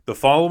The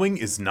following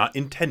is not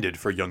intended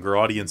for younger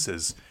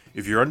audiences.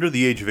 If you're under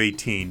the age of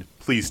 18,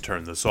 please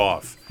turn this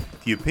off.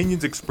 The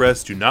opinions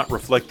expressed do not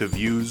reflect the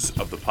views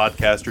of the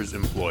podcaster's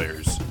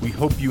employers. We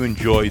hope you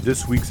enjoy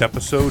this week's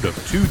episode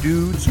of Two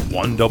Dudes,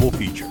 One Double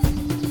Feature.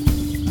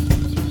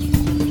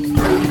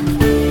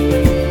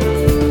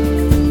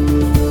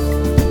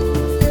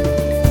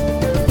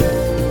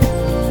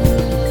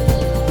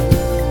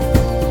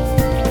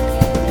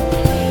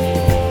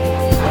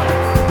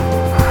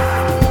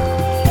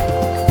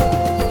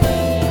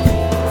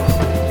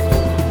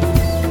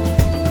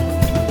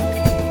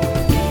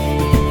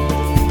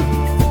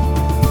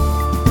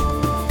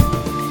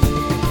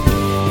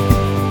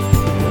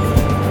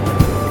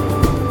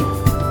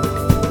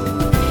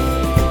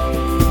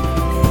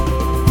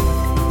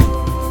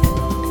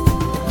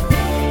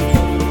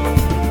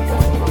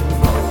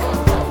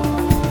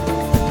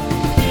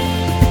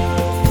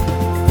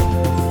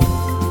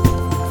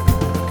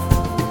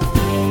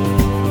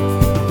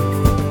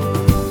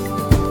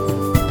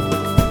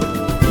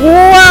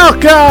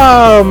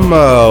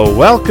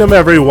 Welcome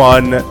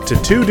everyone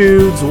to Two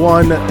Dudes,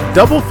 One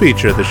Double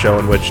Feature, the show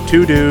in which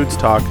two dudes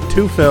talk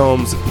two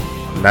films,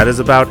 and that is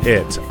about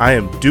it. I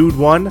am Dude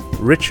 1,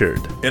 Richard.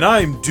 And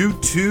I'm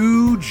Dude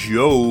 2,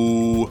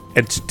 Joe.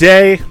 And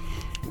today,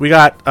 we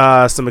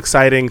got some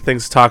exciting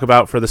things to talk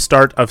about for the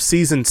start of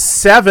Season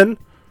 7.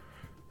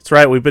 That's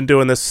right, we've been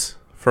doing this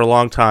for a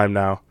long time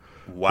now.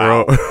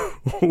 Wow.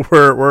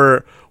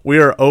 We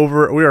are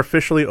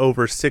officially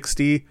over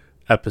 60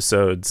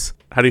 episodes.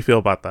 How do you feel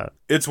about that?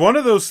 It's one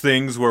of those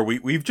things where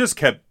we've just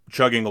kept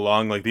chugging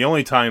along. Like, the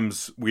only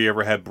times we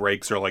ever had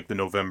breaks are like the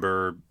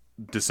November,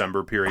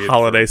 December period.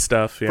 Holiday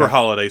stuff, yeah. For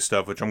holiday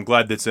stuff, which I'm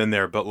glad that's in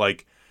there. But,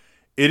 like,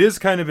 it is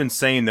kind of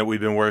insane that we've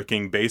been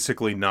working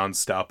basically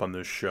nonstop on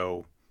this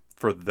show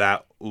for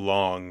that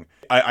long.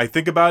 I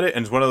think about it,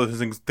 and it's one of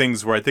those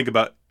things where I think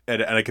about it,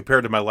 and I compare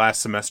it to my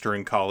last semester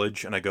in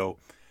college, and I go,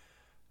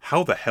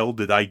 how the hell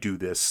did I do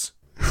this?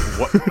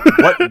 What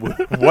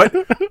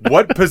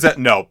possess?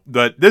 No,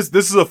 but this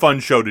is a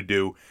fun show to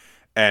do,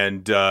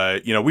 and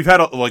we've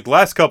had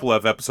last couple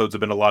of episodes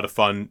have been a lot of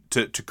fun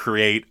to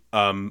create.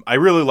 I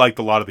really liked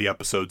a lot of the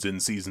episodes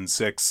in season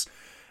 6,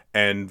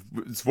 and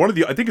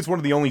I think it's one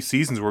of the only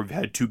seasons where we've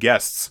had two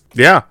guests.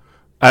 Yeah,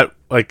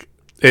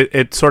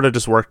 it sort of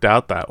just worked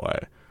out that way,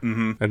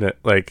 and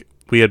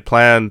we had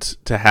planned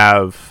to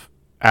have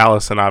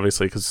Allison,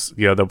 obviously, because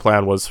the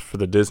plan was for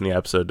the Disney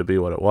episode to be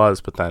what it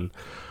was, but then.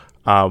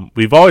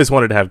 We've always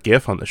wanted to have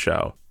GIF on the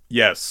show.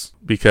 Yes,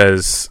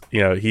 because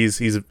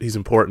he's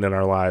important in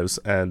our lives,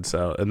 and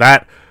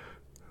that's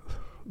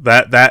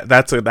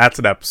an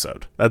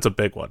episode. That's a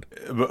big one,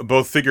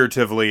 both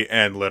figuratively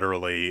and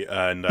literally.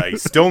 And I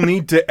still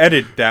need to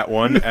edit that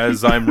one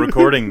as I'm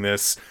recording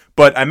this.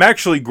 But I'm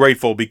actually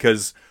grateful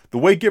because the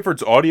way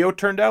Gifford's audio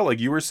turned out, like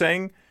you were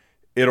saying,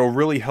 it'll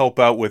really help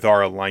out with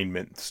our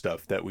alignment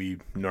stuff that we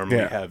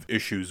normally have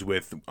issues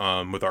with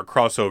our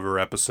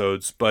crossover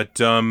episodes. But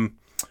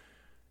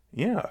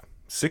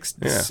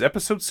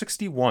episode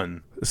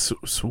 61.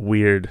 It's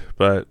weird,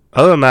 but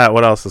other than that,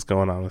 what else is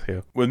going on with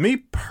you? With me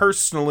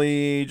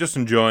personally, just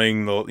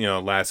enjoying the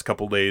last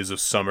couple days of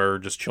summer,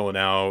 just chilling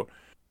out.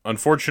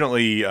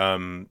 Unfortunately,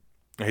 I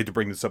hate to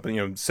bring this up,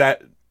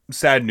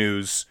 sad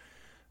news.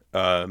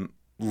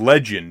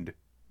 Legendary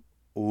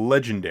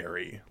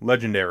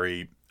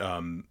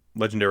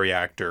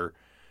actor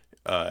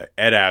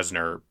Ed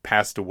Asner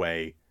passed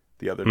away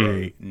the other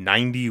day,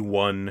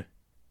 91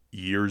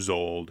 years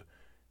old.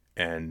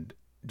 And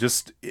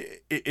just,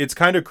 it's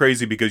kind of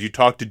crazy because you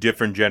talk to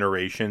different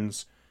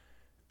generations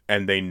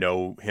and they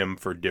know him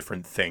for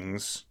different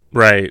things.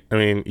 Right. I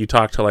mean, you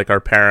talk to our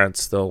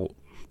parents, they'll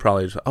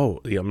probably just,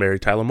 Mary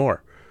Tyler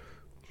Moore.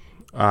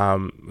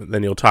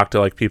 Then you'll talk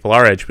to people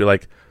our age, be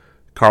like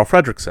Carl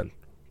Fredricksen,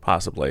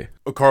 possibly.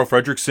 Carl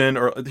Fredricksen,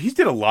 or he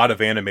did a lot of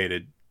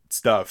animated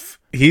stuff.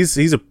 He was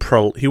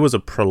a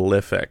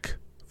prolific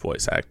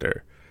voice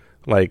actor.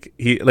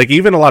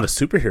 Even a lot of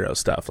superhero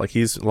stuff.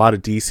 He's a lot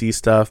of DC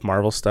stuff,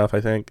 Marvel stuff, I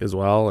think, as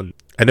well. And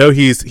I know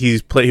he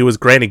was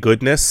Granny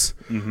Goodness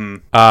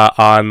on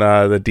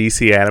the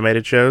DC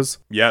animated shows.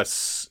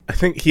 Yes, I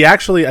think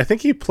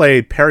he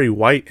played Perry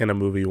White in a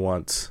movie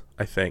once.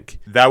 I think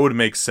that would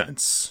make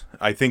sense.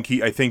 I think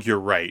you're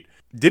right.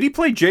 Did he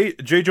play J.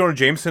 Jonah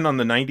Jameson on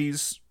the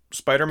 '90s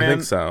Spider-Man? I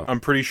think so.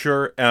 I'm pretty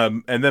sure.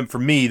 And then for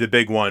me, the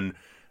big one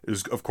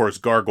is, of course,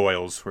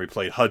 Gargoyles, where he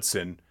played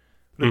Hudson.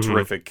 A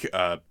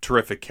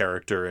terrific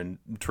character and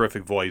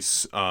terrific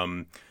voice.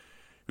 He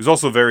was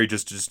also very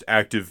just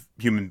active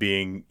human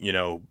being,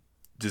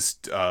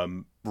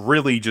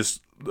 really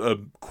just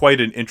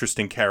quite an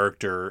interesting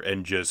character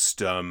and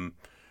just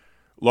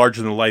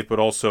larger than life, but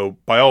also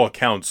by all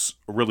accounts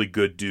a really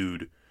good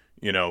dude,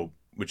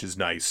 which is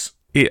nice.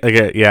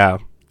 Yeah.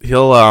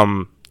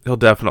 He'll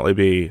definitely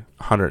be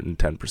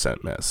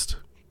 110% missed.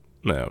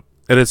 No.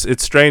 And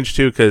it's strange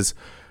too because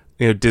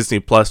Disney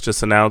Plus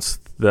just announced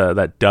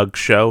that Doug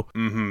show,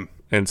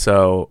 and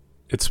so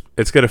it's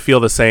gonna feel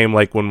the same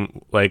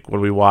when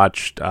we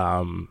watched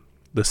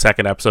the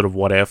second episode of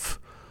What If,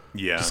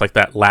 Yeah. just like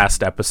that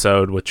last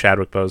episode with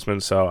Chadwick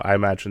Boseman. So I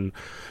imagine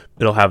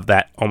it'll have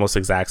that almost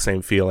exact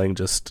same feeling,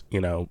 just,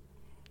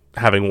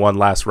 having one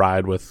last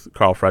ride with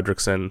Carl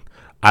Fredricksen.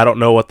 I don't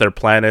know what their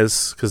plan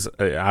is, because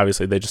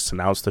obviously they just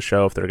announced the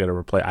show. If they're going to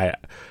replace, I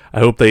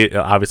hope they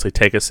obviously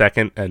take a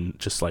second and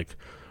just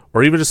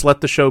or even just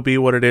let the show be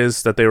what it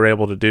is that they were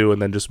able to do,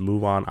 and then just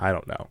move on. I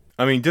don't know.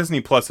 I mean,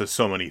 Disney Plus has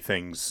so many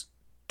things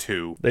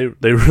too. They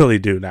really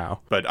do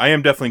now. But I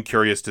am definitely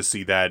curious to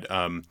see that.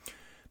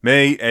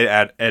 May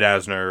Ed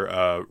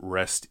Asner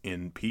rest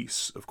in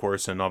peace, of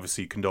course, and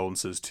obviously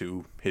condolences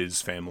to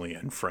his family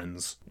and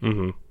friends.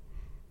 Mm-hmm.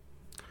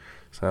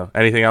 So,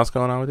 anything else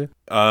going on with you?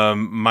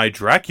 My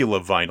Dracula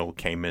vinyl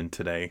came in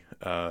today.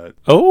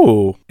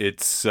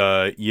 It's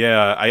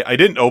I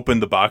didn't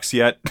open the box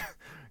yet.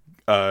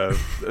 I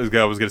was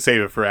going to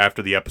save it for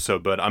after the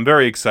episode, but I'm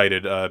very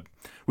excited.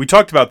 We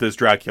talked about this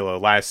Dracula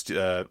last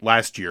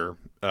year.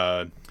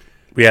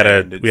 We had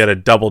a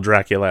double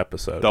Dracula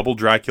episode. Double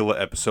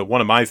Dracula episode. One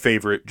of my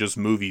favorite just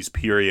movies,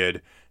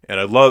 period. And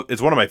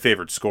it's one of my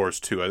favorite scores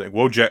too. I think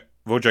Wojciech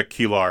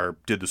Kilar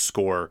did the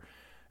score,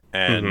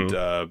 and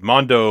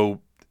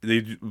Mondo.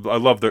 I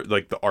love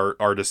the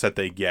artists that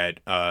they get.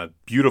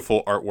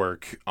 Beautiful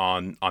artwork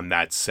on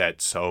that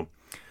set. So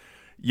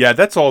yeah,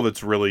 that's all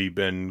that's really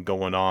been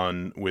going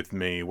on with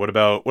me. What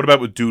about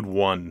with Dude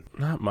One?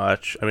 Not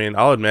much. I mean,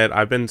 I'll admit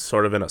I've been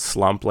sort of in a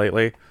slump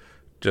lately.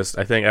 Just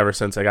I think ever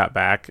since I got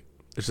back,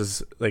 it's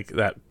just like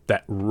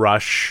that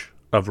rush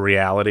of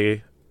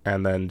reality,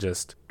 and then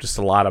just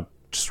a lot of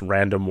just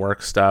random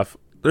work stuff.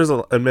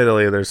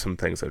 Admittedly there's some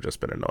things that have just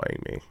been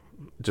annoying me,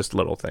 just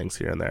little things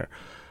here and there.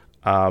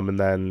 And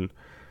then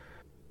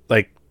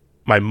like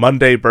my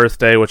Monday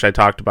birthday, which I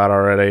talked about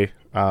already.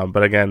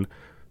 But again,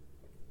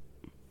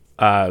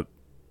 if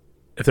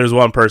there's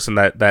one person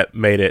that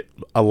made it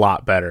a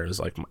lot better,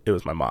 it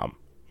was my mom.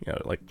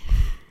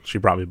 She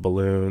brought me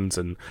balloons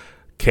and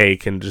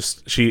cake, and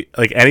just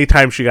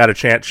anytime she got a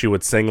chance, she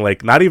would sing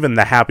not even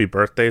the happy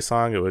birthday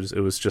song. It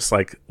was just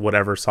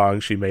whatever song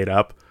she made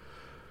up.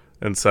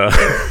 And so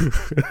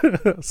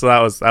so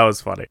that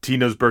was funny.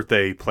 Tina's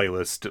birthday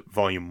playlist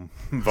volume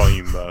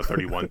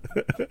 31.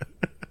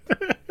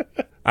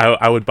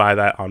 I would buy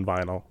that on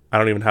vinyl. I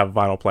don't even have a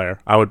vinyl player.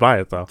 I would buy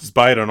it though. Just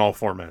buy it on all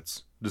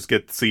formats. Just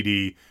get the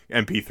CD,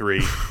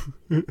 MP3.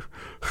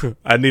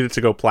 I need it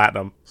to go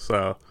platinum,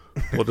 so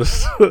we'll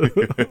just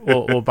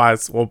we'll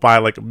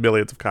buy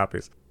millions of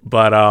copies.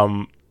 But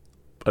I'm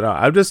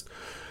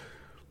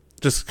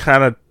just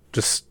kind of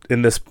just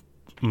in this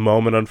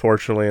moment,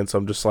 unfortunately, and so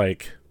I'm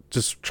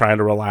just trying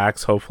to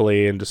relax,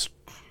 hopefully, and just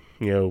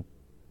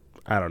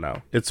I don't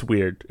know. It's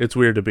weird. It's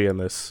weird to be in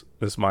this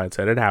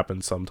mindset. It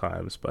happens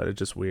sometimes, but it's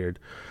just weird.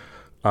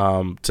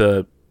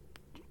 So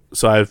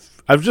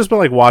I've just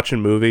been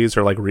watching movies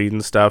or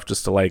reading stuff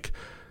just to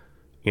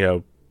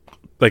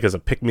as a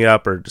pick me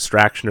up or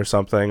distraction or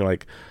something.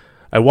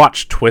 I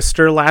watched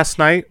Twister last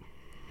night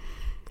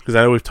because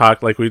I know we've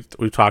talked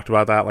we've talked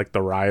about that,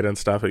 the ride and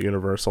stuff at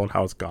Universal and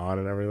how it's gone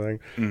and everything.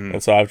 Mm-hmm.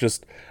 And so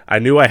I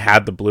knew I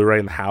had the Blu-ray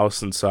in the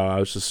house, and so I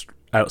was just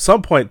at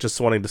some point just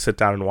wanting to sit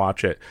down and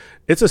watch it.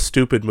 It's a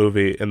stupid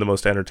movie in the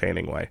most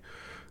entertaining way.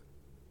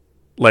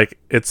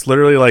 It's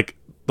literally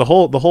the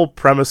whole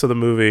premise of the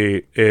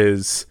movie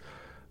is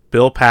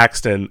Bill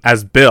Paxton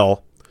as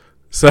Bill,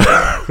 so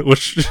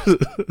which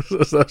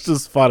that's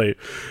just funny.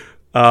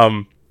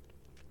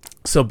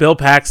 So Bill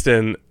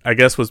Paxton, I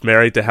guess, was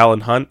married to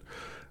Helen Hunt,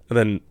 and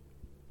then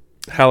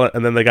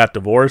they got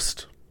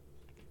divorced,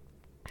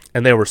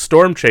 and they were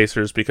storm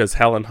chasers because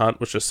Helen Hunt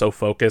was just so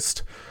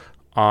focused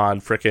on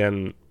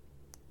frickin'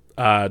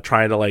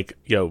 trying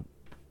to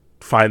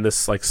find this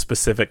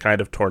specific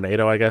kind of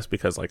tornado, I guess,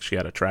 because she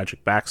had a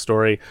tragic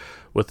backstory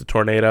with the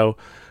tornado.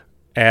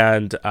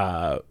 And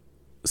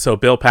so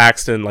Bill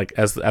Paxton,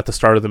 as at the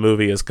start of the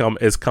movie, is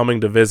coming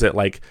to visit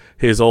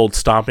his old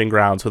stomping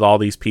grounds with all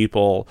these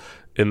people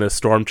in this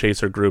storm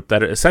chaser group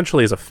that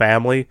essentially is a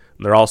family,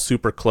 and they're all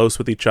super close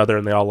with each other,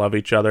 and they all love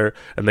each other,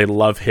 and they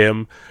love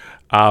him.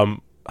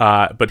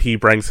 But he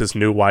brings his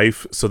new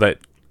wife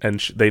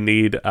they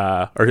need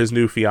or his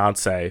new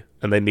fiance,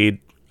 and they need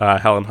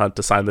Helen Hunt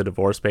to sign the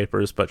divorce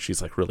papers, but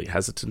she's really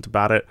hesitant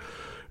about it.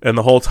 And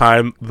the whole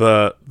time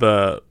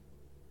the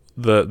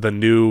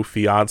new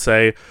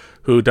fiance,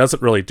 who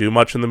doesn't really do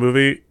much in the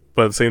movie,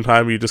 but at the same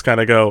time you just kind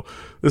of go,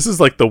 this is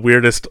the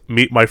weirdest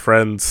meet my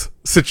friends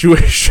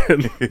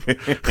situation.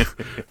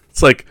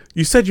 It's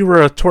you said you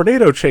were a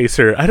tornado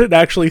chaser. I didn't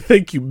actually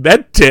think you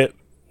meant it.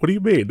 What do you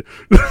mean?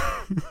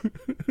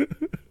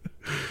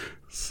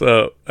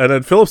 So, and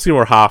then Philip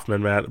Seymour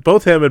Hoffman, man,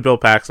 both him and Bill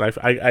Paxton.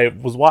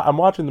 I'm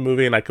watching the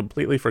movie and I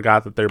completely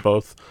forgot that they're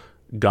both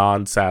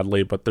gone,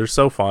 sadly, but they're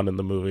so fun in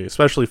the movie.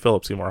 Especially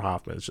Philip Seymour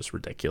Hoffman is just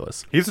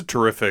ridiculous. He's a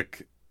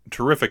terrific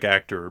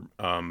actor.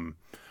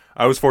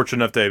 I was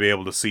fortunate enough to be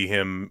able to see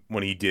him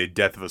when he did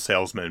Death of a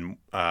Salesman,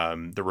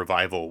 the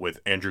revival with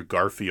Andrew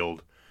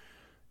Garfield,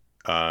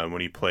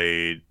 when he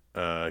played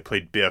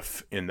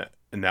Biff in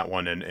that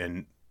one,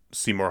 and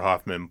Seymour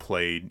Hoffman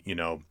played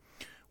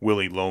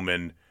Willie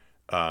Loman.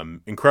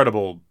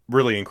 Incredible,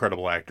 really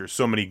incredible actors.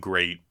 So many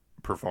great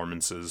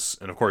performances,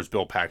 and of course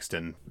Bill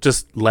Paxton,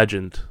 just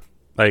legend.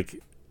 Like,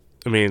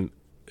 I mean,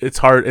 it's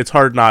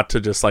hard not to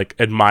just like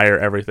admire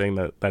everything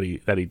that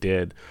he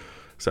did.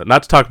 So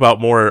not to talk about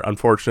more,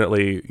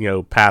 unfortunately,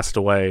 passed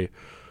away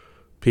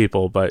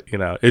people, but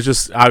it's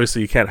just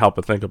obviously you can't help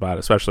but think about it,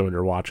 especially when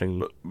you're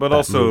watching. But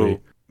also movie.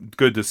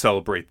 Good to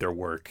celebrate their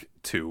work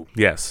too.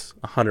 Yes,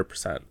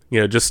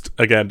 100%.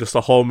 Just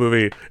a whole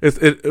movie.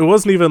 It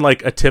wasn't even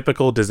like a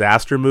typical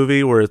disaster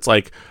movie where it's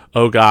like,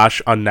 oh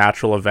gosh,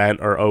 unnatural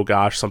event, or oh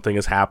gosh, something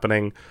is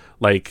happening,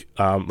 like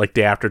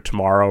Day After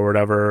Tomorrow or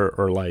whatever,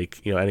 or like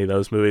any of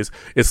those movies.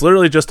 It's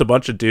literally just a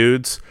bunch of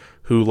dudes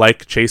who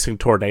like chasing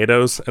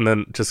tornadoes and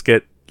then just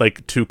get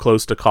like too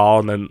close to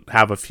call and then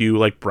have a few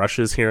like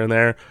brushes here and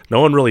there.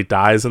 No one really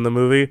dies in the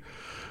movie,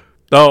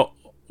 though.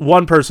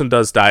 One person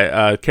does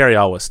die. Cary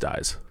Elwes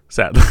dies,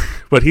 sadly,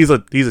 but he's a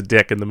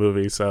dick in the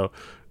movie. So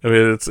I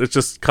mean, it's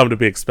just come to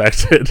be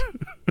expected.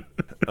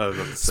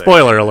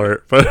 Spoiler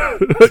alert, but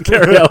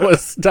Cary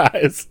Elwes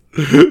dies.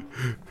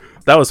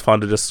 That was fun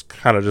to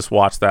just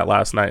watch that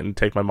last night and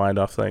take my mind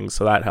off things.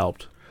 So that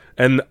helped,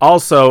 and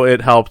also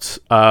it helped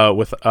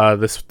with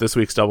this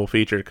week's double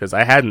feature because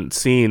I hadn't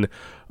seen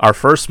our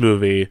first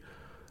movie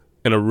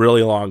in a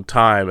really long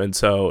time, and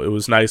so it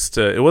was nice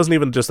it wasn't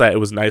even just that it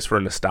was nice for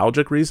a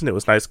nostalgic reason. It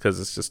was nice because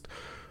it's just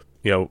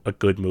a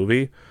good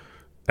movie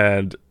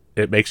and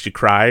it makes you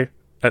cry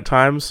at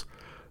times.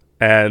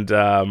 And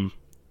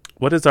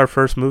what is our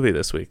first movie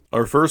this week?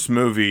 Our first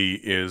movie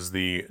is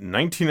the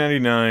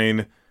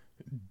 1999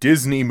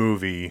 Disney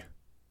movie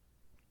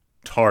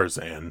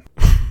Tarzan.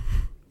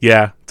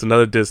 Yeah, it's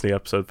another Disney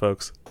episode,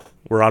 folks.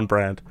 We're on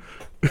brand.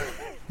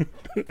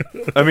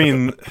 I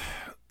mean,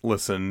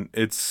 listen,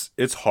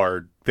 it's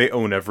hard. They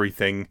own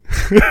everything.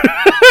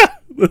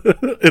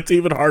 It's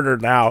even harder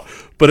now,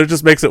 but it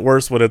just makes it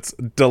worse when it's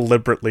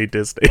deliberately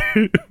Disney.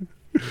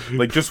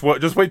 Like, just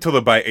wait till they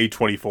buy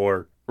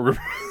A24.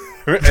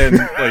 And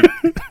like,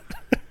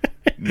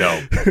 no.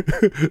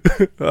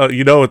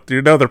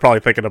 They're probably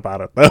thinking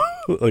about it though.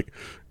 Like,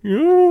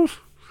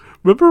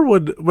 remember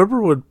when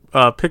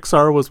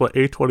Pixar was what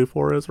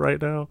A24 is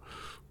right now?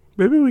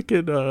 Maybe we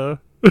could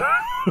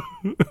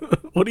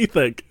what do you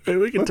think? Maybe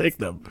we can take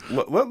them.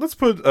 Let's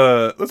put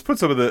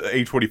some of the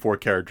A24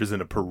 characters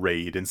in a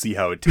parade and see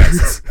how it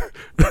tests.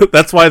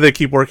 That's why they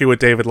keep working with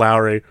David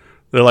Lowery.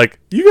 They're like,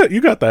 you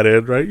got that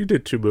in, right? You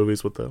did 2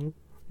 movies with them.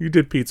 You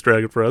did Pete's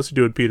Dragon for us.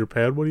 You're doing Peter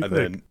Pan. What do you think?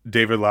 And then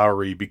David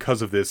Lowery,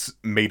 because of this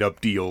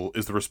made-up deal,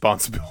 is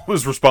responsible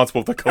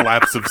for the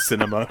collapse of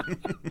cinema.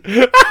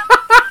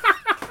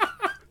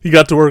 He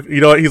got to work.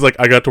 You know what? He's like,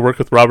 I got to work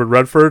with Robert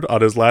Redford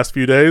on his last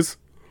few days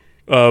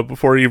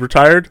before he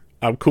retired.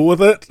 I'm cool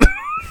with it.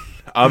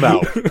 I'm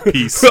out.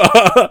 Peace.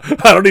 I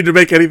don't need to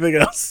make anything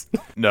else.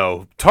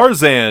 No.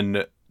 Tarzan,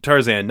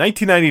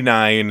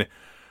 1999.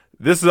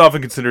 This is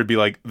often considered to be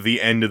like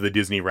the end of the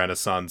Disney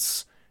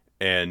Renaissance.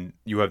 And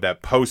you have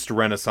that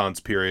post-Renaissance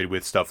period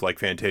with stuff like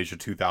Fantasia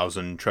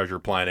 2000, Treasure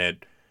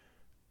Planet,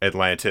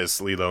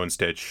 Atlantis, Lilo and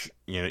Stitch,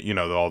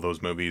 all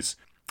those movies.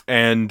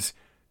 And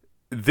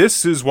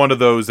this is one of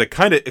those that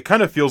kind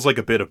of feels like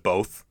a bit of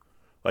both.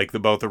 Like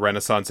both the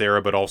Renaissance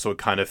era, but also it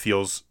kind of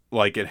feels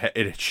like it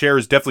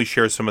definitely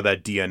shares some of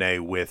that DNA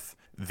with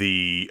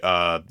the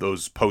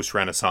those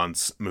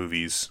post-Renaissance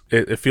movies.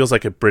 It feels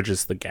like it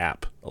bridges the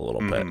gap a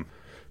little bit.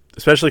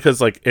 Especially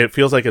because like it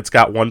feels like it's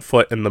got one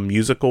foot in the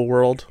musical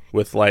world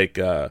with like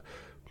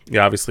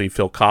obviously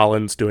Phil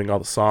Collins doing all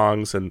the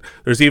songs, and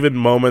there's even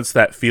moments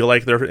that feel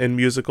like they're in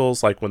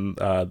musicals, like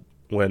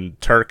when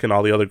Turk and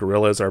all the other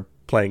gorillas are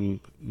playing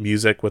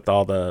music with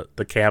all the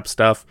camp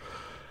stuff.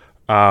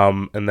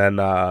 And then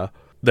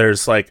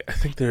there's I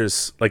think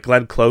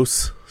Glenn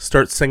Close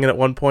starts singing at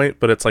one point,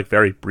 but it's like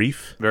very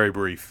brief. Very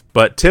brief.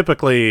 But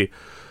typically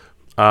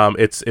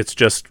it's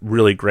just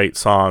really great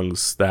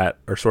songs that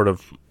sort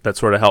of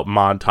help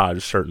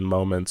montage certain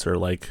moments or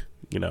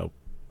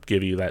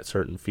give you that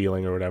certain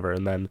feeling or whatever.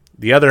 And then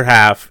the other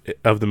half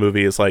of the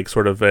movie is like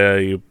sort of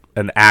an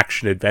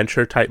action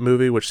adventure type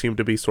movie, which seemed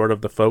to be sort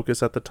of the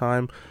focus at the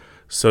time.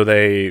 So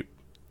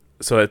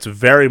it's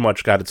very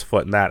much got its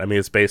foot in that. I mean,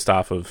 it's based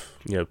off of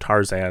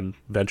Tarzan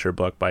adventure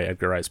book by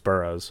Edgar Rice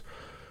Burroughs.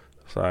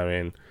 So I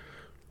mean,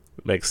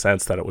 it makes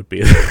sense that it would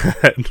be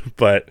that.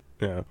 But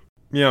yeah,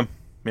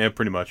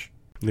 pretty much.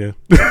 Yeah.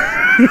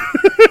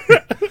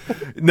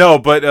 No,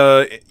 but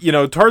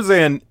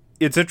Tarzan.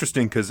 It's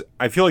interesting because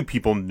I feel like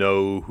people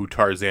know who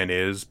Tarzan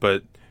is,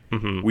 but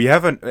we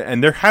haven't.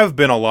 And there have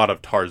been a lot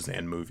of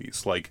Tarzan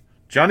movies, like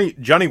Johnny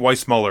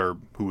Weissmuller,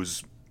 who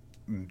was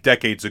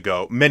decades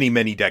ago,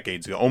 many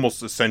decades ago,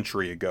 almost a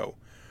century ago.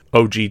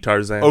 OG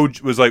Tarzan.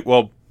 Was like,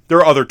 well, there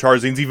are other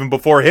Tarzans even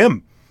before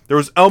him. There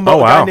was a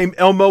guy named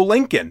Elmo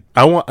Lincoln.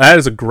 That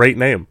is a great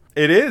name.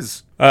 It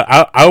is.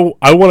 I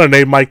want to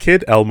name my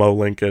kid Elmo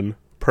Lincoln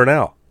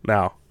Purnell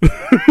now.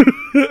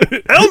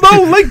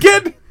 Elmo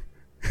Lincoln.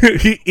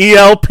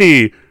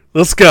 ELP.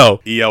 Let's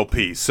go.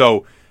 ELP.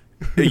 So,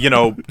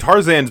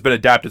 Tarzan's been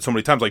adapted so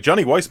many times. Like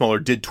Johnny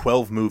Weissmuller did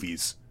 12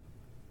 movies.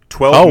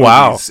 12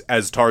 wow. movies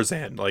as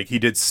Tarzan. Like, he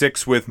did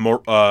 6 with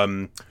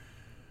Maureen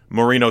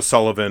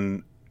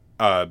O'Sullivan,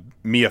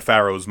 Mia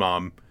Farrow's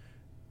mom,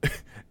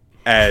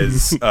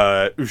 as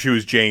she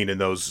was Jane in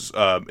those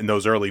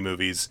early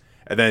movies.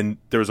 And then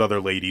there was other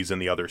ladies in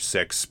the other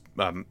 6.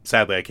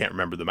 Sadly, I can't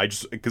remember them.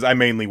 Because I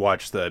mainly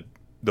watched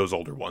those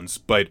older ones.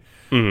 But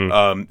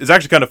it's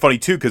actually kind of funny,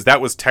 too, because that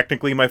was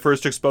technically my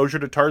first exposure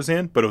to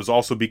Tarzan, but it was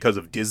also because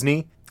of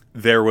Disney.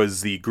 There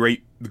was the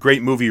Great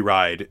Movie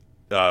Ride,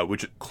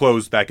 which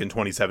closed back in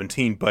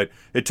 2017, but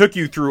it took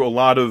you through a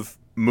lot of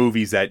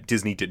movies that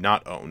Disney did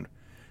not own.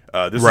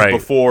 This is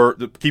before,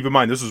 keep in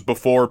mind, this was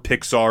before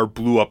Pixar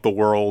blew up the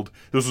world.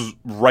 This was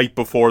right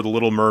before The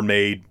Little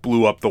Mermaid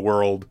blew up the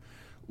world.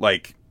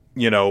 Like,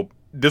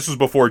 this was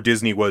before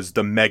Disney was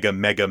the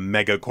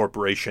mega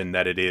corporation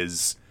that it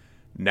is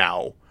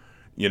now.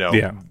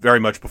 Very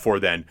much before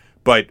then.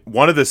 But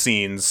one of the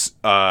scenes,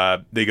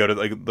 they go to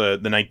like the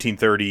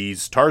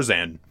 1930s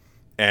Tarzan,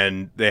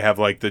 and they have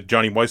like the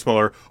Johnny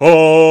Weissmuller,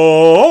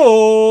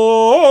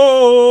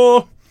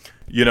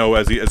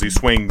 as he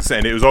swings,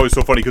 and it was always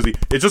so funny because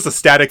it's just a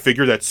static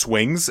figure that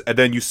swings, and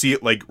then you see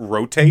it like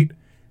rotate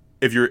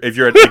if you're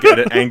at, like, at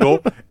an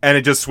angle, and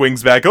it just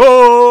swings back,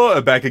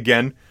 back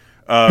again.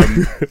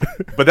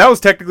 But that was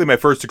technically my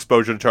first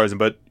exposure to Tarzan.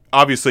 But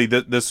obviously,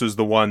 this was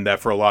the one that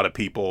for a lot of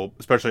people,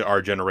 especially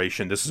our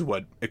generation, this is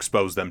what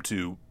exposed them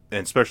to.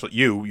 And especially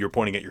you're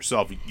pointing at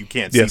yourself. You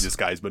can't see this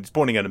guy, but he's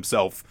pointing at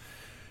himself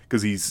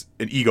because he's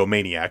an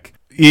egomaniac.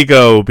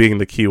 Ego being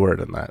the key word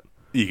in that.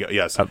 Ego,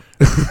 yes.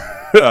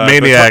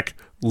 Maniac,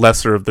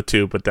 lesser of the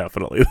two, but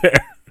definitely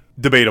there.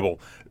 Debatable.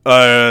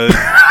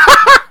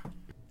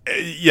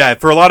 Yeah,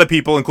 for a lot of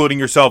people, including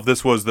yourself,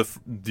 this was the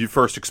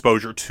first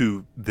exposure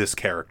to this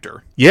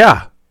character.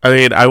 Yeah. I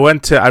mean, I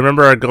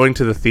remember going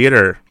to the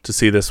theater to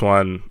see this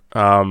one.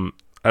 I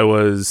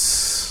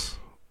was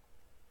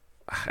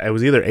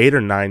either 8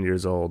 or 9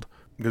 years old.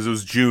 Because it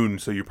was June,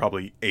 so you're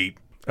probably 8.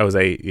 I was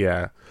 8,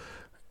 yeah.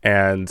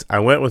 And I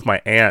went with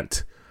my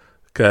aunt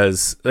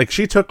because, like,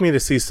 she took me to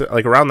see,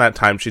 like, around that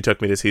time, she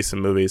took me to see some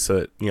movies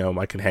so that,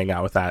 I can hang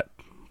out with that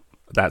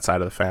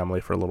side of the family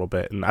for a little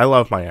bit. And I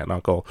love my aunt and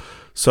uncle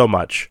so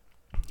much.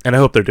 And I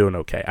hope they're doing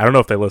okay. I don't know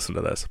if they listen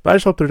to this, but I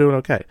just hope they're doing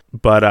okay.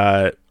 But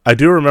I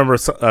do remember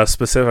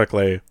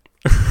specifically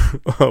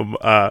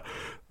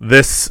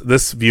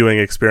this viewing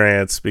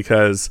experience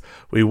because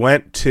we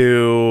went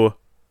to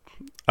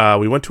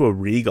a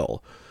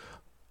Regal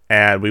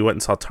and we went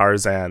and saw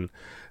Tarzan,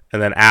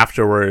 and then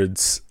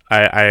afterwards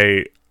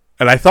I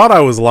thought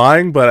I was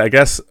lying, but I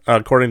guess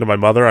according to my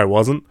mother I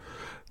wasn't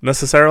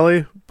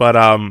necessarily. But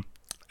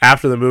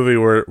after the movie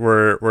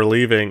we're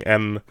leaving,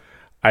 and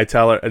I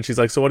tell her, and she's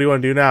like, "So what do you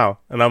want to do now?"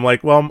 And I'm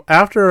like, "Well,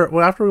 after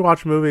we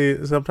watch a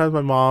movie, sometimes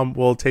my mom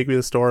will take me to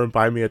the store and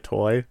buy me a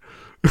toy."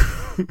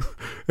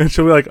 And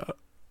she'll be like,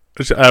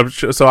 so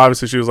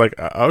obviously she was like,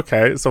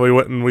 "Okay." So we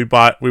went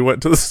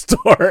to the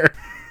store,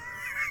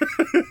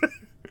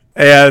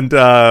 and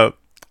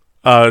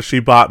she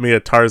bought me a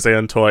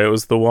Tarzan toy. It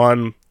was the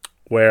one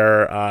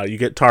where you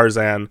get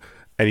Tarzan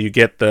and you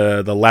get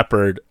the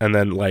leopard, and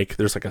then like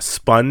there's like a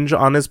sponge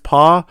on his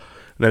paw, and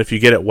then if you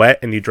get it wet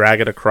and you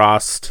drag it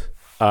across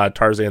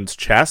Tarzan's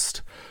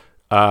chest,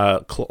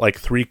 like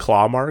 3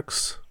 claw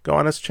marks go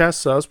on his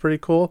chest, so that was pretty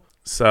cool.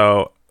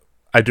 So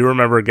I do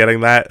remember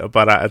getting that,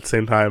 but at the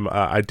same time,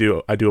 I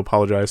do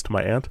apologize to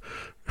my aunt.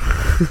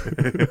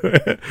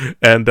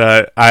 And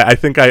I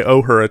think I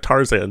owe her a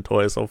Tarzan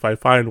toy, so if I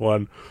find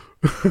one,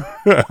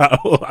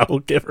 I will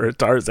give her a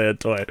Tarzan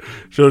toy.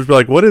 She'll just be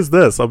like, "What is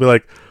this?" I'll be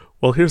like,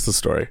 "Well, here's the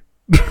story."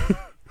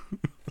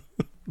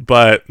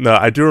 But no,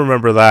 I do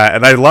remember that,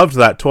 and I loved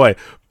that toy.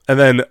 And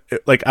then,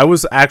 like, I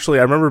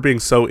remember being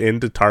so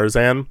into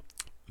Tarzan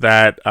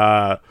that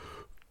I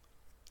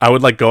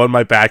would, like, go in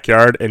my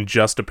backyard in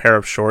just a pair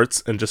of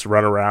shorts and just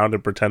run around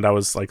and pretend I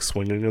was, like,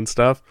 swinging and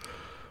stuff.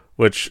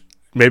 Which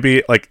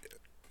maybe,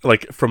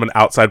 like from an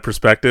outside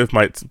perspective,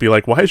 might be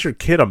like, why is your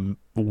kid a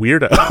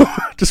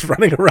weirdo? Just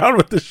running around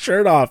with his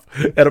shirt off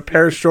and a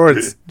pair of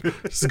shorts.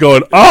 Just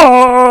going,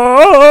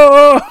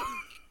 oh!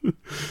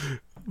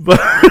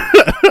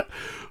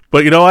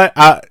 But you know what?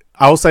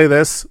 I'll say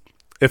this.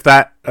 If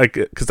that, like,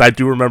 because I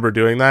do remember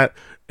doing that,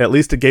 at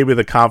least it gave me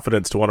the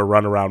confidence to want to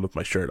run around with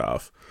my shirt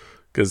off.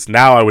 Because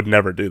now I would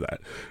never do that.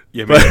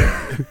 Yeah, but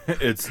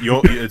it's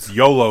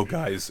YOLO,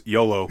 guys.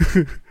 YOLO.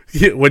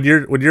 When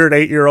you're an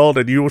 8-year-old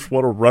and you just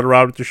want to run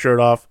around with your shirt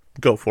off,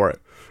 go for it.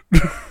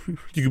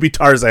 You can be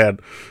Tarzan.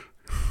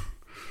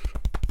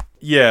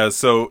 Yeah.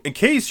 So, in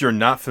case you're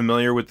not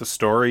familiar with the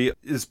story,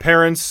 his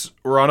parents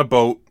were on a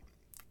boat,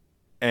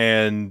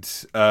 and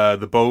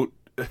the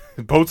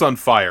boat's on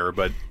fire,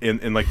 but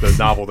in like the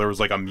novel there was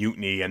like a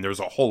mutiny and there's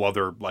a whole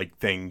other like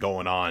thing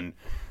going on.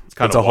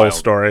 It's a whole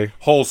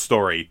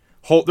story.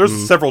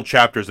 There's several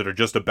chapters that are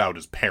just about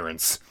his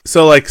parents.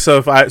 So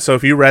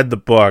if you read the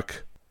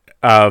book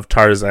of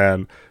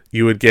Tarzan,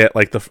 you would get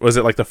like the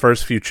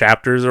first few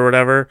chapters or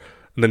whatever,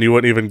 and then you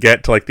wouldn't even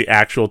get to like the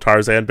actual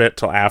Tarzan bit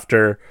till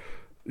after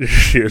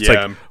It's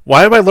Yeah. like,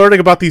 why am I learning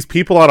about these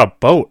people on a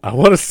boat?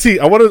 Where's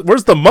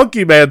the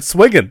monkey man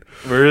swinging?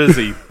 Where is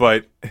he?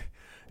 But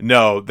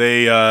no,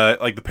 they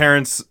like the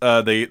parents.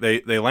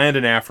 They land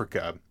in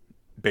Africa,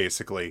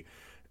 basically,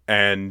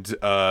 and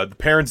the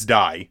parents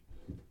die.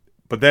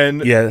 But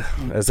then Yeah,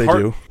 as they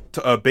do.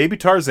 Baby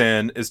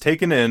Tarzan is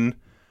taken in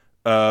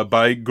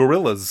by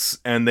gorillas,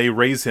 and they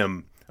raise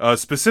him.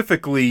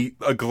 Specifically,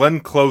 a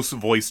Glenn Close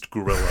voiced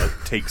gorilla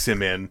takes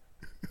him in.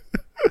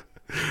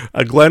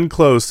 A Glenn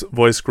Close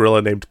voiced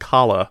gorilla named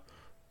Kala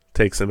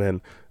takes him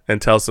in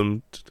and tells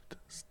him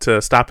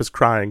to stop his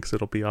crying because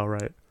it'll be all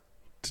right.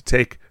 To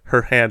take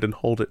her hand and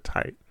hold it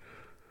tight.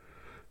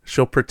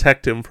 She'll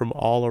protect him from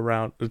all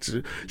around.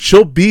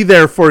 She'll be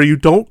there for you.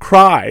 Don't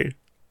cry,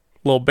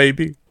 little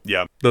baby.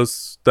 Yeah.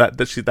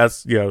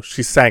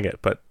 She sang it,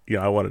 but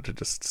I wanted to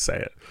just say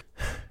it.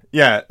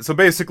 Yeah. So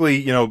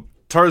basically,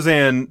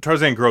 Tarzan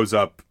grows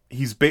up.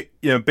 He's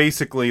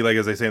basically, like,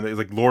 as I say, he's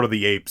like Lord of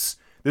the Apes.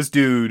 This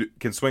dude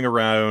can swing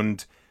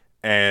around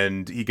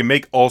and he can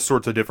make all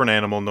sorts of different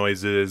animal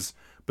noises.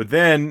 But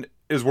then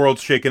his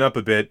world's shaken up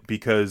a bit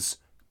because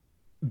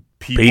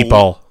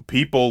people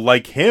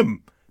like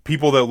him,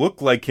 people that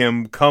look like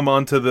him,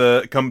 come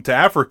to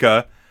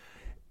Africa,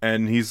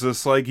 and he's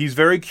just like, he's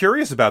very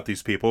curious about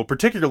these people,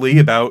 particularly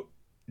about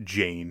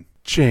Jane.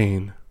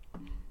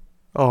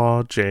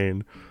 Oh,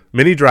 Jane.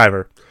 Minnie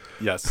Driver.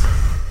 Yes.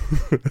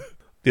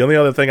 The only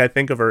other thing I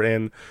think of her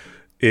in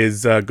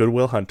is Good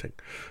Will Hunting.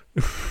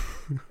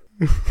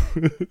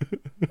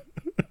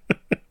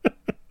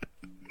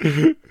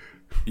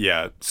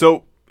 Yeah.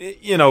 So,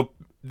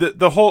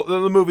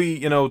 the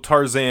movie,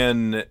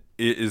 Tarzan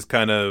is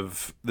kind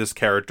of this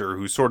character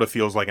who sort of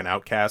feels like an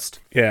outcast.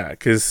 Yeah,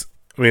 because,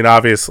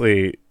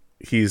 obviously,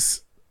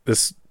 he's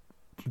this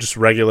just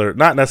regular,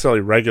 not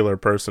necessarily regular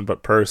person,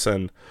 but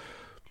person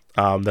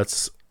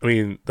that's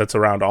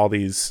around all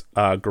these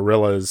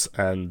gorillas,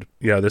 and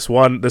this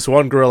one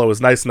gorilla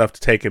was nice enough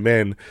to take him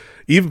in.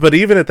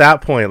 Even at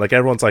that point, like,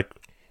 everyone's like,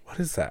 what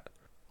is that?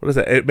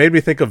 It made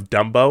me think of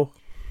Dumbo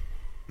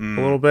a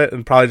little bit,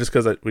 and probably just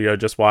because we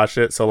just watched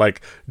it. So,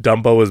 like,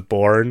 Dumbo was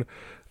born,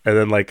 and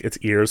then, like, its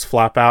ears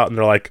flop out, and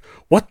they're like,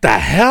 what the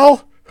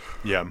hell?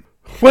 Yeah.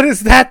 What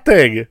is that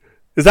thing?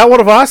 Is that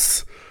one of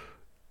us?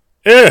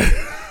 Ugh.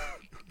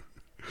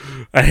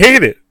 I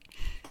hate it.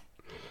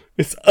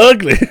 It's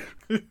ugly.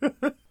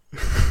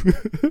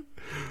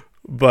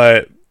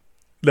 But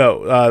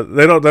no,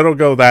 they don't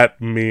go that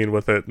mean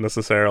with it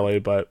necessarily.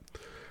 But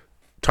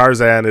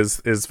Tarzan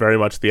is very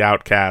much the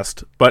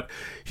outcast, but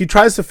he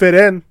tries to fit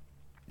in.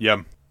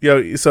 Yeah.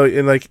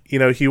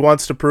 He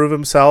wants to prove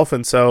himself,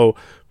 and so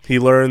he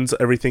learns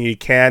everything he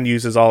can,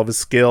 uses all of his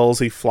skills.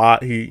 He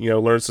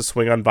learns to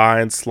swing on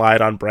vines,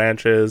 slide on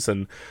branches,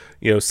 and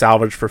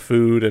salvage for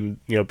food, and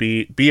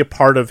be a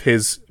part of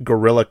his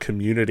gorilla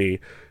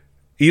community.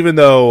 Even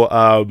though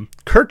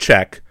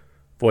Kerchak,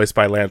 voiced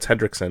by Lance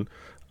Hendrickson,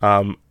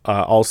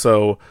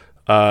 also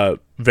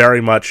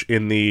very much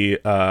in the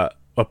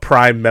a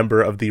prime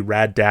member of the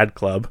Rad Dad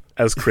Club,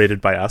 as created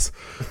by us.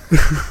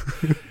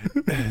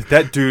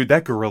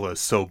 That gorilla is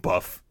so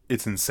buff.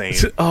 It's insane.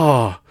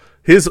 Oh,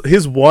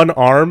 his one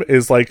arm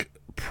is like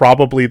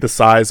probably the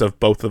size of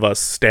both of us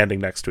standing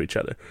next to each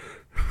other.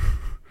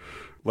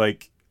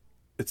 Like,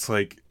 it's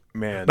like,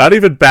 man. Not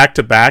even back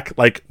to back.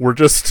 Like, we're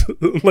just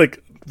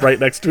like right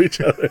next to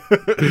each other.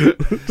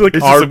 Like,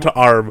 it's arm to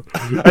arm.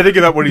 I think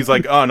of that when he's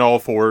like on all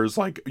fours,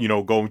 like,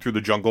 going through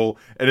the jungle,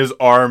 and his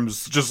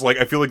arms just like,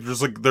 I feel like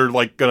they're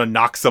like gonna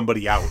knock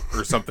somebody out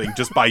or something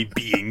just by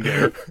being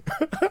there.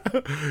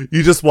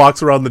 He just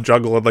walks around the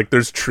jungle and like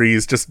there's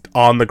trees just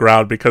on the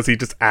ground because he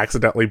just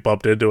accidentally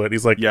bumped into it.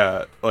 He's like,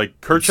 yeah, like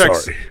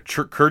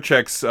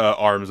Kerchak's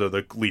arms are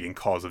the leading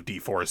cause of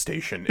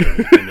deforestation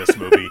in this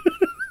movie.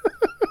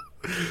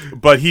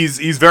 But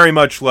he's very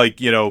much like,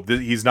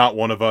 he's not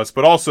one of us.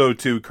 But also,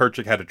 too,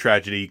 Kerchak had a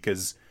tragedy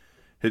because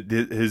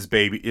his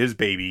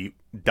baby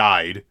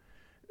died.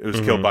 It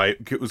was killed by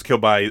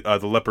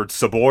the leopard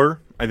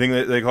Sabor. I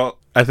think they call it.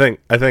 I think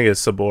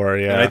it's Sabor.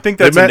 Yeah, and I think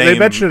that's they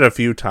mentioned it a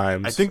few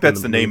times. I think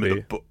that's the name of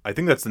the book. I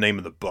think that's the name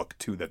of the book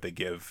too that they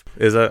give.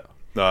 Is it?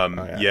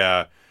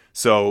 Yeah.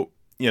 So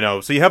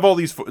so you have all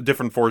these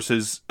different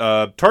forces.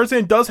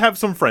 Tarzan does have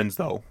some friends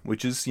though,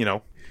 which is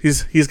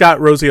he's got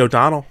Rosie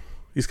O'Donnell.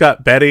 He's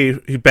got Betty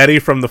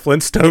from the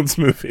Flintstones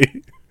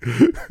movie.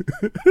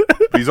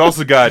 He's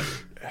also got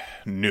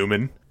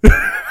Newman.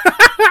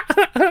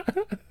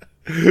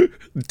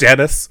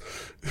 Dennis.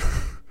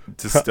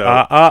 Just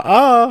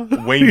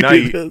Wayne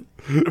Knight,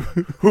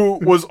 who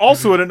was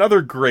also in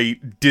another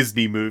great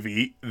Disney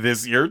movie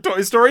this year,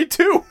 Toy Story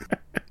 2.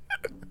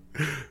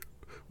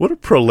 What a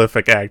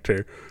prolific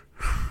actor.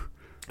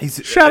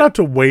 Shout out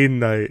to Wayne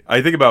Knight.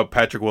 I think about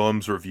Patrick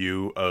Willems'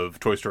 review of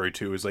Toy Story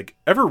 2 is like,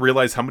 ever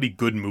realize how many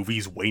good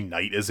movies Wayne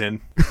Knight is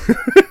in?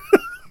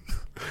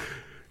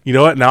 You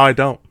know what? Now I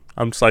don't.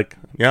 I'm just like,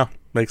 yeah,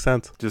 makes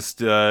sense.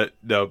 Just no,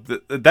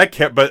 that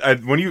can't.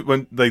 But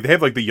when they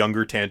have like the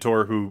younger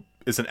Tantor who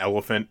is an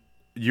elephant,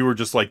 you were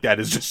just like, that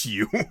is just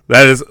you.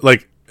 That is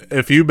like,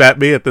 if you met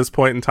me at this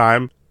point in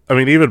time, I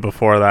mean, even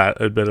before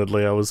that,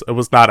 admittedly, it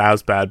was not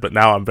as bad, but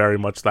now I'm very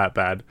much that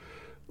bad.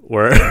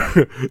 Where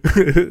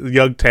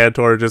young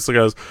Tantor just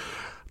goes,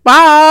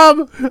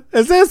 "Mom,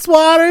 is this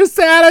water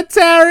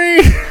sanitary?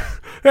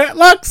 It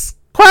looks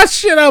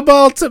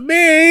questionable to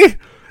me."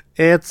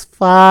 "It's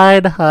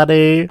fine,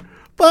 honey.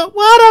 But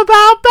what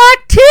about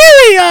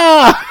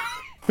bacteria?"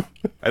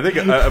 I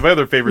think my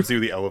other favorite scene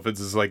with the elephants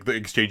is like the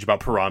exchange about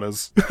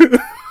piranhas.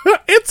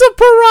 It's a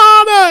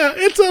piranha.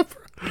 It's a.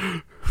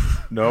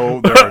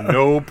 No, there are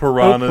no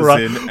piranhas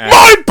in.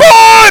 My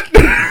butt.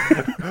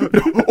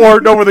 Or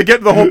no, where they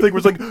get the whole thing where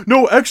it's like,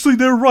 no, actually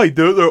they're right.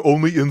 They're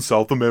only in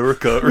South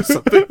America or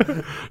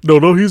something.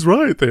 No, he's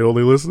right. They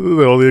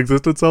only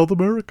exist in South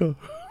America.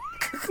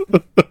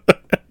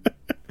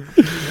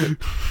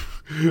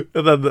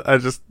 And then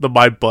the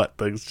my butt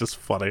thing's just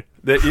funny.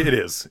 It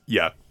is,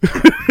 yeah.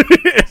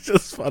 It's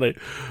just funny.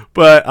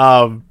 But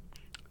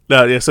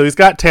no, yeah, so he's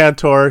got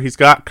Tantor, he's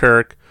got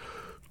Turk,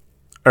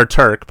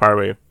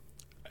 pardon me.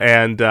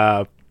 And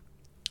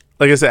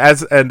like I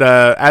said,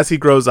 as he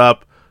grows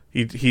up,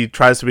 he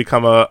tries to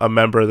become a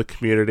member of the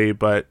community,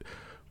 but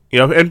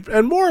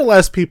and more or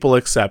less people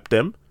accept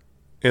him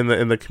in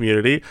the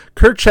community.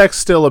 Kerchak's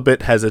still a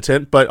bit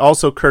hesitant, but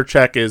also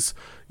Kerchak is,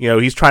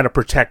 he's trying to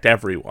protect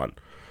everyone.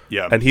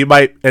 Yeah. And he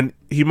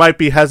might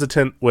be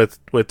hesitant with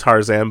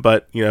Tarzan,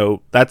 but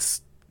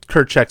that's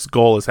Kerchak's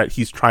goal, is that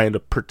he's trying to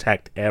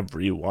protect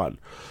everyone.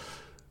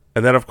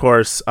 And then of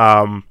course,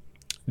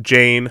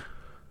 Jane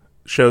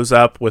shows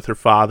up with her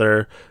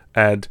father,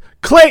 and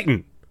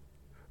Clayton,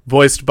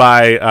 voiced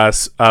by a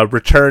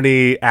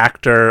returnee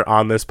actor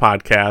on this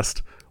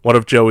podcast, one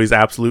of Joey's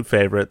absolute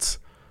favorites,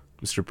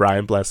 Mr.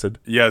 Brian Blessed.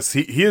 Yes,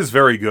 he is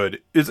very good.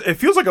 It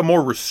feels like a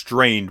more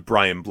restrained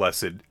Brian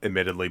Blessed,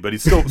 admittedly, but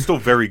he's still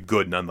very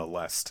good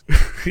nonetheless.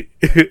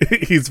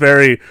 he's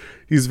very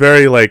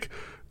like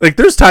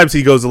there's times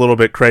he goes a little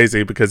bit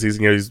crazy because he's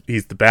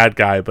the bad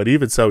guy, but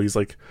even so he's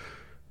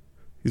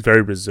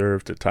very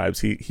reserved at times.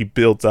 He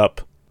builds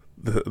up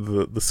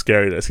the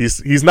scariness.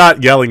 He's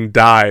not yelling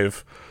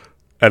dive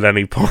at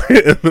any point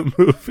in the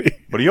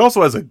movie. But he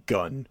also has a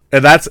gun.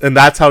 And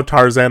that's how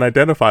Tarzan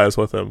identifies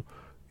with him.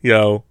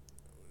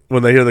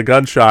 When they hear the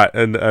gunshot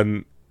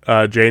and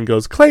Jane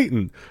goes,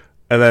 "Clayton,"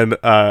 and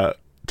then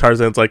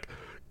Tarzan's like,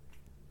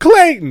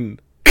 "Clayton."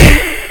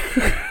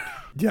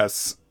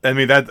 Yes. I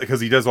mean, that because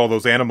he does all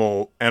those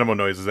animal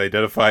noises,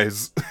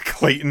 identifies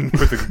Clayton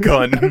with a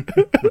gun.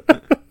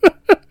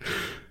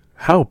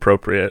 How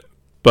appropriate.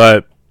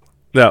 But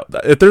no,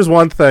 if there's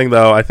one thing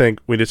though, I think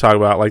we need to talk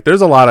about, like,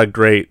 there's a lot of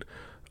great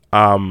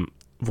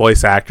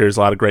voice actors,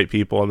 a lot of great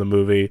people in the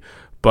movie,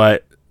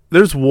 but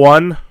there's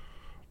one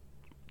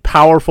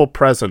powerful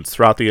presence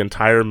throughout the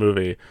entire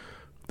movie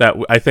that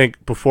I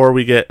think, before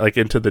we get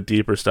into the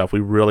deeper stuff, we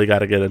really got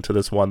to get into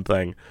this one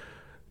thing.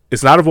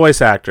 It's not a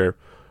voice actor,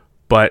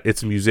 but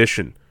it's a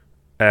musician.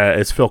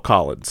 It's Phil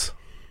Collins.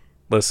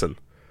 Listen,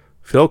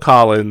 Phil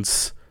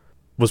Collins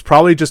was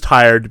probably just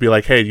hired to be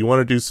like, "Hey, do you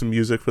want to do some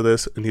music for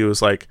this?" And he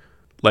was like,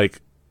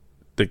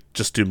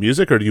 just do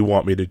music, or do you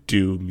want me to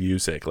do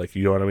music? Like,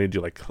 you know what I mean?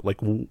 Do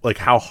like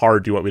how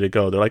hard do you want me to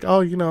go? They're like,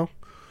 "Oh,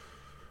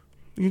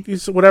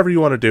 whatever you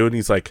want to do." And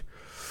he's like,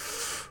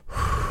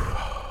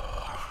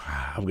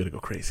 "I'm gonna go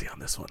crazy on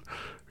this one."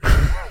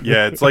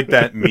 Yeah, it's like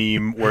that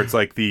meme where it's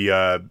like the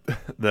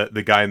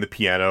guy in the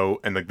piano,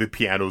 and the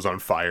piano's on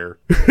fire.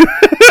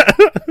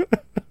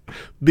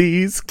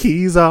 These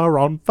keys are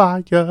on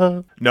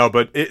fire. No,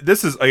 but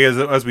this is,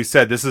 as we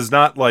said, this is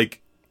not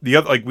like the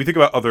other. Like, we think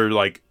about other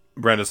like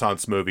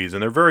Renaissance movies,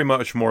 and they're very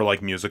much more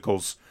like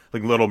musicals.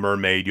 Like Little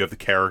Mermaid, you have the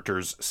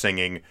characters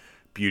singing.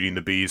 Beauty and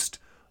the Beast,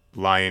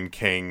 Lion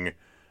King,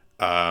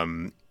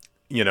 even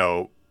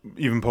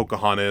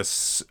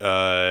Pocahontas,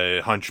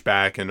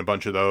 Hunchback, and a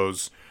bunch of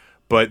those.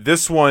 But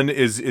this one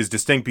is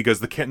distinct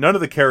because none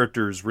of the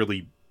characters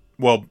really,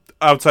 well,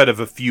 outside of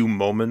a few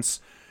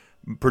moments,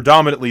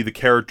 predominantly the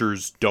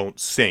characters don't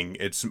sing.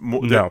 It's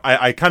more, no.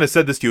 I kind of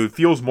said this to you. It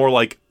feels more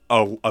like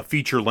a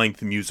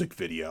feature-length music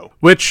video,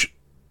 which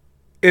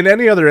in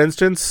any other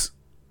instance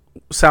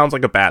sounds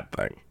like a bad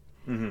thing.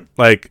 Mm-hmm.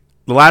 Like,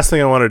 the last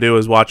thing I want to do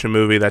is watch a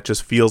movie that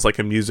just feels like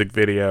a music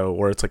video,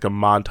 or it's like a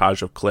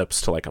montage of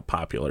clips to like a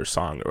popular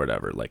song or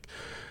whatever. Like,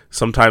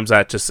 sometimes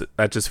that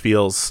just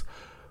feels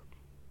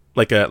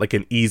like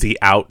an easy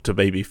out to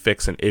maybe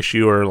fix an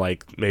issue, or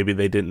like maybe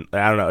they didn't.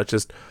 I don't know.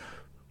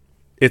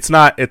 It's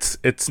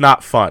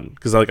not fun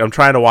because, like, I'm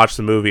trying to watch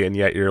the movie and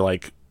yet you're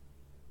like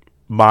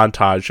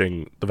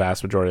montaging the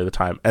vast majority of the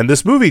time. And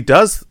this movie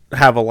does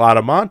have a lot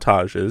of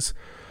montages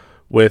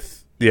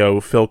with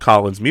Phil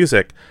Collins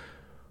music.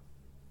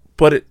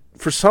 But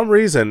for some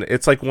reason,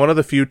 it's like one of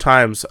the few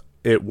times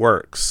it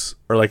works,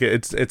 or like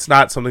it's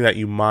not something that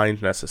you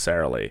mind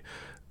necessarily.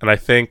 And I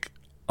think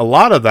a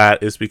lot of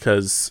that is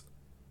because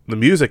the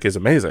music is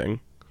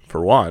amazing,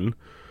 for one,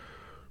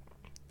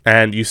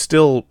 and you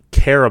still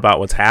care about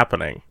what's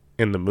happening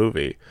in the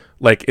movie.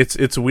 Like,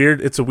 it's weird.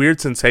 It's a weird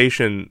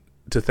sensation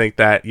to think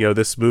that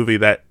this movie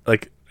that,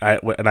 like, I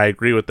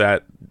agree with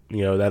that.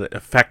 That it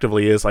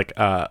effectively is like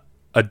a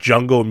a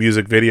jungle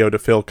music video to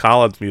Phil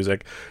Collins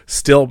music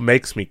still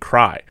makes me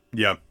cry.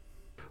 Yeah.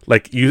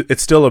 Like it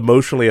still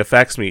emotionally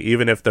affects me,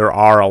 even if there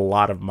are a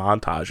lot of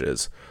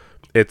montages.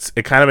 It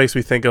kind of makes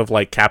me think of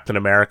like Captain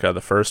America,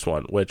 the first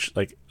one, which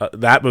like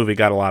that movie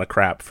got a lot of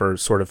crap for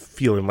sort of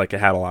feeling like it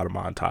had a lot of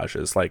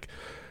montages, like,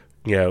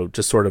 you know,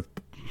 just sort of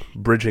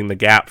bridging the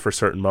gap for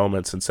certain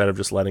moments instead of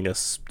just letting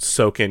us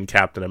soak in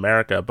Captain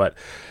America. But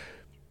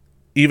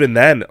even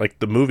then, like,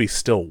 the movie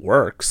still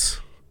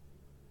works,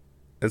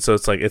 and so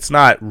it's like it's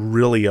not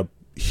really a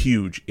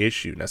huge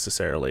issue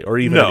necessarily, or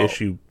even an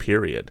issue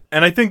period.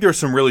 And I think there's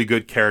some really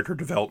good character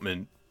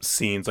development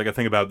scenes. Like, I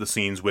think about the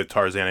scenes with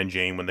Tarzan and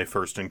Jane when they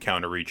first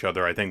encounter each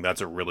other. I think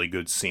that's a really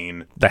good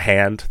scene. The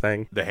hand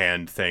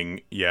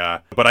thing, yeah.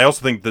 But I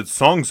also think the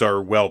songs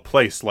are well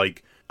placed.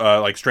 Like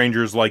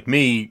Strangers Like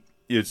Me,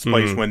 it's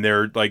placed when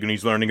they're like when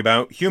he's learning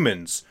about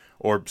humans,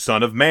 or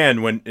Son of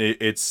Man when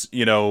it's,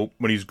 you know,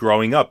 when he's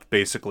growing up,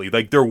 basically.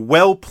 Like, they're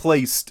well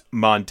placed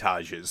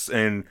montages,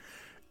 and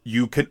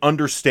you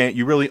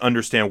really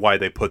understand why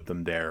they put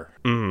them there.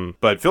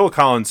 But Phil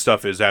Collins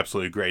stuff is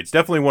absolutely great. It's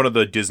definitely one of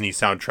the Disney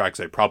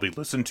soundtracks I probably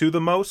listen to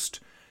the most.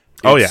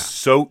 It's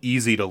so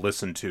easy to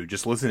listen to.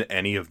 Just listen to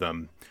any of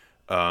them.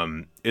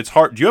 It's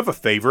hard. Do you have a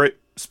favorite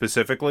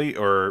specifically,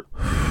 or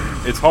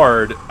it's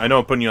hard? I know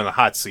I'm putting you on the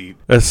hot seat.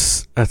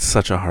 That's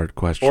such a hard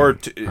question. Or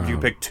if you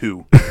pick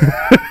two.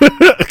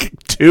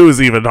 Two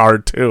is even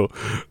hard too.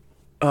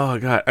 Oh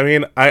god. I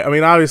mean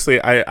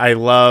obviously I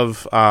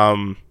love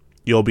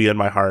You'll Be in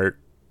My Heart.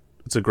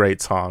 It's a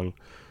great song.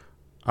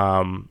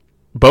 I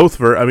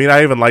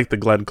even like the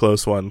Glenn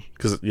Close one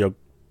because, you know,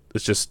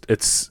 it's just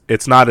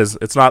it's not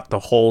the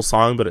whole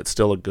song, but it's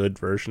still a good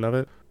version of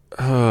it.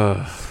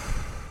 I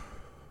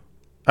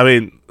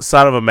mean,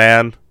 Son of a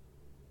Man,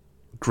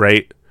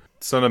 great.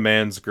 Son of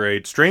Man's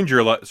great.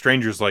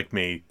 Strangers Like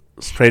Me.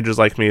 Strangers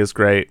Like Me is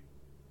great.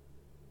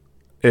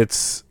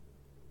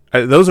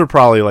 Those are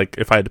probably, like,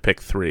 if I had to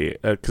pick three,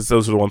 because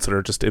those are the ones that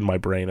are just in my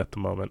brain at the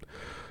moment.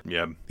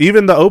 Yeah.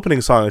 Even the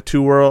opening song,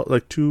 two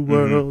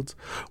worlds,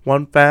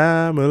 one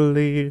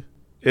family.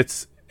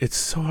 It's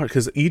so hard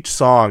because each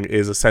song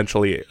is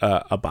essentially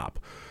a bop.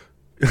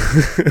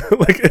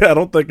 Like, I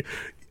don't think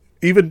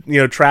even,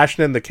 you know,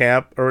 Trashing in the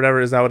Camp or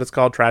whatever, is that what it's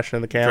called? Trashing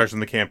in the Camp. Trashing in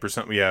the Camp or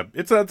something. Yeah,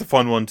 that's a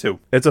fun one too.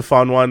 It's a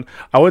fun one.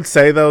 I would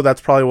say though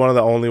that's probably one of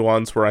the only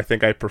ones where I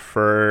think I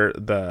prefer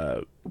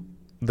the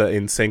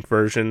NSYNC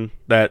version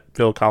that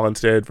Phil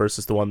Collins did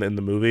versus the one in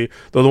the movie.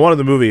 Though the one in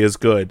the movie is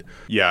good.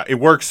 Yeah, it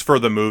works for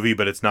the movie,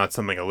 but it's not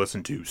something I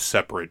listen to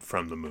separate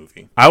from the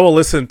movie. I will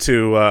listen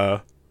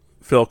to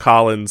Phil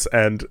Collins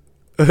and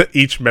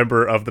each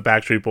member of the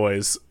Backstreet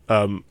Boys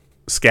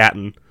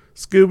scatting.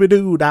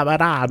 Scooby-Doo,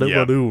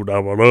 da-ba-da-doo-ba-doo,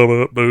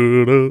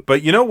 da-ba-da-da-doo-doo.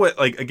 But you know what?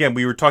 Like, again,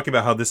 we were talking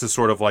about how this is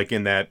sort of like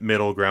in that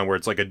middle ground where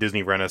it's like a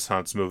Disney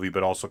Renaissance movie,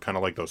 but also kind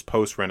of like those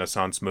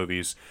post-Renaissance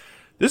movies.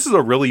 This is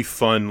a really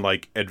fun,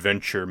 like,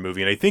 adventure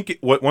movie. And I think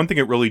one thing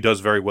it really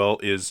does very well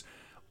is,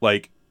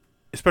 like,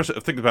 especially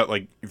think about,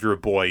 like, if you're a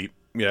boy,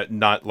 yeah,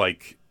 not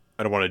like,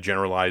 I don't want to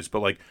generalize,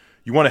 but like,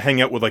 you want to hang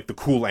out with, like, the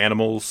cool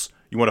animals.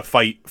 You want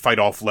to fight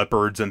off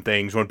leopards and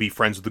things. You want to be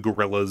friends with the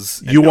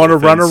gorillas. You want to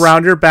run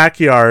around your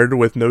backyard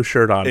with no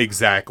shirt on.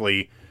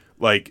 Exactly.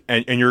 Like,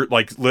 and you're,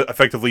 like,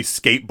 effectively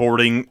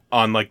skateboarding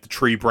on, like, the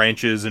tree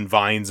branches and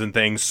vines and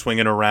things,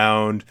 swinging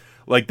around.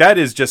 Like, that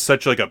is just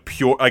such, like, a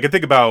pure, like, I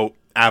think about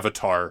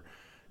Avatar,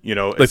 you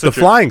know, like the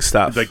flying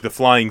stuff. Like the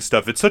flying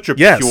stuff. It's such a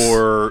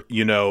pure,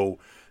 you know,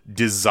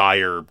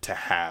 desire to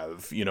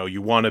have. You know,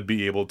 you want to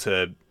be able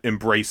to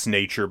embrace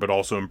nature, but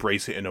also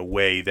embrace it in a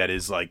way that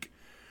is, like,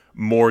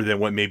 more than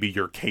what maybe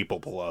you're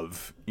capable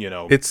of. You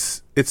know,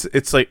 it's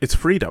like it's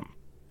freedom.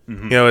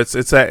 Mm-hmm. You know,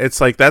 it's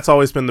like that's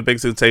always been the big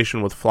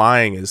sensation with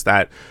flying, is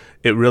that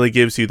it really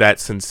gives you that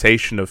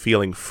sensation of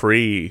feeling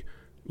free.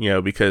 You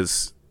know,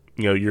 because,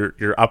 you know,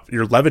 you're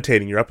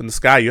levitating, you're up in the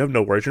sky, you have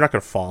no worries, you're not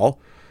going to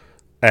fall,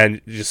 and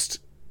just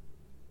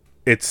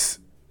if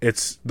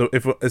it's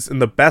in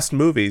the best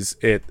movies,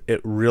 it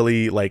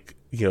really, like,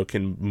 you know,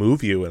 can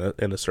move you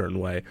in a certain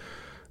way.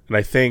 And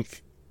I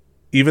think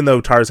even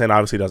though Tarzan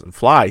obviously doesn't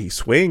fly, he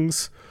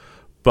swings,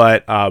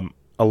 but a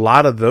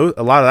lot of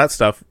that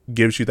stuff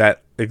gives you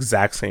that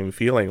exact same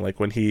feeling, like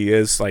when he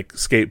is, like,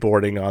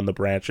 skateboarding on the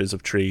branches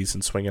of trees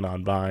and swinging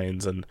on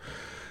vines, and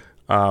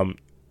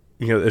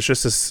you know, it's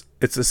just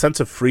it's a sense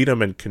of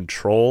freedom and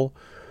control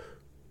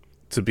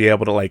to be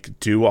able to, like,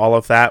 do all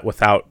of that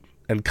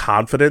and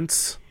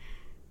confidence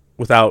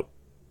without,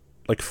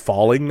 like,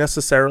 falling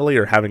necessarily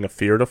or having a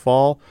fear to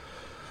fall.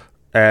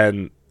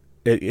 And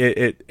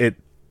it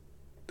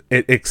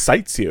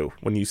excites you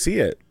when you see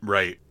it.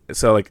 Right.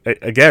 So, like,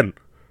 again,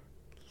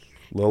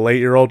 little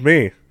 8-year-old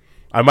me,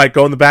 I might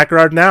go in the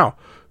backyard now,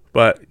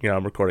 but, you know,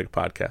 I'm recording a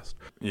podcast.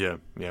 Yeah,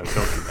 don't do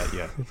that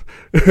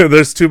yet.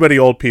 There's too many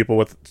old people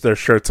with their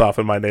shirts off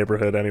in my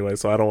neighborhood anyway,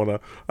 so I don't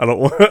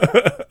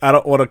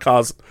want to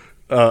cause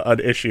an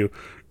issue.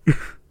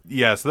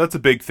 Yeah, so that's a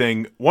big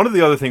thing. One of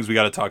the other things we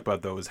got to talk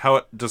about, though, is how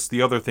it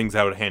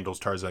handles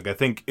Tarzan. I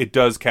think it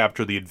does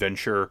capture the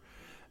adventure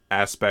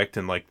aspect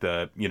and like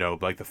the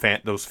like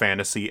those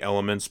fantasy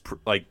elements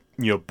like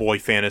boy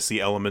fantasy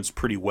elements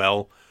pretty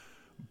well.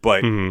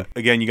 But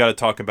again, you got to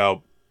talk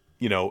about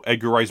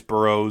Edgar Rice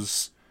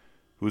Burroughs,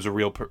 who's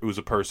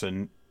a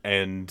person,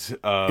 and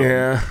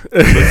Yeah.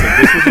 listen,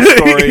 this was a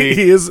story.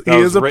 he is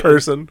a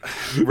person.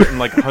 written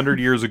like 100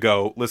 years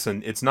ago.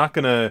 Listen, it's not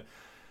gonna,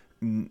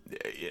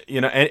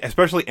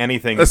 especially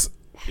anything.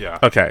 Yeah.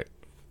 Okay.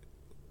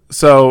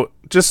 So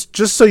just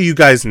so you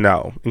guys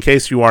know, in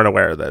case you aren't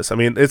aware of this, I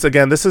mean, this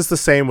is the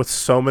same with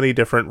so many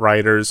different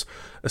writers,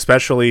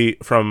 especially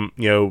from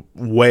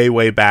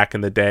way back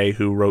in the day,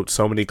 who wrote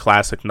so many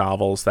classic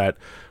novels that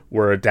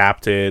were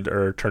adapted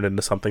or turned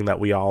into something that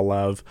we all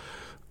love.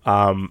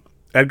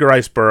 Edgar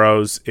Rice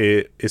Burroughs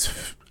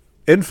is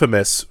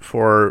infamous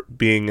for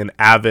being an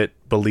avid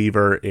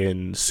believer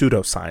in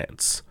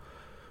pseudoscience.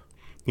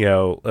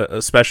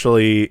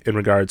 Especially in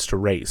regards to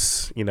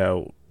race.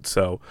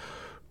 So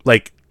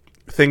like.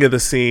 Think of the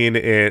scene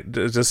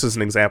just as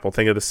an example.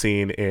 Think of the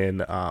scene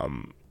in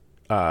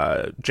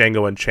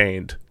Django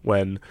Unchained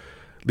when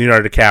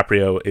Leonardo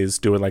DiCaprio is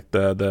doing like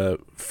the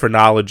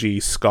phrenology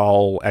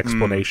skull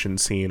explanation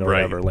scene or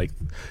whatever. Like,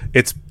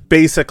 it's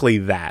basically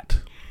that.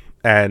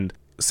 And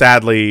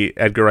sadly,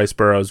 Edgar Rice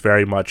Burroughs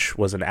very much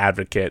was an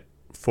advocate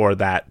for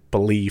that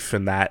belief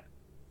and that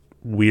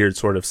weird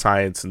sort of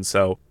science, and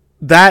so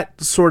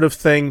that sort of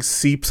thing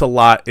seeps a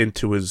lot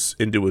into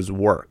his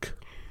work.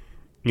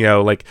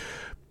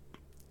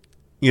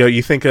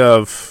 You think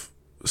of,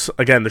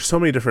 again, there's so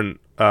many different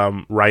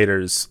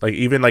writers, like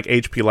even like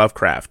H.P.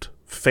 Lovecraft,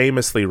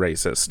 famously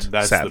racist.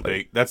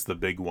 That's the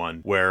big one,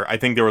 where I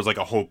think there was like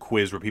a whole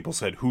quiz where people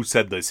said, who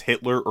said this,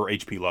 Hitler or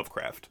H.P.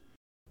 Lovecraft?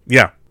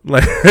 Yeah,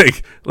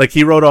 like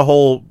he wrote a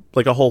whole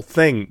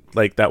thing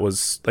like that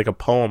was like a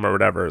poem or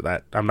whatever,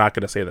 that I'm not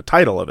going to say the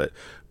title of it,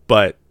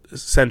 but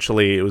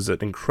essentially it was an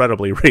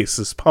incredibly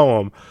racist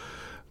poem.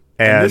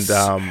 And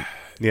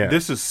yeah.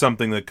 This is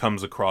something that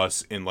comes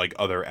across in like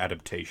other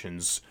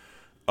adaptations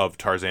of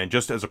Tarzan,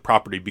 just as a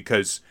property,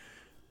 because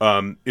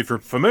if you're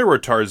familiar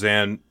with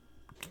Tarzan's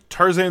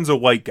a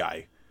white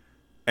guy,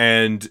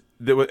 and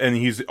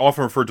he's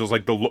often referred to as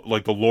like the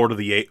Lord of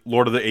the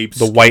Apes,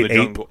 the white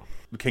ape,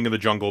 the King of the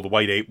Jungle, the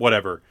white ape,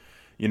 whatever,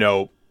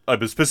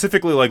 but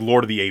specifically like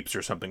Lord of the Apes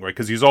or something, right?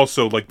 Because he's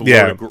also like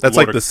the that's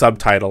like the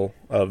subtitle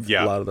of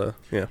a lot of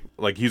the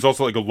like he's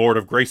also like a Lord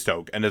of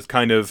Greystoke, and it's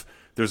kind of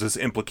there's this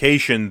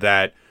implication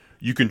that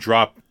you can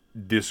drop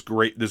this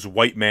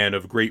white man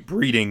of great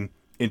breeding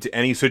into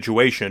any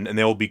situation, and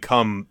they'll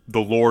become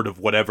the lord of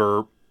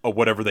whatever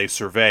they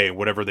survey,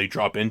 whatever they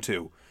drop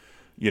into,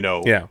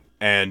 Yeah.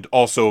 And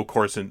also, of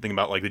course, in thinking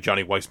about like the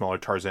Johnny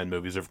Weissmuller Tarzan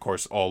movies, of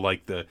course, all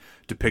like the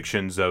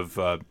depictions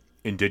of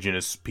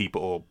indigenous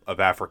people of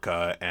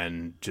Africa,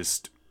 and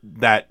just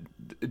that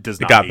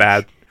does not. It got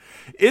bad.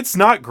 It's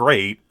not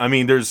great. I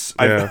mean,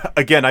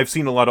 I've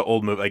seen a lot of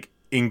old movies like.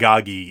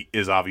 Ingagi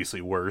is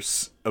obviously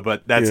worse,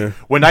 but that's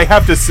when I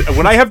have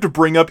to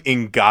bring up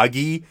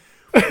Ingagi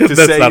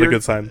that's not a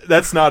good sign.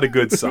 That's not a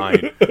good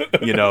sign,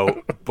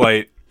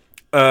 But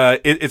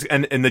it's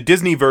and in the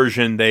Disney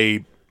version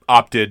they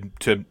opted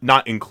to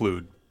not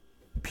include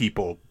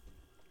people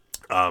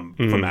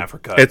from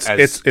Africa.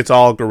 It's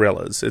all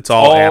gorillas. It's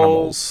all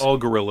animals. All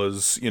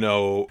gorillas.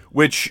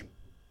 Which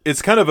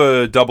it's kind of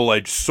a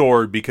double-edged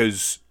sword,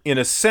 because in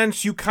a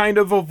sense you kind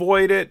of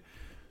avoid it.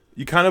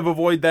 You kind of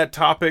avoid that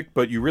topic,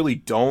 but you really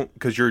don't,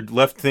 because you're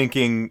left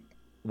thinking,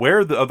 where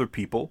are the other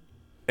people?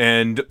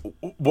 And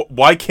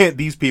why can't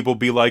these people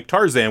be like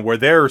Tarzan, where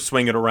they're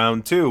swinging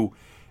around too,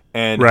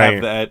 and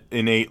have that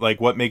innate, like,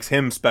 what makes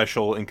him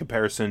special in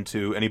comparison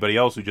to anybody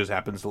else who just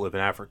happens to live in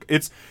Africa?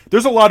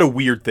 There's a lot of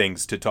weird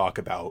things to talk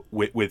about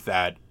with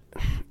that.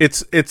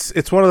 It's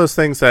one of those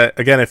things that,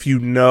 again, if you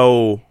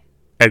know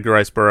Edgar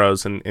Rice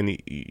Burroughs, and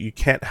you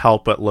can't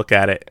help but look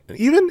at it,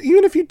 even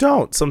if you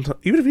don't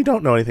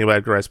know anything about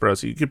Edgar Rice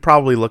Burroughs, you could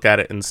probably look at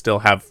it and still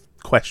have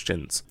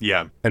questions.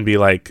 Yeah, and be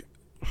like,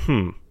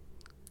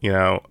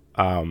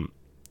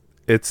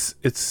 it's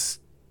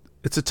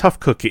a tough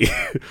cookie.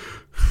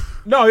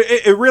 No,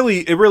 it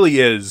really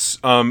is.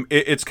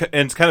 It's kind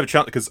of a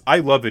challenge, because I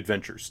love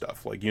adventure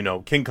stuff. Like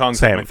King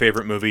Kong's like my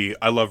favorite movie.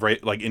 I love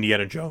like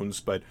Indiana Jones,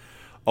 but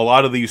a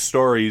lot of these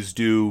stories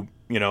do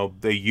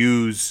they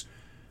use.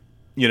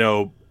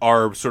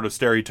 Our sort of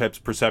stereotypes,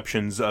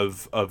 perceptions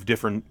of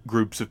different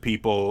groups of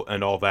people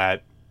and all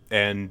that.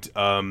 And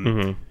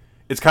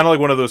it's kind of like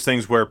one of those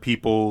things where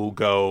people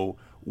go,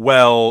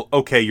 well,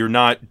 okay, you're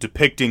not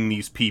depicting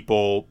these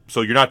people,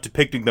 so you're not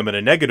depicting them in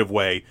a negative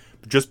way.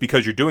 But just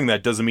because you're doing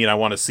that doesn't mean I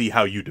want to see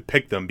how you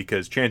depict them,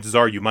 because chances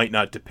are you might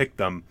not depict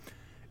them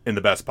in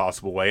the best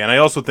possible way. And I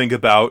also think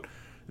about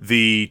I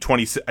think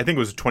it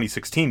was a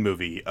 2016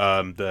 movie,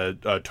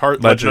 the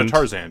Legend of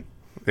Tarzan.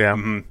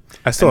 Yeah,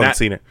 I still haven't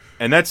seen it,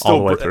 and that's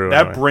still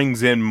that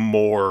brings in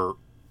more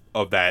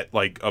of that,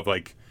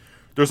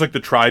 there's like the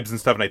tribes and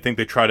stuff, and I think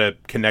they try to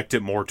connect it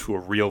more to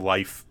real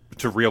life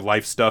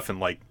stuff and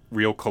like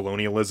real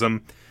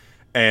colonialism,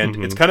 and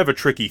it's kind of a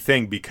tricky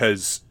thing,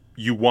 because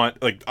you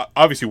want, like,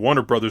 obviously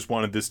Warner Brothers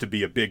wanted this to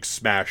be a big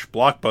smash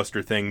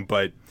blockbuster thing,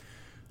 but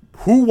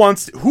who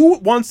wants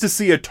to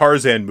see a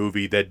Tarzan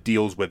movie that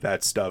deals with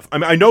that stuff? I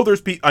mean, I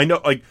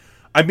know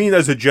I mean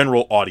as a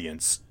general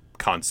audience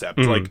concept.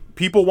 Like,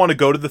 people want to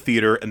go to the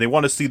theater and they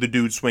want to see the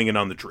dude swinging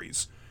on the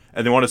trees,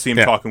 and they want to see him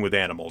talking with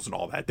animals and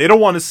all that. They don't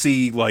want to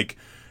see like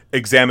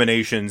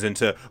examinations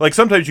into, like,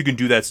 sometimes you can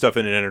do that stuff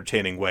in an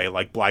entertaining way,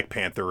 like Black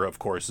Panther, of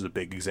course, is a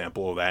big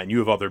example of that, and you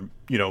have other,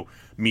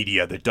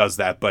 media that does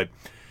that. But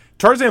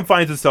Tarzan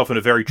finds itself in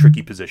a very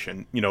tricky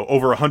position,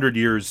 over 100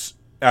 years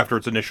after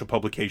its initial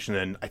publication,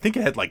 and I think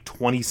it had like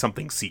 20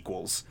 something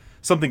sequels,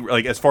 something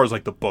like, as far as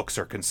like the books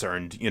are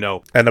concerned,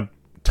 and a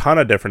ton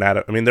of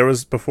different I mean, there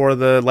was, before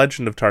the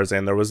Legend of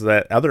Tarzan, there was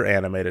that other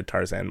animated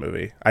Tarzan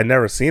movie. I'd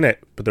never seen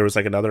it, but there was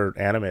like another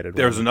animated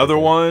There's another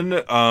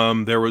one.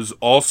 There was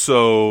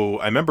also,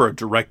 I remember, a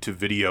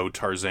direct-to-video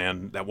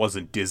Tarzan that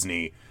wasn't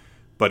Disney,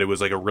 but it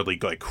was like a really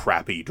like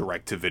crappy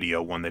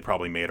direct-to-video one they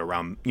probably made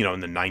around, in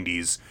the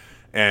 90s.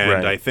 And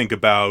right. I think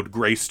about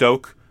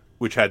Greystoke,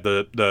 which had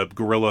the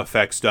gorilla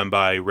effects done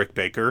by Rick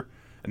Baker,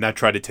 and that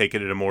tried to take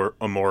it at a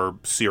more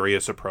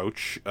serious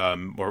approach,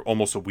 or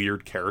almost a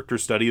weird character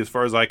study, as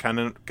far as I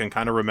can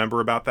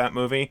remember about that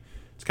movie.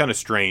 It's kind of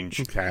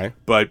strange. Okay.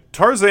 But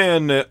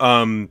Tarzan, it's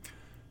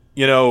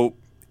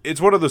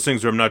one of those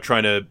things where I'm not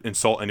trying to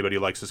insult anybody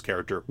who likes this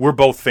character. We're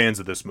both fans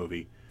of this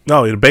movie.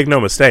 No, make no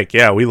mistake.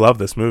 Yeah, we love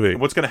this movie. And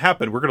what's going to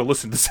happen? We're going to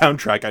listen to the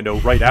soundtrack, I know,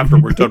 right after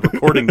we're done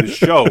recording this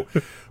show.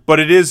 But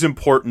it is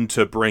important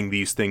to bring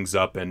these things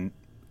up and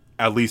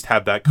at least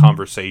have that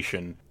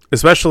conversation.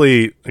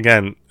 Especially,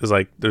 again, is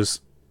like, there's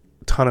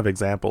a ton of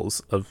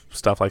examples of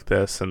stuff like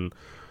this, and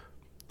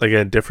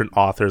again, different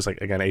authors,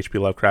 like, again, H.P.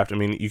 Lovecraft. I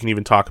mean, you can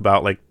even talk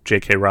about like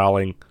J.K.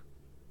 Rowling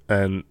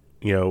and,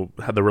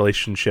 had the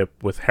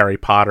relationship with Harry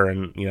Potter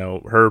and,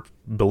 her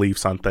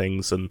beliefs on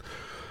things, and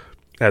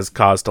has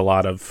caused a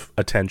lot of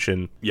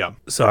attention. Yeah.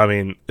 So, I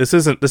mean, this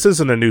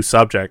isn't a new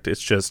subject.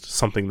 It's just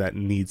something that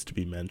needs to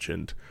be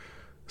mentioned,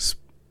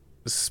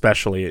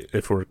 especially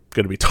if we're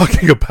going to be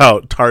talking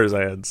about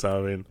Tarzan.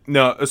 So, I mean,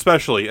 no,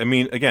 especially, I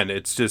mean, again,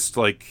 it's just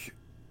like,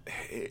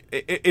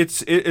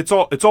 it's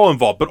all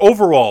involved. But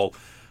overall,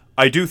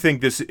 I do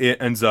think it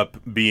ends up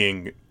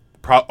being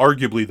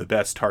arguably the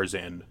best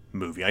Tarzan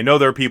movie. I know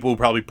there are people who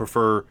probably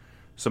prefer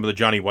some of the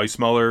Johnny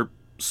Weissmuller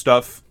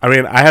stuff. I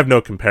mean, I have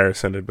no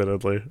comparison,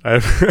 admittedly.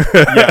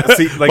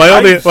 See, like,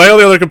 my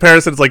only other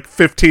comparison is like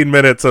 15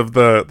 minutes of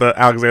the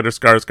Alexander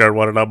Skarsgård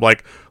one, and I'm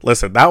like,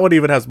 listen, that one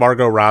even has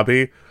Margot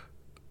Robbie.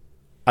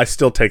 I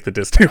still take the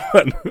Disney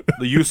one.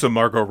 The use of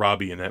Margot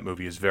Robbie in that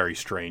movie is very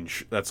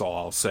strange. That's all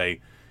I'll say.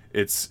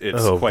 It's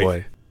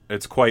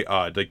quite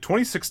odd. Like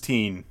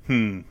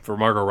 2016, for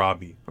Margot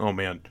Robbie. Oh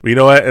man. Well, you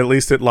know what? At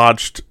least it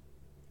launched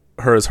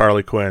her as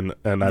Harley Quinn,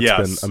 and that's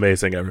been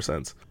amazing ever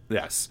since.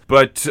 Yes,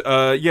 but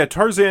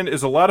Tarzan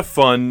is a lot of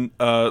fun.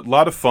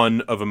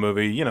 Of a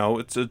movie.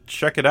 It's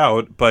check it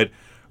out. But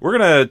we're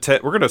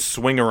gonna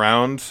swing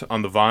around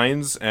on the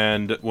vines,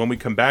 and when we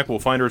come back, we'll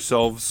find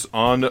ourselves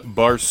on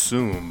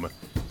Barsoom.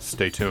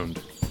 Stay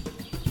tuned.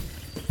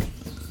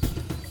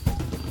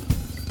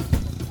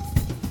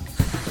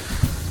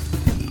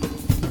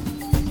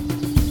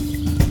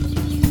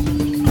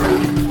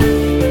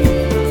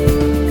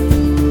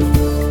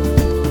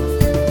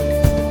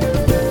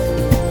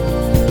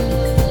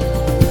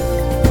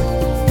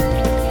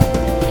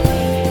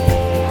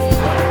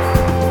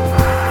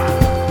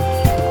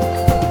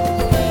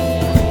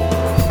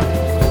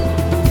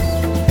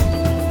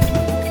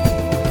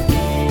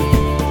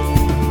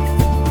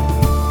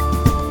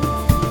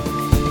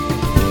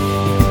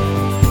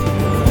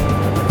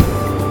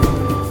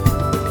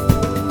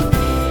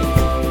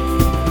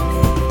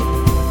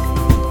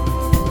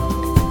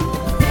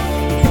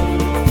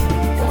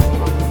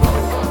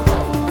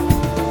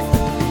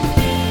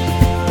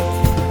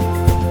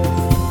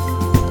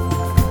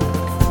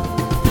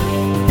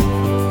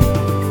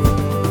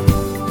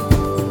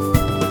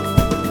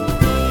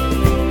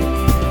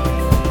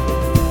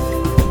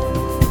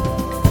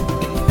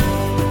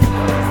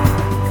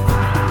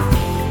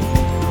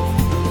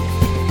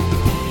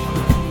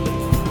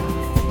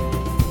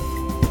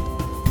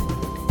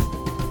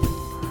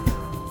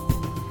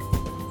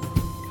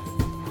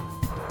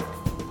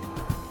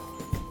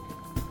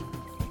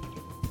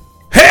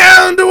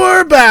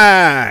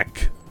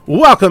 Back!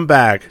 Welcome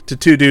back to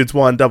Two Dudes,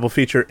 One Double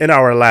Feature. In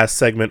our last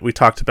segment, we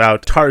talked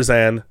about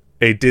Tarzan,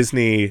 a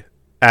Disney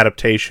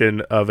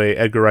adaptation of a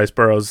Edgar Rice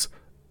Burroughs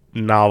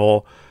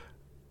novel.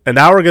 And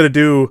now we're going to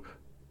do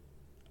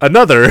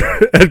another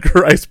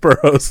Edgar Rice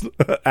Burroughs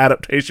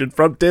adaptation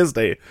from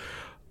Disney.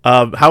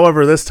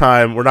 However, this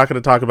time, we're not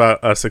going to talk about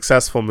a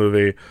successful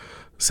movie,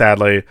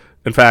 sadly.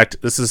 In fact,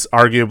 this is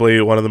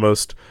arguably one of the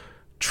most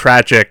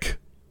tragic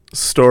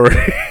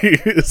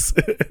stories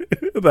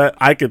that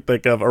I could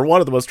think of, or one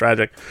of the most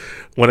tragic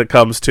when it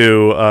comes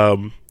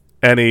to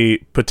any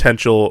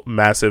potential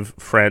massive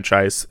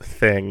franchise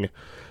thing,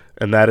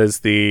 and that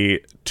is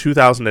the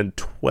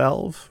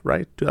 2012,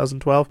 right?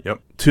 2012? Yep.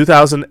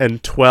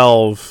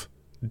 2012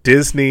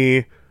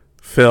 Disney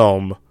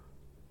film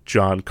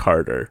John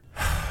Carter.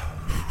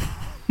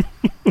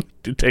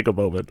 Do take a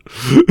moment.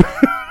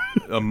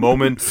 A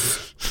moment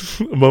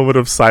A moment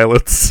of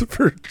silence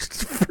for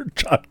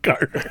John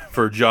Carter.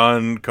 for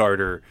John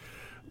Carter.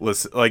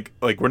 Listen, like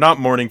we're not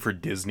mourning for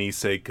Disney's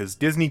sake, because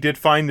Disney did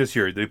fine this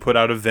year. They put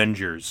out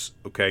Avengers.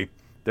 Okay,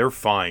 they're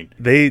fine.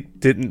 They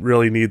didn't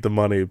really need the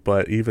money,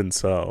 but even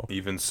so,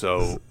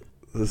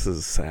 this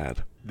is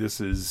sad.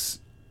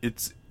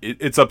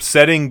 It's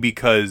upsetting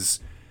because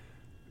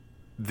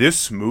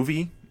this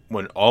movie,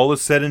 when all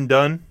is said and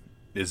done,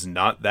 is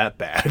not that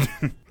bad.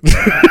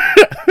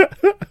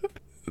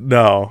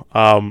 No.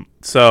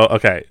 So,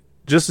 okay.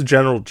 Just a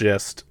general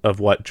gist of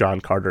what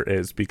John Carter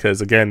is,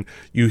 because, again,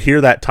 you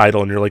hear that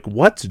title and you're like,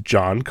 what's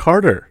John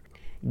Carter?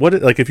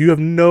 Like, if you have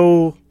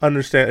no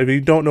if you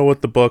don't know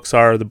what the books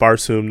are, the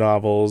Barsoom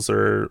novels,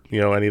 or,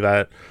 any of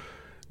that,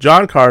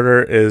 John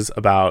Carter is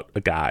about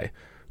a guy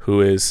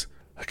who is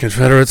a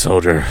Confederate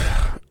soldier.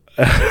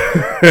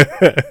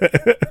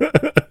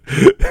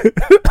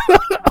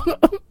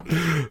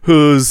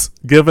 Who's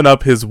given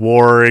up his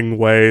warring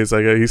ways.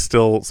 Like, he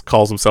still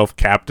calls himself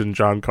Captain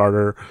John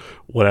Carter,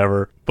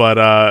 whatever.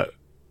 But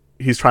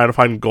he's trying to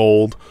find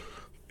gold.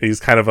 He's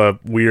kind of a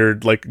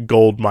weird, like,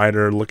 gold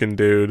miner looking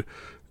dude.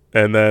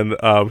 And then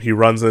he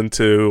runs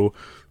into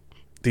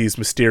these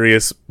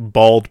mysterious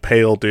bald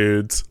pale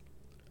dudes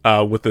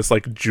with this,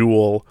 like,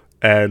 jewel.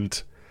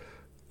 And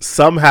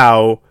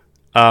somehow,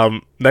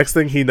 next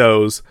thing he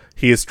knows,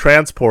 he is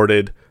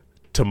transported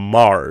to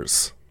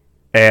Mars.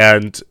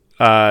 And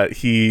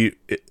he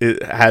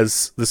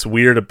has this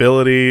weird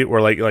ability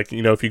where, like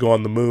if you go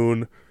on the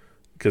moon,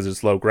 because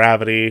it's low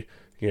gravity,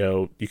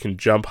 you can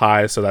jump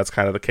high. So that's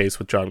kind of the case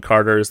with John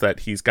Carter, is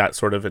that he's got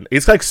sort of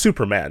it's like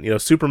Superman.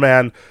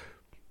 Superman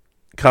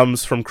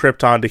comes from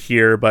Krypton to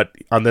here, but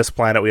on this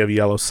planet we have a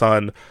yellow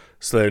sun.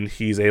 So then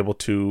he's able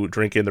to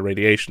drink in the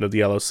radiation of the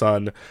yellow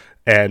sun,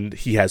 and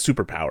he has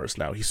superpowers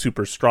now. He's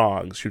super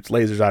strong, shoots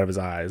lasers out of his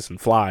eyes and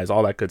flies,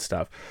 all that good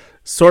stuff.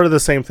 Sort of the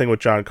same thing with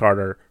John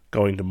Carter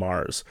going to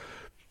Mars.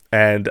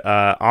 And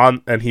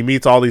and he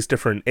meets all these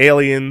different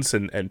aliens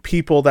and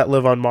people that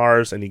live on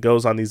Mars, and he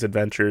goes on these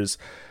adventures,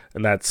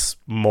 and that's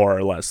more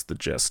or less the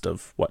gist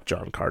of what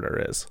John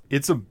Carter is.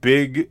 It's a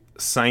big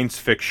science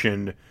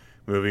fiction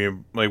movie,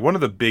 like one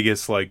of the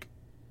biggest like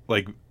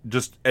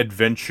just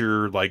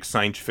adventure, like,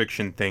 science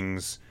fiction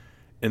things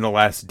in the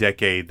last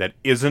decade. That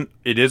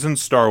isn't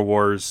Star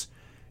Wars,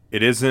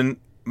 it isn't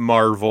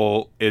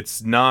Marvel,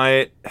 it's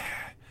not.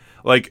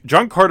 Like,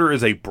 John Carter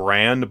is a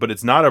brand, but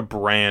it's not a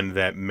brand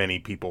that many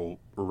people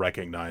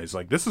recognize.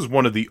 Like, this is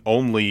one of the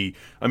only...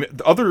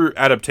 the other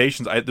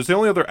adaptations... there's the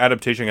only other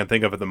adaptation I can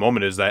think of at the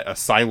moment is that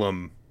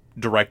Asylum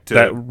direct to...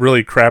 That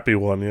really crappy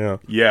one, yeah.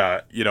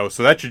 Yeah,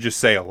 so that should just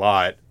say a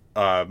lot,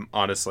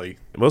 honestly.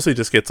 It mostly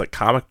just gets, like,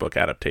 comic book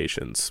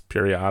adaptations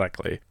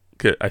periodically.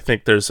 I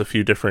think there's a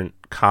few different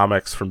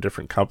comics from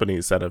different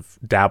companies that have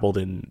dabbled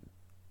in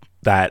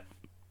that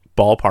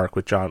ballpark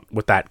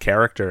with that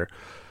character.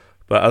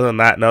 But other than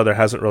that, no, there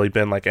hasn't really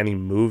been, like, any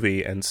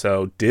movie. And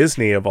so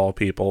Disney, of all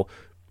people,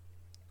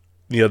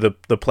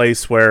 the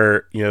place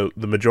where, the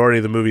majority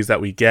of the movies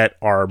that we get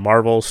are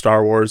Marvel,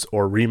 Star Wars,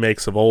 or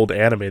remakes of old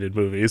animated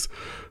movies.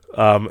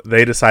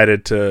 They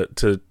decided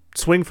to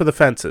swing for the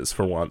fences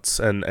for once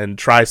and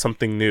try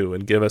something new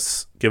and give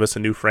us a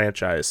new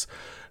franchise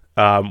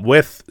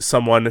with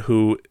someone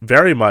who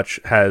very much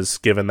has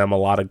given them a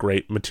lot of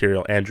great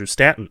material, Andrew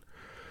Stanton,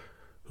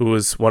 who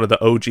was one of the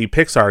OG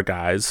Pixar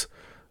guys,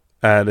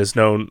 and is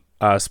known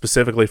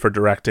specifically for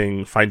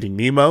directing Finding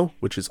Nemo,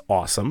 which is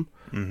awesome,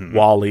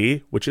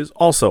 WALL-E, which is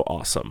also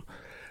awesome.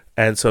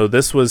 And so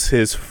this was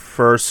his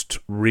first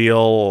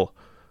real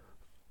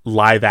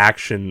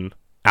live-action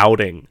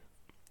outing.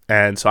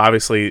 And so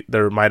obviously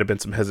there might have been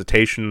some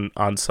hesitation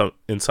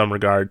in some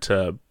regard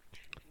to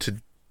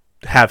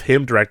have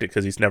him direct it,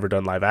 because he's never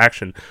done live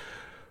action.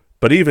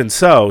 But even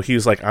so, he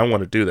was like, I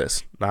want to do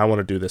this. I want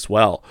to do this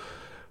well.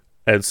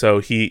 And so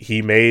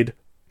he made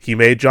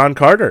John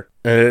Carter.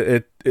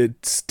 And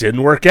it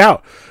didn't work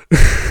out.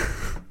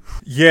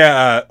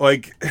 Yeah,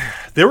 like,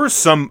 there were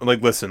some,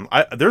 like, listen,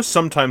 there's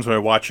sometimes when I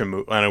watch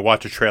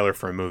a trailer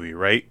for a movie,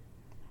 right?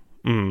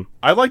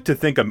 I like to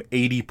think I'm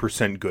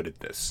 80% good at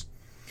this,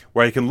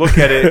 where I can look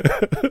at it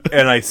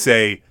and I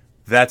say,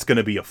 that's going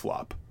to be a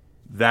flop.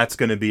 That's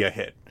going to be a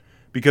hit.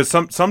 Because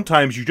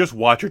sometimes you just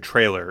watch a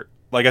trailer.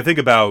 Like, I think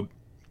about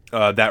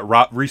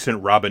that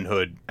recent Robin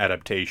Hood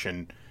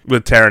adaptation.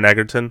 With Taron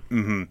Egerton?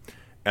 Mm-hmm.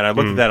 And I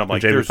look at that and I'm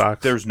like,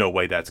 there's no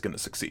way that's going to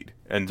succeed.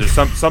 And there's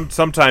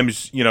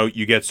sometimes,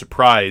 you get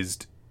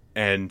surprised,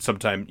 and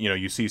sometimes,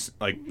 you see,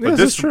 like... But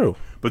this is true.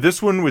 But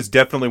this one was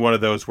definitely one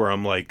of those where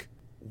I'm like,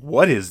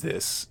 what is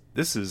this?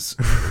 This is...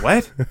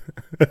 What?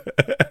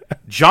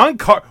 John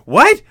Carter...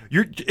 What?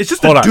 It's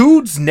just a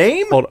dude's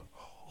name?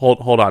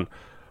 Hold on.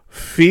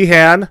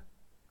 Feehan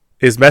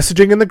is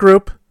messaging in the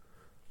group.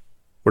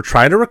 We're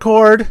trying to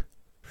record.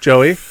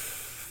 Joey...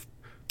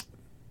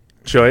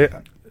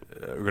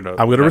 I'm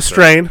going to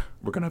restrain.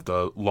 We're going to have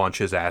to launch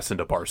his ass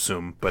into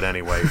Barsoom, but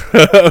anyway.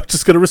 I'm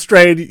just going to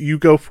restrain. You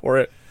go for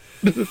it.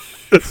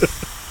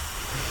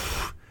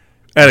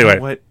 Anyway. You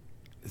know what?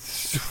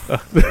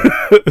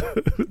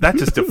 That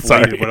just deflated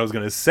Sorry. what I was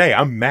gonna say.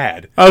 I'm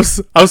mad. I'm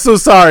so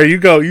sorry. You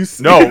go.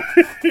 No,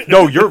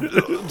 no, you're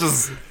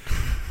just.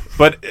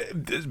 But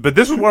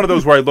this was one of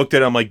those where I looked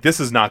at it, I'm like, this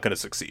is not going to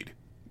succeed.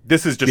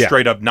 This is just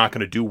straight up not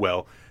going to do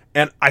well.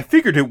 And I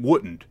figured it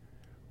wouldn't.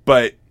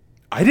 But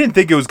I didn't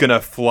think it was going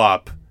to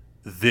flop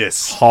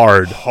this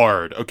hard.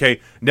 Okay,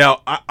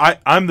 now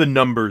I'm the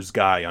numbers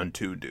guy on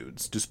Two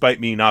Dudes, despite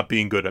me not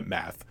being good at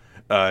math.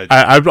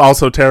 I'm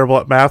also terrible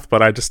at math,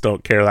 but I just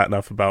don't care that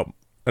enough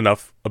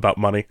about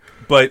money.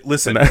 But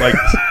listen,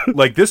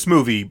 like this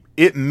movie,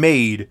 it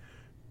made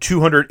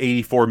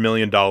 $284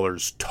 million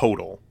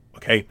total.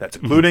 Okay, that's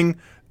including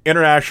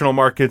international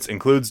markets,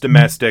 includes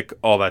domestic,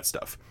 all that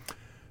stuff.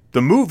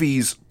 The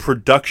movie's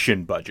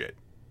production budget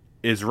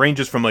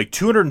ranges from like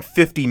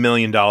 $250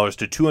 million to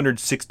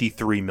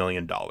 $263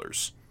 million.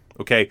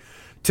 Okay,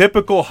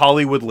 typical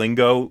Hollywood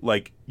lingo,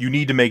 like you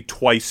need to make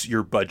twice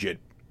your budget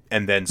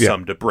and then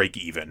some to break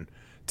even,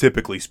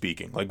 typically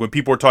speaking. Like when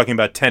people are talking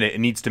about Tenet, it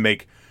needs to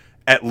make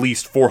at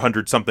least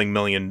 $400-something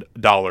million,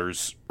 or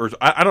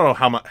I don't know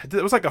how much.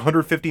 It was like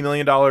 $150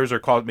 million, or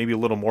called maybe a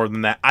little more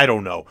than that. I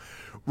don't know.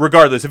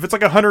 Regardless, if it's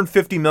like a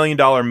 $150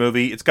 million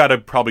movie, it's got to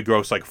probably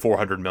gross like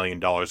 $400 million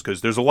because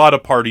there's a lot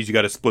of parties you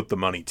got to split the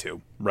money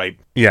to, right?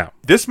 Yeah.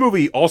 This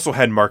movie also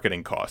had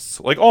marketing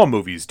costs, like all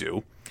movies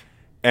do.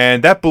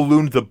 And that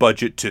ballooned the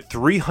budget to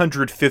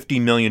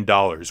 $350 million,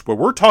 where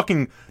we're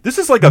talking, this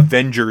is like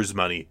Avengers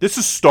money. This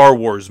is Star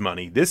Wars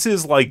money. This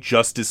is like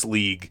Justice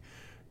League,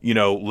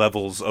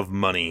 levels of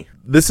money.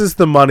 This is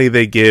the money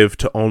they give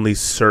to only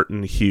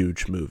certain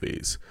huge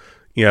movies.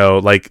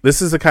 Like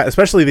this is the kind,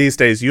 especially these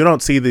days, you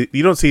don't see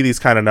these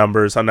kind of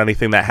numbers on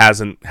anything that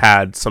hasn't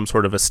had some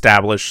sort of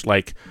established,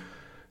 like,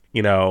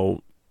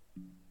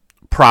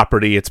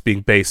 property it's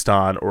being based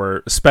on,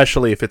 or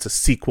especially if it's a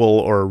sequel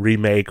or a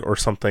remake or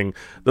something.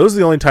 Those are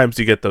the only times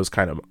you get those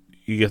kind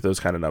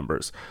of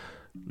numbers.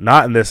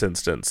 Not in this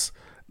instance,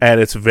 and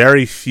it's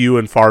very few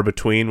and far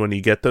between when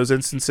you get those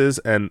instances.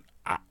 And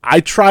I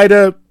try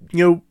to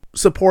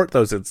support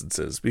those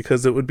instances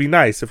because it would be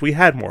nice if we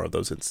had more of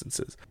those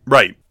instances.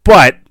 Right.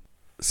 But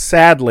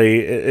sadly,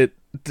 it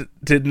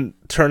didn't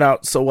turn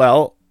out so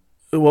well.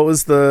 What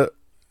was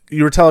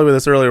you were telling me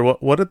this earlier.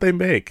 What did they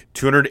make?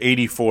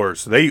 284.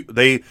 So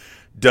they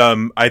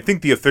I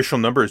think the official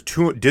number is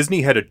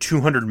Disney had a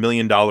 $200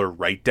 million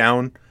write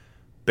down,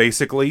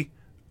 basically,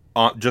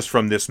 just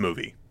from this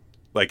movie,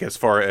 like as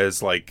far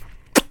as like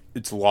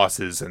its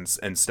losses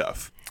and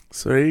stuff.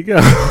 So there you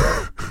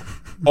go.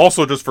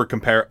 Also, just for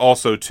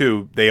also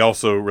too, they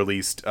also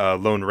released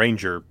Lone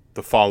Ranger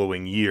the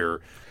following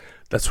year.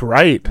 That's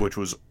right. Which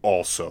was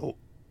also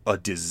a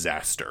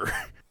disaster.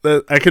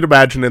 I could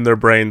imagine in their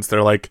brains,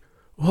 they're like,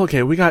 well,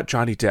 okay, we got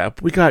Johnny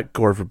Depp, we got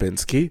Gore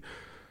Verbinski.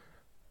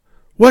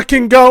 What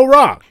can go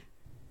wrong?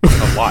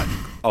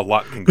 A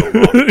lot can go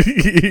wrong.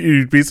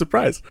 You'd be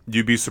surprised.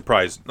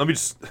 Let me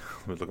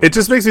look it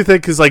just makes me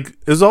think, because like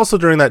it was also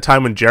during that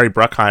time when Jerry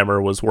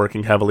Bruckheimer was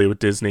working heavily with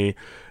Disney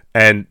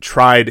and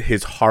tried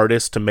his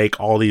hardest to make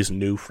all these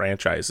new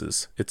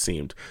franchises, it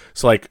seemed.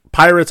 So like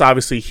Pirates,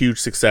 obviously huge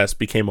success,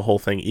 became a whole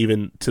thing.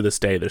 Even to this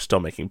day, they're still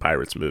making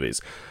Pirates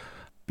movies.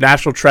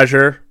 National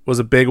Treasure was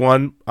a big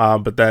one,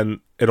 but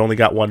then it only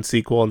got one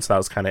sequel, and so that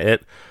was kind of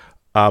it.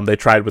 They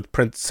tried with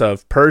Prince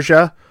of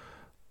Persia,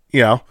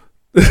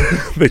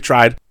 they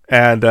tried.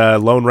 And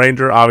Lone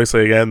Ranger,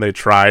 obviously, again, they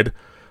tried.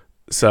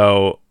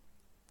 So,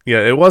 yeah,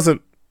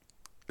 it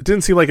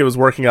didn't seem like it was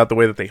working out the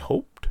way that they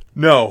hoped.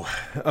 No,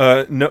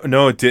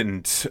 it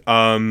didn't.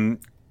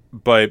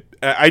 But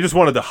I just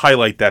wanted to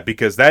highlight that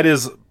because that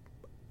is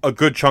a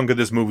good chunk of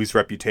this movie's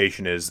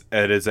reputation. It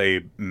is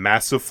a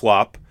massive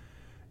flop,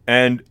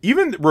 and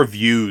even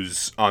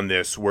reviews on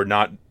this were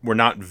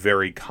not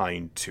very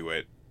kind to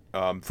it.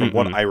 From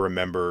what I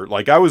remember,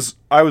 like I was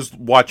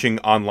watching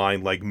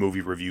online like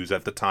movie reviews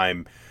at the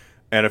time,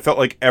 and it felt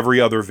like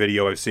every other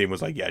video I've seen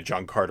was like, yeah,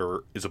 John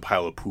Carter is a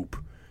pile of poop.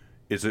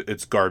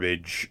 It's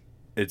garbage.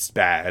 It's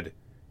bad.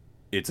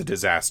 It's a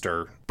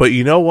disaster. But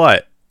you know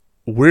what?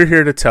 We're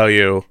here to tell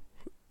you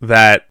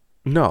that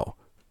no,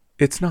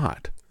 it's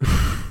not.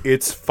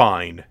 It's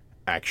fine,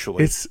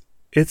 actually.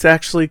 It's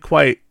actually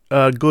quite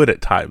good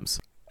at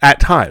times. At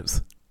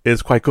times,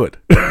 it's quite good.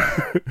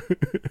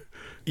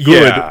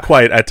 Good,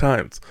 quite at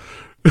times.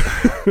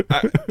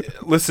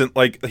 Listen,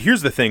 like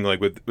here's the thing,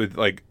 like with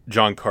like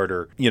John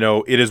Carter,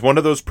 it is one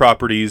of those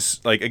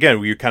properties. Like again,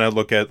 we kind of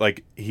look at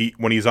like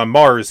when he's on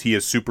Mars, he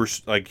has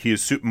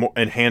more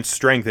enhanced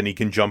strength and he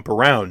can jump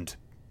around,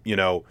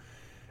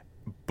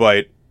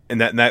 But and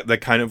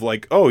that kind of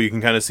like you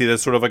can kind of see that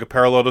sort of like a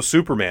parallel to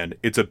Superman.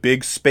 It's a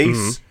big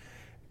space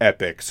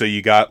epic, so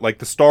you got like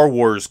the Star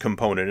Wars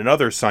component and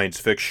other science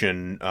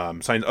fiction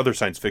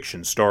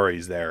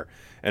stories there.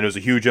 And it was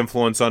a huge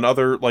influence on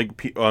other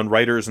on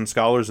writers and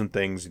scholars and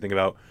things. You think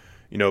about,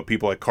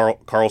 people like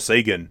Carl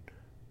Sagan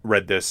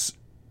read this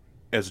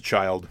as a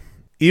child.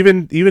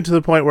 Even to the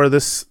point where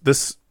this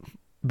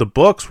the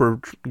books were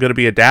going to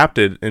be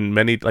adapted in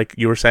many, like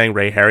you were saying,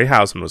 Ray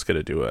Harryhausen was going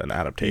to do an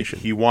adaptation.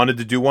 He wanted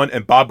to do one,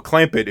 and Bob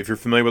Clampett, if you're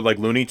familiar with like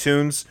Looney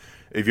Tunes,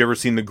 if you ever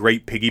seen The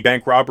Great Piggy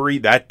Bank Robbery,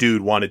 that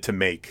dude wanted to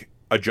make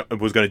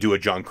was going to do a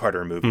John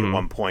Carter movie at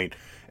one point.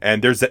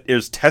 And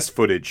there's test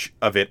footage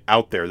of it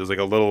out there. There's like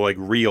a little like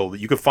reel that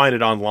you could find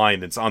it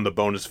online. It's on the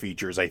bonus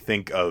features, I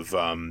think, of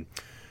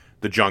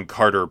the John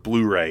Carter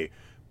Blu-ray.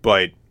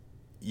 But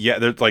yeah,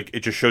 there's like,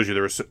 it just shows you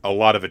there was a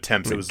lot of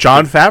attempts. It was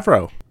Jon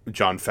Favreau.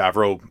 Jon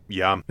Favreau,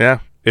 yeah. Yeah.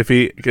 If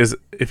he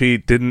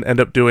didn't end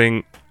up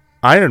doing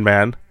Iron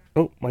Man.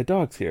 Oh, my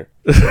dog's here.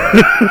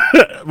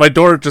 My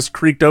door just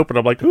creaked open.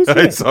 I'm like, who's that?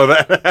 I saw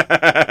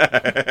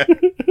that.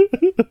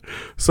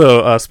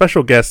 So,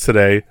 special guest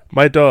today,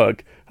 my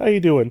dog. How you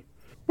doing?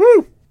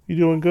 Woo! You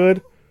doing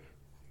good?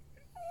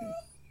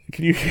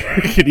 Can you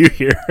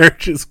hear her?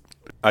 Just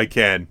I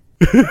can.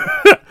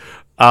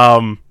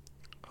 I'm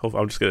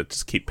just gonna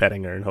keep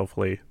petting her, and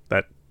hopefully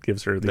that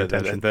gives her the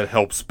attention. That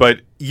helps.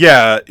 But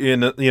yeah,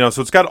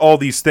 so it's got all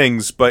these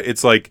things, but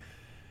it's like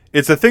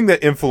it's a thing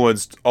that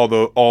influenced all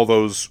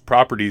those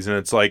properties, and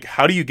it's like,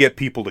 how do you get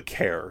people to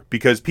care?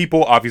 Because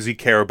people obviously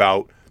care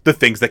about the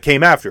things that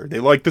came after. They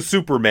like the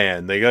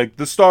Superman. They like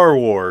the Star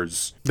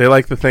Wars. They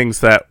like the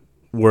things that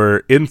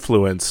were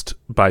influenced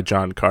by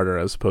John Carter,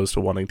 as opposed to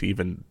wanting to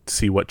even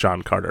see what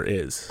John Carter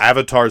is.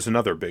 Avatar's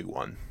another big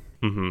one.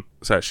 Mm-hmm.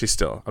 Sorry, she's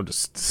still. I'm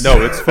just. No,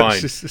 it's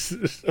fine.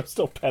 I'm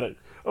still petting.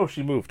 Oh,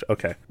 she moved.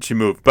 Okay, she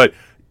moved. But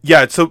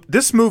yeah, so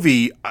this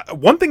movie,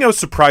 one thing I was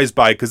surprised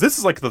by, because this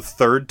is like the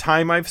third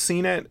time I've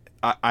seen it.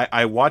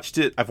 I watched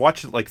it. I've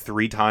watched it like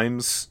 3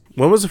 times.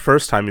 When was the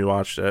first time you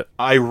watched it?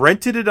 I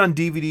rented it on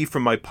DVD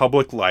from my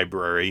public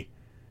library,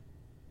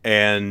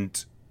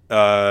 and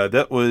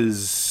that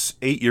was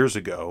 8 years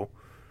ago.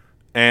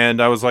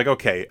 And I was like,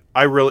 okay,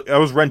 I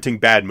was renting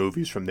bad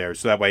movies from there,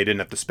 so that way I didn't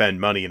have to spend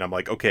money. And I'm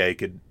like, okay, I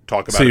could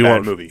talk about a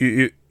bad movie.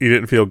 You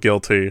didn't feel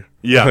guilty,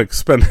 yeah, like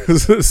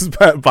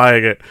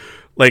buying it.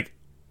 Like,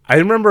 I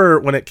remember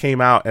when it came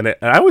out, and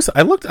I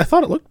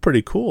thought it looked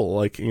pretty cool.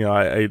 Like,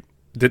 I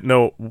didn't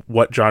know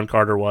what John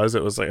Carter was.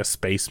 It was like a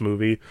space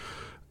movie.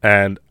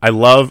 And I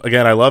love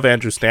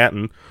Andrew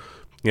Stanton.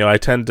 I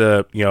tend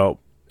to,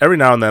 every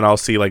now and then I'll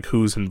see like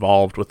who's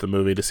involved with the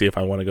movie to see if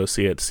I want to go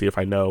see it, to see if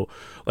I know,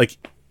 like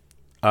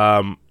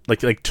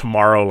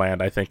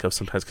Tomorrowland, I think of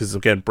sometimes, because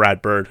again,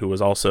 Brad Bird, who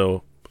was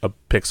also a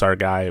Pixar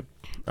guy,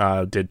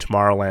 did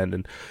Tomorrowland,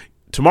 and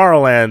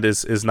Tomorrowland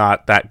is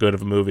not that good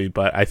of a movie,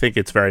 but I think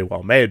it's very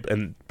well made,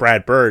 and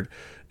Brad Bird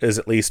is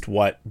at least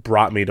what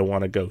brought me to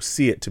want to go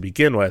see it to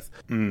begin with.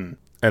 And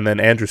then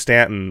Andrew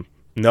Stanton,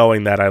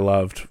 knowing that I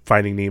loved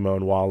Finding Nemo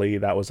and WALL-E,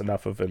 that was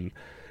enough of an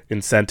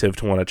incentive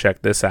to want to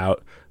check this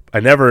out.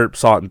 I never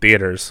saw it in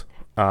theaters,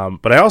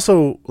 but I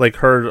also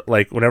heard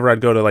whenever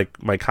I'd go to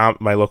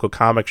my local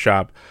comic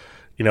shop,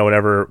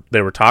 whenever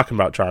they were talking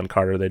about John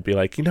Carter, they'd be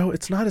like,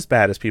 it's not as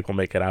bad as people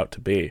make it out to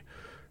be.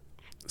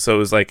 So it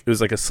was like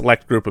a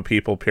select group of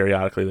people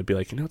periodically that'd be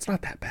like, it's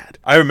not that bad.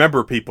 I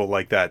remember people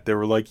like that. They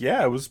were like,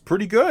 yeah, it was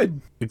pretty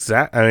good.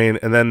 Exactly. I mean,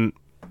 and then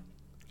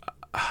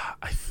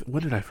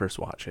when did I first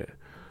watch it?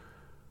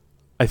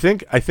 I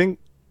think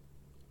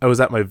I was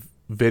at my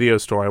video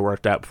store I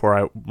worked at before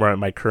I went at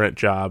my current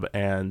job,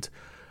 and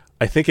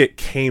I think it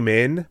came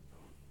in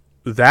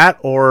that,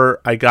 or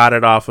I got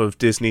it off of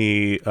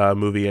Disney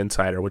Movie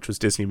Insider, which was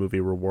Disney Movie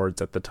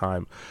Rewards at the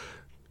time,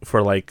 for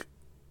a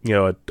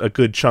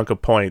good chunk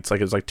of points. Like,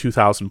 it was like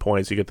 2,000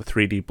 points. You get the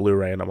 3D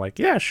Blu-ray, and I'm like,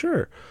 yeah,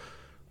 sure.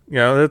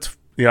 That's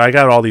I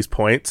got all these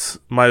points.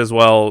 Might as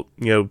well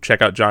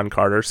check out John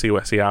Carter, see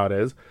how it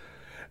is.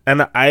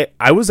 And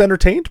I was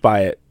entertained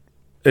by it.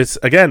 It's,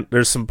 again,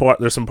 there's some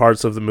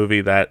parts of the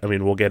movie that, I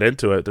mean, we'll get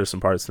into it. There's some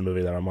parts of the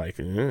movie that I'm like,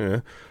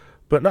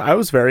 but no, I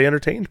was very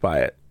entertained by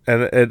it.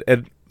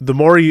 And the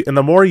more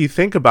you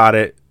think about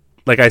it,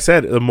 like I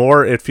said, the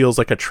more it feels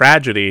like a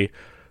tragedy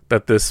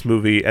that this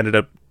movie ended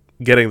up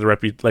getting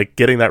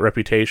getting that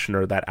reputation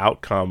or that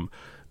outcome,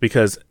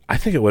 because I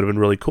think it would have been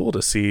really cool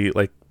to see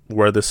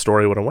where this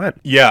story would have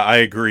went. Yeah, I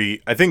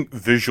agree. I think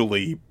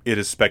visually it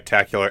is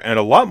spectacular and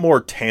a lot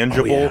more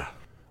tangible. Oh, yeah.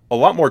 A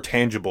lot more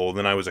tangible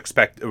than I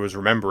was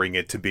remembering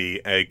it to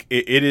be. Like,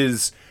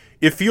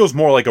 it feels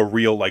more like a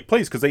real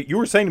place, because you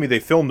were saying to me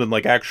they filmed in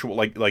actual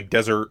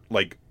desert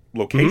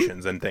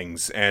locations and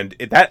things, and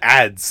that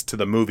adds to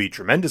the movie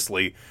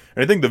tremendously.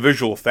 And I think the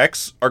visual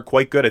effects are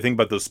quite good. I think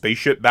about those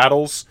spaceship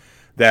battles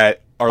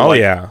that are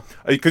yeah,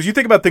 because you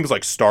think about things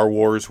like Star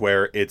Wars,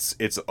 where it's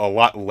a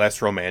lot less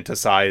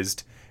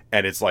romanticized,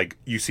 and it's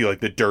you see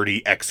the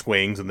dirty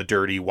X-wings and the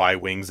dirty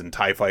Y-wings and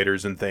TIE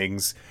fighters and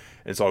things,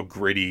 and it's all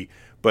gritty.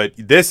 But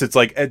this, it's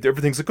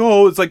everything's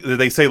it's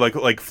they say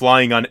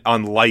flying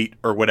on light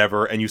or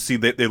whatever, and you see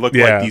that they look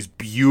like these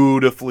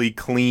beautifully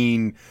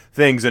clean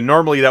things, and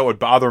normally that would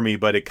bother me,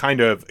 but it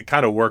kind of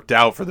worked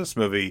out for this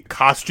movie.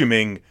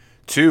 Costuming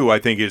too, I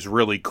think, is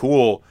really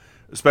cool,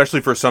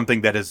 especially for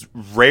something that has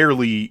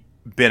rarely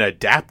been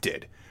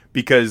adapted,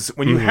 because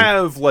when you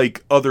have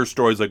other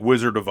stories like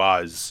Wizard of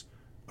Oz,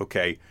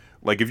 okay,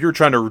 Like, if you're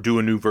trying to do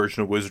a new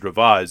version of Wizard of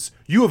Oz,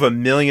 you have 1.5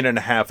 million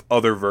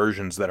other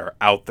versions that are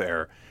out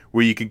there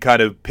where you can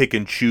kind of pick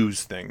and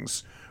choose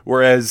things.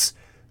 Whereas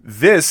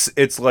this,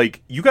 it's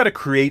like, you got to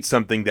create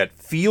something that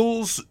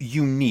feels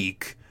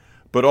unique,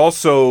 but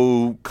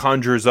also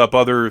conjures up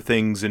other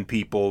things in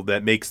people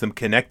that makes them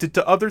connected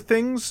to other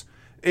things.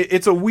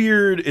 It's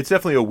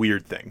definitely a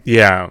weird thing.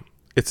 Yeah,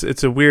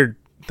 it's a weird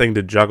thing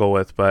to juggle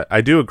with, but I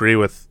do agree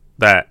with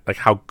that, like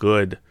how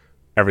good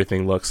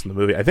everything looks in the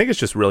movie. I think it's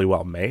just really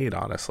well made,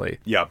 honestly.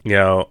 Yeah. You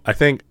know, I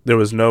think there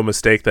was no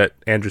mistake that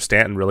Andrew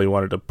Stanton really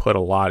wanted to put a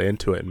lot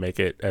into it and make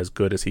it as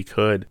good as he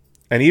could.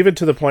 And even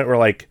to the point where,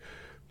 like,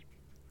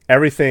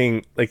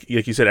 everything, like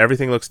you said,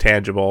 everything looks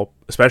tangible.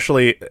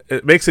 Especially,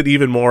 it makes it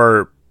even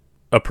more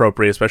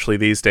appropriate, especially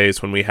these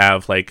days when we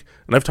have, like,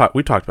 and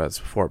we talked about this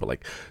before, but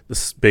like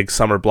this big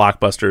summer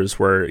blockbusters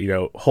where, you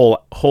know,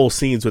 whole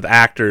scenes with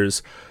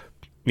actors,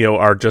 you know,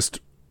 are just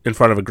in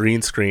front of a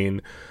green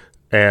screen,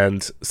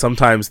 and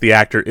sometimes the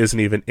actor isn't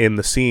even in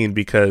the scene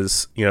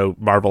because, you know,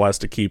 Marvel has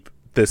to keep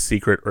this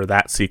secret or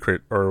that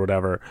secret or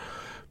whatever.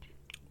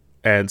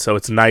 And so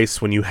it's nice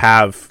when you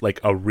have like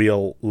a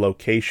real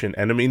location,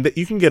 and I mean that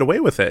you can get away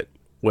with it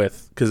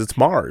because it's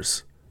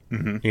Mars.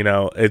 Mm-hmm. You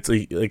know, it's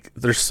like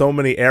there's so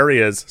many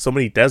areas, so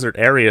many desert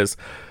areas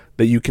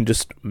that you can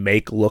just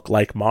make look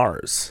like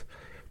Mars.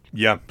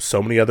 Yeah,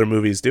 so many other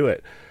movies do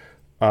it,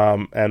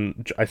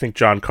 and I think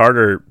John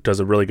Carter does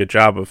a really good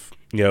job of,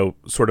 you know,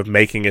 sort of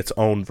making its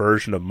own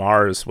version of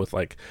Mars with,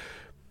 like,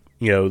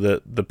 you know,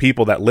 the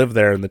people that live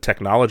there and the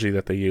technology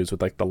that they use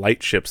with, like, the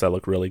light ships that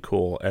look really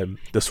cool, and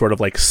the sort of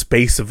like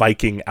space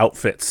Viking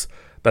outfits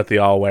that they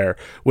all wear,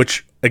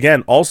 which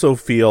again also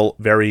feel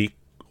very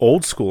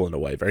old school in a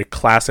way, very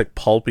classic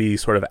pulpy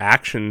sort of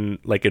action,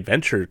 like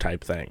adventure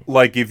type thing.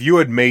 Like if you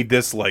had made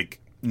this like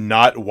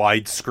not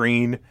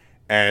widescreen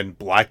and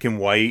black and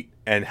white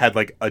and had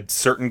like a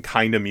certain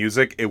kind of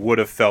music, it would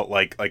have felt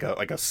like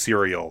a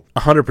serial.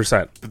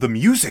 100%. The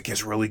music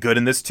is really good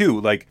in this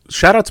too. Like,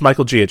 shout out to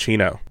Michael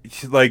Giacchino.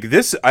 Like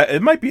this,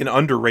 it might be an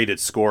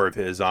underrated score of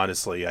his.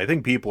 Honestly, I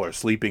think people are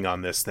sleeping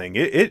on this thing.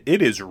 It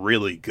is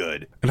really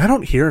good, and I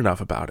don't hear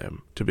enough about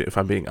him, if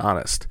I'm being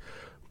honest.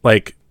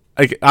 Like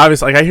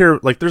obviously, like I hear,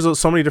 like there's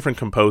so many different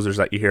composers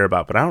that you hear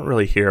about, but I don't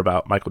really hear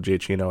about Michael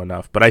Giacchino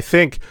enough. But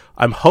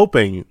I'm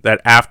hoping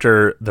that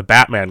after the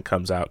Batman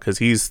comes out, because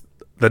he's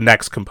the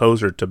next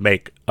composer to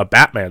make a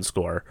Batman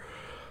score,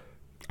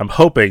 I'm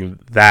hoping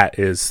that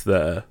is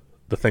the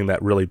thing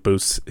that really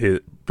boosts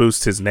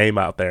his name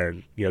out there,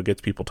 and, you know,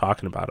 gets people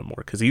talking about him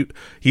more, because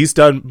he's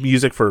done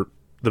music for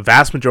the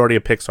vast majority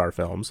of Pixar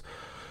films.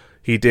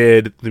 He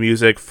did the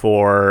music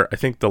for, I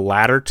think, the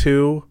latter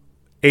two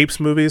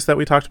Apes movies that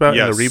we talked about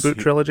in the reboot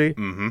trilogy.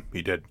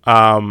 He did.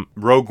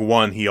 Rogue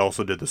One, he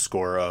also did the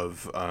score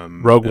of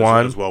Rogue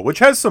One as well, which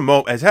has some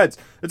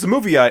it's a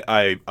movie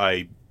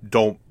I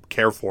don't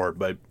care for,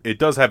 but it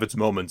does have its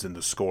moments in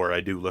the score. I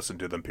do listen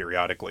to them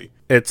periodically.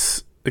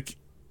 It's like,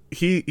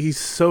 he's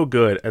so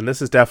good, and this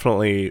is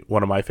definitely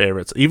one of my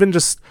favorites. Even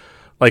just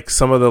like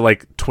some of the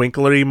like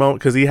twinklery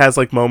moments, because he has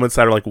like moments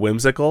that are like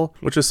whimsical,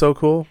 which is so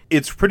cool.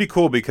 It's pretty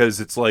cool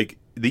because it's like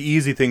the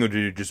easy thing would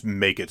be to just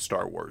make it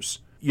Star Wars.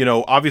 You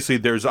know, obviously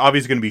there's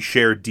going to be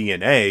shared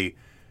DNA,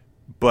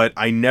 but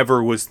I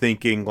never was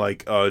thinking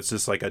like, oh, it's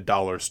just like a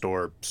dollar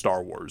store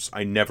Star Wars.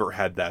 I never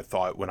had that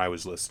thought when I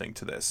was listening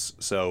to this.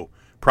 So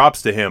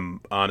props to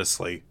him,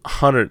 honestly.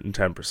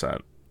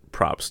 110%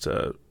 props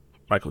to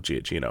Michael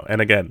Giacchino.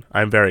 And again,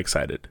 I'm very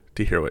excited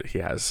to hear what he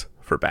has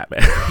for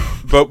Batman.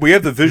 But we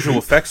have the visual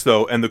effects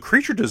though, and the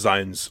creature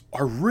designs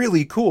are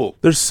really cool.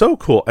 They're so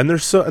cool, and they're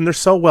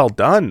so well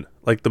done.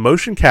 Like the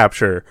motion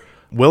capture,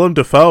 Willem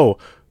Dafoe,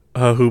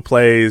 who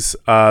plays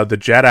the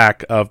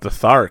Jeddak of the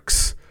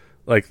Tharks,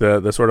 like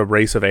the sort of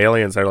race of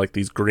aliens that are like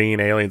these green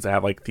aliens that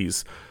have like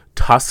these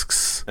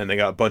tusks, and they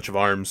got a bunch of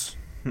arms.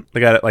 They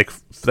got it like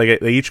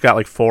they each got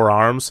like 4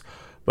 arms,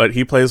 but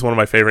he plays one of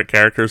my favorite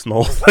characters in the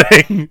whole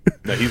thing.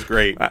 No, he's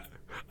great.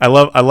 I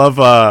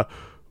love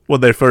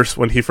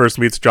when he first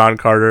meets John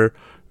Carter,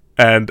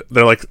 and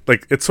they're like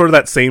it's sort of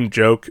that same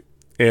joke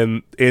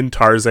in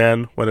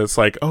Tarzan when it's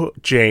like, oh,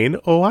 Jane,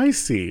 oh, I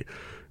see.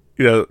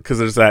 You know, because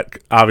there's that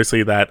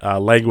obviously that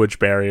language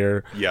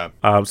barrier. Yeah.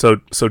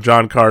 So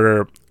John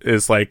Carter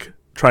is like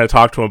trying to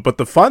talk to him, but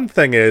the fun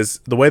thing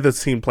is the way the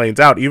scene plays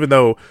out. Even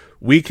though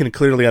we can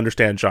clearly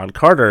understand John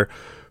Carter,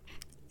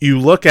 you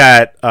look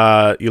at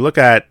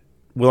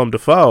Willem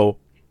Dafoe,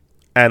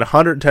 and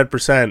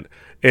 110%,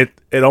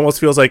 it almost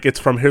feels like it's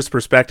from his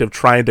perspective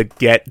trying to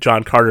get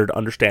John Carter to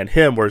understand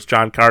him, whereas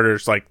John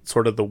Carter's like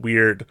sort of the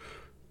weird,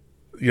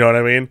 you know what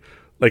I mean?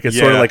 Like it's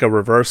sort of like a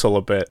reversal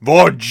a bit.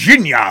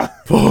 Virginia!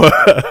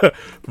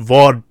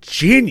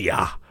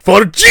 Virginia!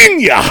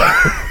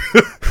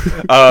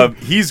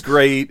 He's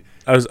great.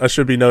 I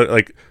should be noted,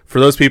 like, for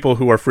those people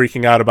who are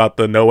freaking out about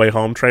the No Way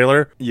Home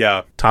trailer,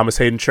 yeah, Thomas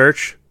Hayden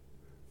Church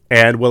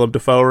and Willem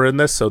Dafoe are in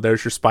this, so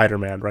there's your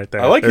Spider-Man right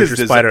there. I like there's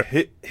his Spider.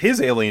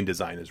 His alien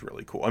design is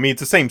really cool. I mean, it's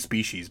the same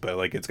species, but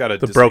like it's got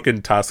the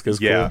broken tusk is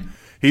cool. Yeah,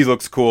 he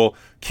looks cool.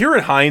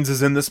 Kieran Hines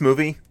is in this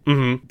movie.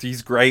 Mm-hmm.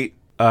 He's great.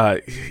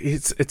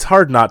 it's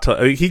hard not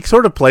to. He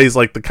sort of plays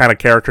like the kind of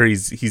character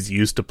he's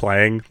used to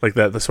playing, like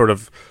the sort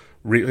of.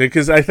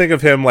 Because I think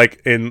of him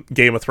like in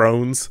Game of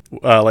Thrones,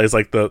 as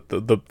like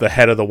the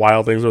head of the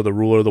wildlings or the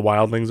ruler of the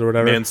wildlings or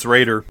whatever. Mance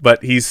Rayder.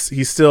 But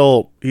he's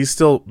still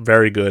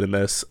very good in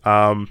this.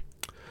 James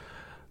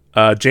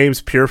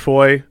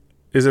Purefoy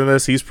is in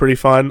this. He's pretty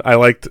fun. I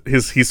liked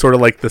he's sort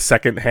of like the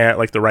second hand,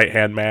 like the right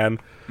hand man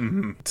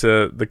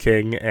to the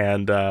king,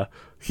 and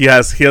he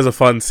has a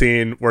fun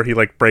scene where he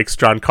like breaks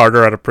John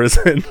Carter out of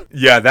prison.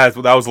 Yeah, that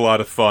was a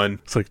lot of fun.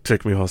 It's like,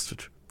 take me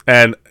hostage.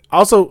 And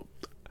also,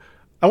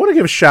 I want to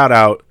give a shout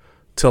out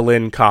to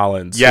Lynn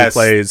Collins, who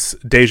plays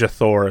Deja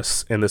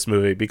Thoris in this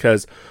movie,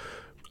 because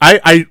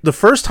I the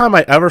first time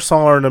I ever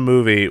saw her in a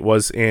movie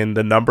was in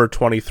The Number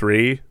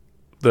 23,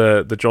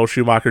 the Joel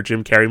Schumacher,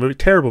 Jim Carrey movie.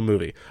 Terrible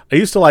movie. I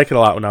used to like it a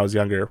lot when I was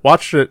younger.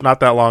 Watched it not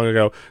that long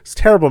ago. It's a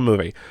terrible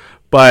movie.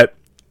 But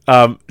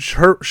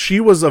she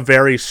was a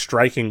very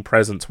striking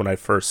presence when I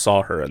first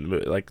saw her in the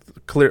movie, like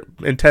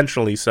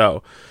intentionally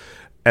so.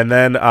 And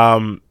then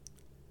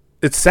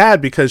it's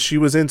sad because she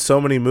was in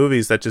so many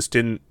movies that just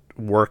didn't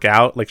work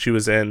out. Like she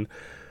was in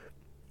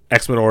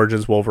X-Men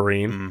Origins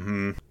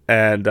Wolverine,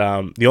 and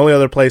the only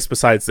other place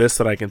besides this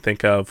that I can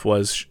think of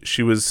was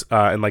she was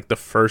in like the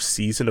first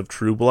season of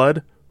True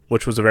Blood,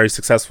 which was a very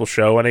successful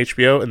show on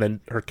HBO, and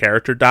then her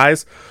character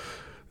dies.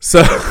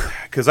 So,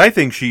 because I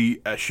think she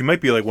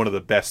might be like one of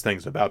the best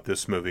things about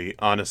this movie,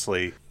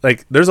 honestly.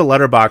 Like, there's a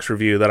Letterboxd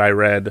review that I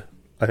read,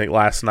 I think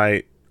last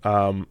night.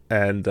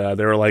 And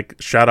they were like,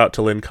 shout out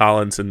to Lynn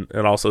Collins, and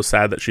also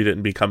sad that she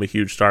didn't become a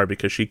huge star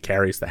because she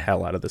carries the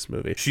hell out of this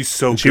movie. She's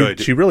so good.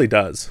 She really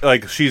does.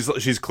 Like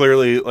she's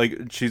clearly like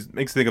makes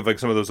me think of like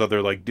some of those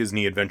other like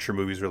Disney adventure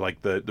movies where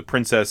like the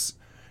princess,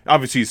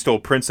 obviously is still a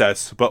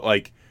princess, but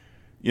like,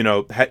 you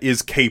know,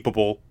 is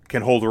capable,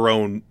 can hold her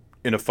own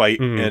in a fight,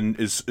 and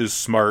is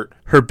smart.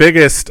 Her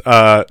biggest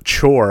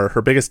chore,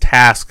 her biggest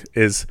task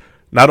is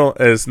not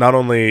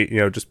only,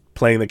 you know, just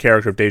playing the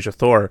character of Deja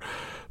Thor,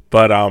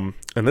 but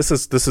and this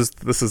is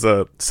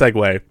a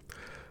segue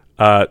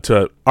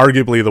to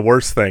arguably the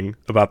worst thing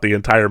about the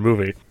entire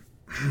movie.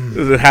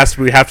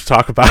 We have to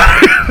talk about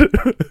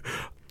it.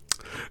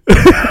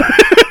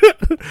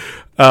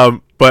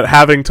 But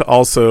having to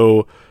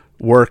also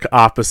work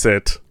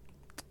opposite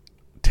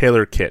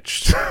Taylor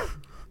Kitsch.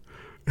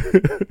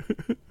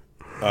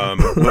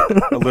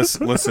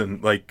 Listen,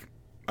 like,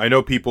 I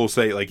know people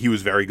say like he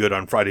was very good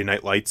on Friday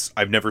Night Lights.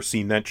 I've never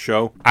seen that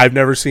show. I've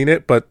never seen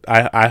it, but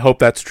I hope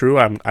that's true.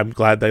 I'm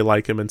glad they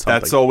like him in something.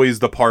 That's always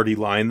the party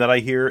line that I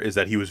hear, is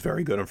that he was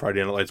very good on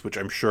Friday Night Lights, which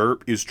I'm sure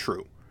is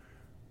true.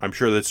 I'm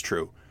sure that's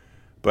true.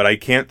 But I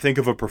can't think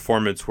of a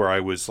performance where I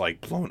was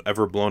like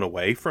blown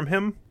away from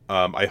him.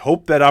 I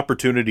hope that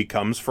opportunity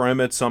comes for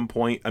him at some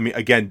point. I mean,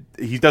 again,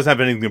 he doesn't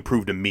have anything to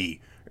prove to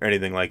me or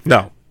anything like that.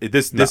 No.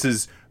 This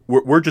is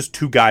we're just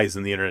two guys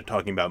on the internet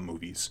talking about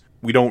movies.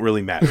 We don't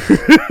really matter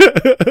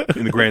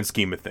in the grand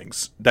scheme of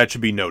things. That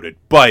should be noted.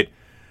 But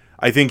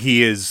I think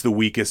he is the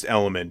weakest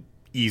element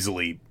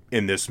easily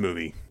in this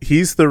movie.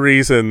 He's the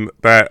reason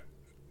that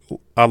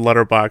on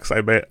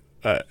Letterboxd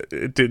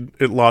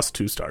it lost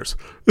 2 stars.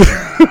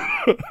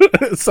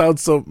 It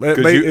sounds so.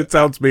 It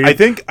sounds mean. I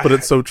think, but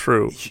it's so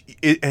true.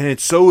 And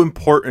it's so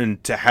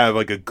important to have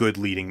like a good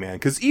leading man,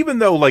 because even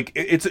though like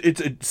it's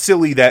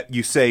silly that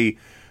you say,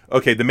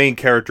 okay, the main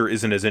character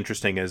isn't as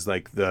interesting as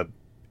like the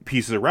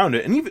pieces around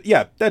it, and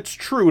even that's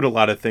true in a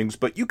lot of things,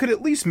 but you could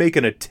at least make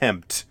an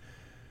attempt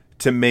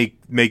to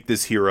make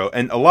this hero,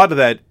 and a lot of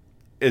that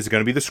is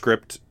going to be the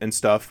script and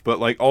stuff, but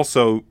like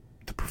also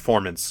the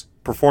performance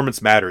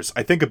matters.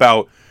 We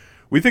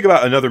think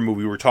about another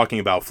movie we were talking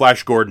about,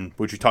 Flash Gordon,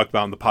 which we talked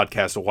about on the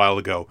podcast a while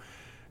ago,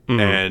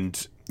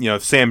 and you know,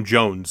 Sam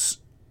Jones,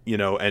 you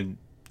know, and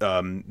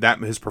that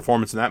his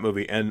performance in that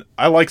movie, and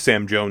I like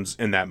Sam Jones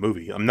in that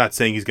movie. I'm not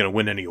saying he's going to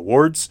win any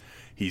awards.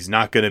 He's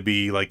not going to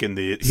be like in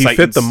the. He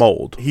fit the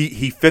mold.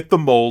 He fit the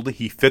mold.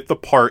 He fit the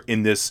part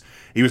in this.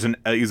 It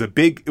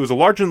was a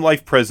larger than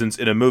life presence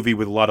in a movie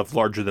with a lot of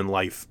larger than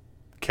life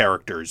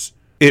characters.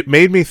 It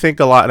made me think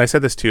a lot, and I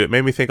said this too. It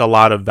made me think a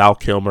lot of Val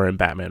Kilmer in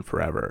Batman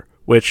Forever,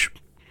 which,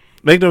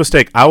 make no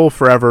mistake, I will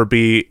forever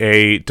be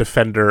a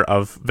defender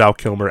of Val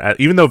Kilmer.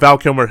 Even though Val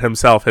Kilmer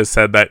himself has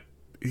said that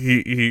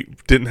he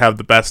didn't have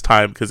the best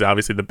time, because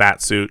obviously the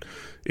bat suit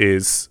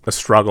is a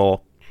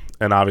struggle,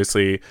 and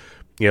obviously,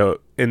 you know,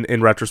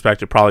 in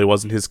retrospect, it probably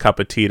wasn't his cup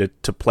of tea to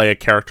play a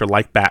character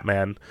like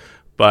Batman.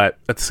 But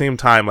at the same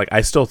time, like,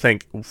 I still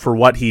think for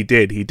what he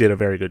did a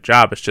very good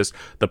job. It's just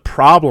the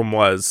problem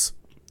was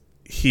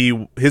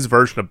his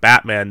version of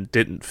Batman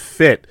didn't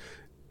fit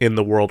in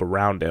the world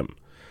around him.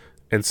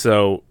 And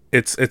so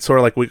it's sort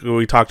of like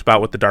we talked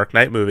about with the Dark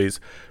Knight movies,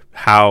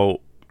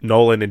 how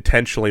Nolan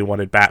intentionally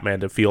wanted Batman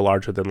to feel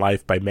larger than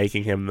life by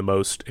making him the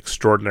most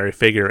extraordinary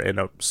figure in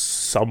a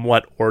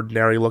somewhat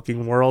ordinary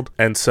looking world.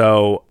 And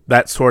so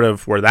that's sort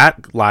of where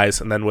that lies.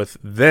 And then with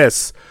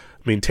this,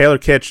 I mean, Taylor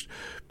Kitsch,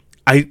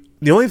 I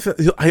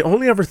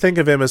only ever think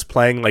of him as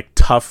playing like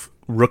tough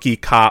rookie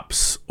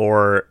cops,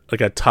 or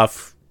like a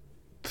tough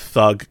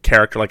thug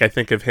character. Like I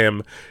think of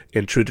him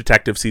in True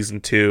Detective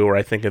season 2, or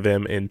I think of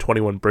him in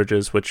 21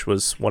 Bridges, which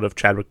was one of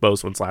Chadwick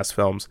Boseman's last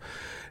films.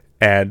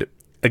 And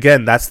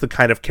again, that's the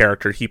kind of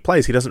character he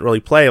plays. He doesn't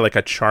really play like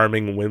a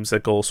charming,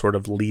 whimsical sort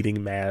of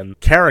leading man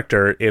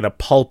character in a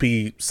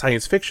pulpy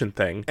science fiction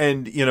thing.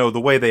 And,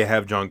 the way they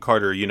have John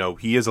Carter,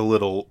 he is a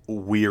little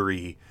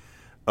weary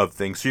of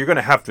things. So you're going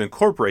to have to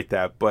incorporate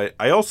that. But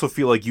I also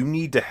feel like you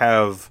need to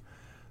have,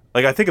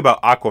 like, I think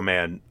about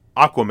Aquaman.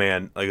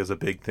 Aquaman, like, is a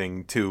big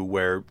thing, too,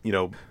 where,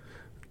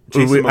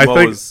 Jason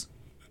Momoa's...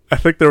 I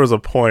think there was a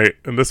point,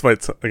 and this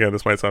might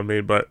sound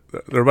mean, but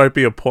there might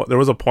be there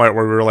was a point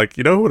where we were like,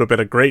 who would have been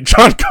a great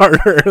John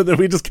Carter? And then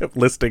we just kept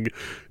listing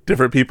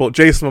different people.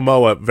 Jason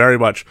Momoa, very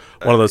much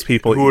one of those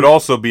people. Who would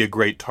also be a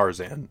great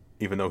Tarzan,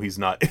 even though he's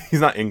not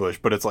English,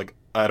 but it's like,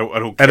 I don't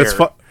care. And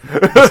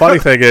the funny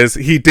thing is,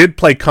 he did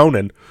play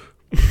Conan.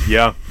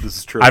 Yeah, this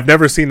is true. I've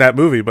never seen that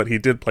movie, but he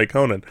did play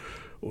Conan,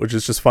 which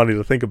is just funny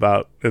to think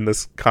about in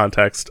this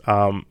context.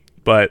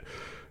 But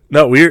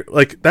no,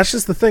 that's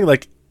just the thing.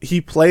 Like, he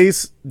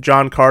plays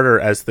John Carter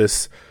as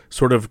this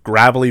sort of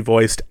gravelly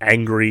voiced,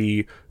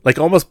 angry, like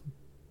almost,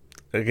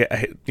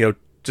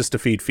 just to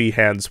feed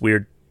Feehan's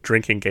weird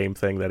drinking game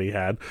thing that he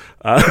had.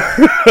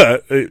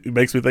 It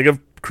makes me think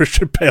of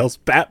Christian Bale's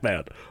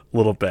Batman a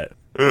little bit.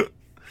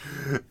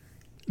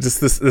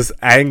 Just this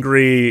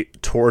angry,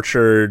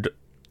 tortured,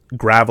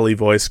 gravelly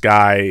voiced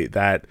guy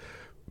that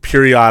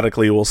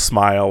periodically will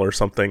smile or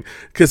something,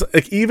 because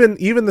like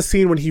even the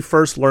scene when he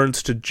first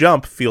learns to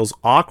jump feels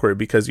awkward,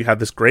 because you have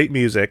this great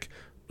music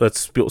that's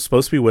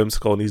supposed to be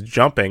whimsical and he's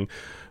jumping.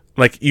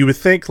 Like, you would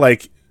think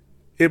like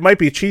it might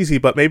be cheesy,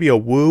 but maybe a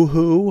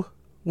woo-hoo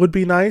would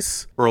be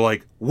nice, or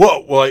like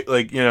whoa, like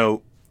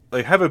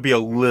like have it be a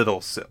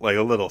little silly.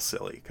 A little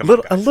silly,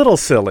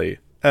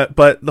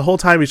 but the whole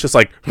time he's just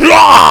like,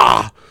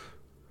 ah,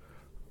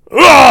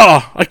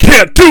 I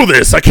can't do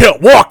this, I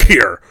can't walk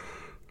here.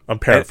 I'm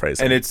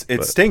paraphrasing, and it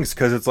stings,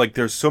 because it's like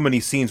there's so many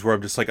scenes where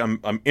I'm just like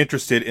I'm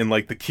interested in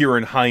like the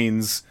Kieran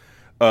Hines,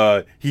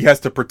 he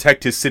has to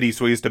protect his city,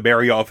 so he has to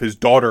marry off his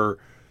daughter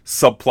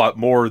subplot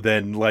more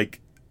than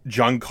like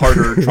John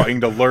Carter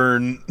trying to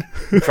learn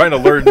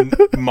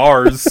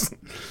Mars.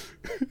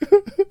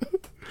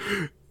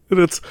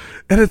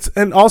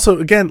 and also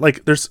again,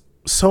 like, there's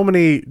so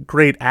many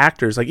great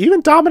actors, like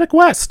even Dominic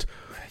West,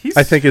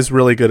 I think is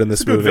really good in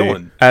this movie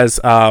villain. As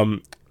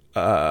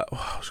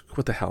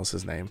what the hell is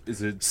his name?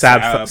 Is it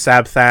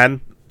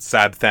Sabthan?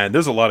 Sabthan.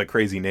 There's a lot of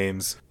crazy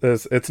names.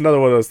 It's another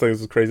one of those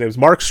things with crazy names.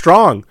 Mark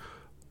Strong,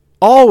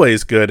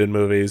 always good in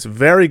movies.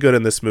 Very good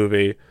in this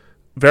movie.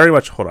 Very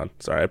much. Hold on.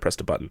 Sorry, I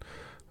pressed a button.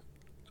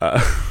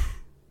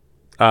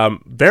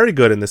 Very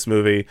good in this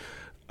movie.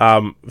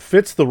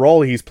 Fits the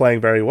role he's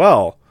playing very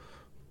well.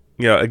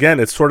 Again,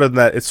 it's sort of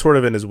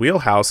in his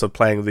wheelhouse of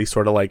playing these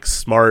sort of like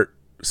smart,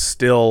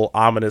 still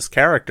ominous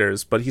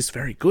characters, but he's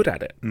very good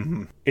at it.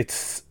 Mm-hmm.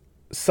 It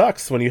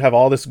sucks when you have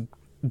all this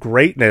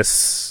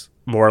greatness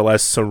more or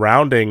less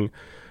surrounding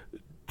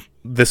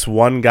this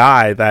one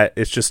guy that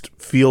it just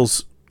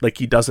feels like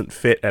he doesn't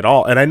fit at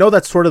all. And I know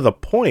that's sort of the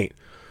point,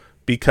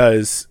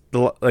 because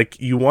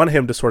you want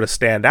him to sort of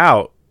stand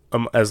out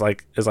as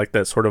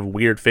that sort of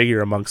weird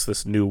figure amongst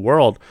this new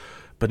world,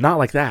 but not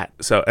like that.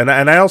 So, and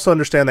I also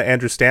understand that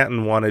Andrew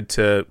Stanton wanted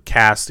to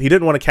cast, he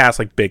didn't want to cast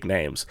like big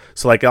names.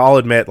 So like, I'll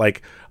admit,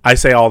 like I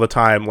say all the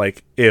time,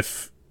 like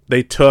if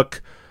they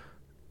took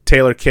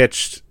Taylor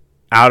Kitsch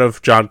out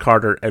of John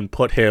Carter and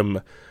put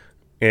him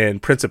in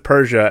Prince of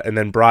Persia and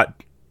then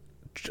brought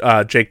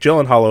Jake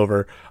Gyllenhaal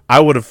over,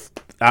 it would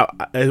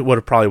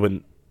have probably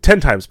been 10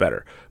 times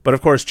better. But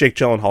of course, Jake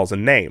Gyllenhaal's a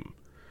name.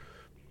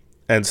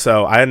 And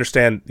so I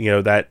understand,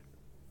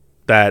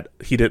 that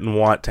he didn't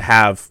want to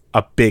have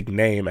a big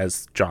name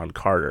as John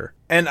Carter.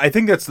 And I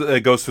think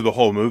that goes through the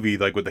whole movie,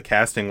 like with the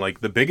casting, like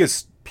the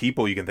biggest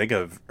people you can think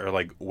of are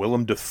like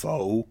Willem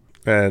Dafoe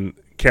and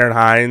Karen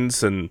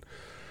Hines, and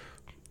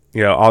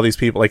all these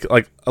people, like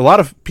a lot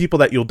of people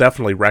that you'll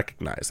definitely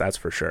recognize, that's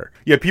for sure.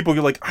 Yeah, people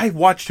you're like, I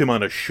watched him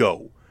on a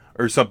show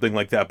or something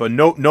like that, but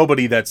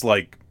nobody that's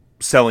like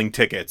selling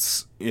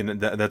tickets,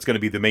 that's going to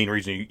be the main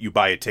reason you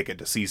buy a ticket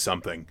to see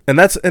something. And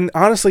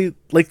honestly,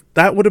 like,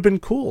 that would have been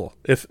cool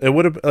if it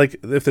would have, like,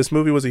 if this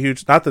movie was a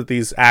huge, not that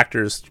these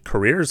actors'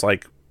 careers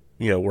like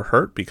were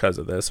hurt because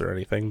of this or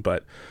anything,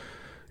 but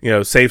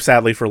save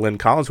sadly for Lynn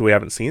Collins, who we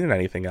haven't seen in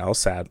anything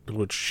else,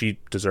 which she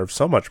deserves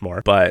so much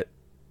more. But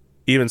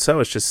even so,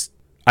 it's just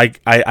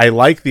I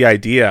like the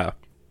idea,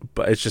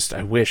 but it's just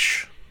I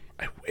wish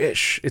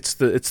it's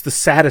the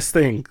saddest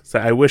thing. So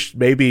I wish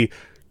maybe,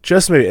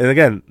 just maybe, and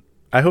again,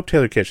 I hope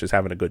Taylor Kitsch is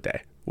having a good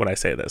day when I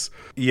say this.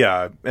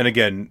 Yeah, and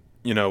again,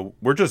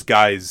 we're just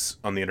guys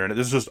on the internet.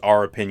 This is just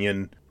our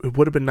opinion. It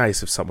would have been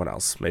nice if someone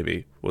else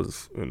maybe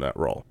was in that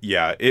role.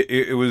 Yeah,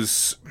 it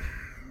was.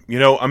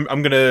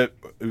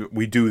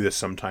 We do this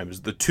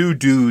sometimes. The Two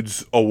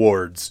Dudes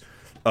Awards,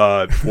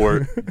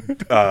 for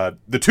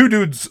the Two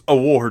Dudes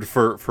Award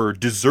for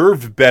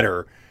deserved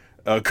better,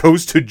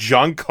 goes to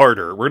John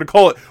Carter. We're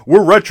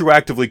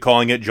retroactively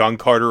calling it John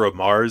Carter of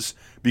Mars,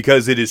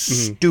 because it is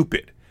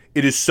stupid.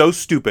 It is so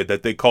stupid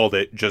that they called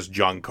it just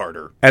John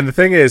Carter. And the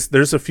thing is,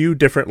 there's a few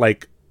different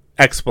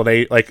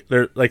explanation.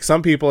 Like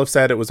some people have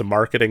said it was a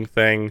marketing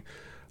thing.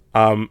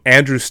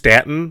 Andrew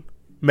Stanton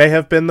may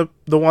have been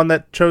the one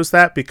that chose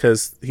that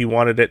because he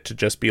wanted it to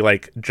just be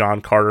like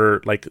John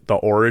Carter, like the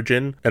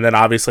origin. And then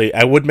obviously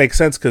it would make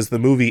sense because the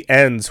movie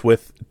ends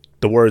with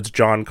the words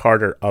John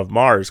Carter of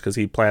Mars because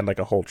he planned like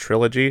a whole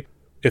trilogy.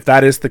 If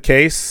that is the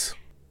case,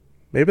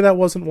 maybe that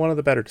wasn't one of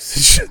the better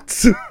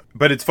decisions.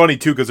 But it's funny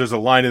too because there's a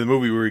line in the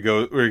movie where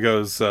he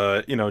goes,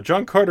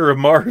 John Carter of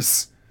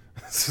Mars.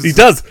 He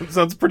does.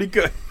 Sounds pretty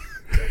good.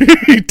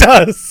 He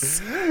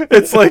does.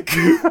 It's like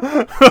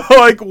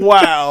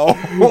wow.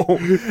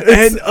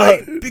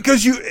 And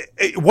because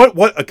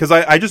because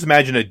I just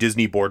imagine a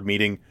Disney board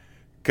meeting.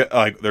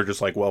 They're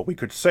just like, well, we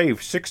could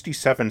save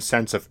 67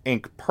 cents of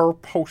ink per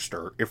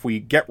poster if we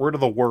get rid of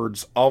the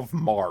words of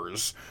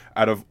Mars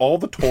out of all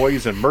the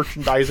toys and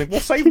merchandising. We'll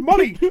save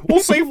money.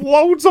 We'll save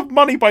loads of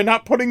money by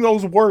not putting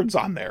those words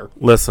on there.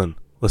 Listen.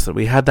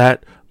 We had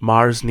that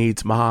Mars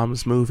Needs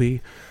Moms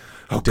movie.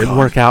 Didn't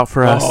work out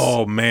for us.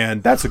 Oh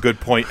man, that's a good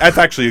point. That's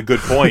actually a good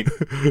point.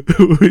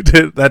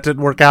 That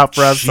didn't work out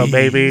for us. So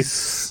maybe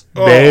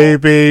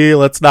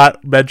let's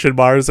not mention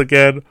Mars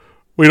again.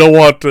 We don't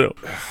want to.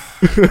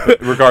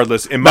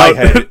 Regardless, in my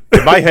head,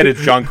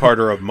 it's John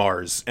Carter of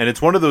Mars, and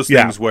it's one of those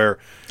things where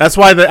that's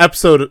why the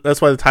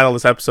title of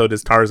this episode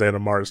is Tarzan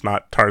of Mars,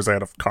 not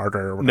Tarzan of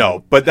Carter. Or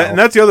no, but and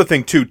that's the other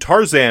thing too.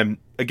 Tarzan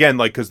again,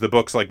 like because the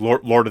books like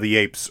Lord of the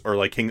Apes or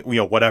like King,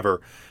 whatever,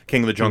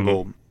 King of the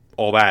Jungle,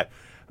 all that.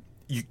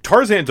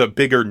 Tarzan's a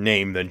bigger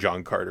name than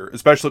John Carter,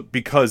 especially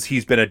because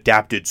he's been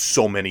adapted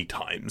so many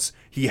times.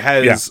 He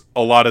has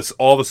all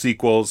the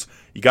sequels.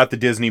 You got the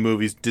Disney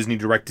movies, Disney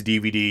direct to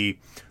DVD.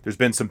 There's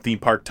been some theme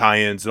park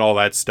tie-ins and all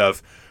that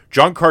stuff.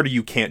 John Carter,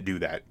 you can't do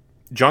that.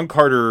 John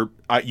Carter,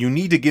 you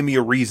need to give me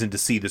a reason to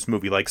see this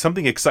movie, like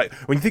something exciting.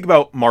 When you think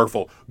about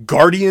Marvel,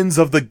 Guardians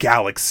of the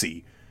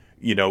Galaxy,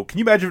 can you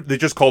imagine if they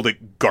just called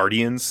it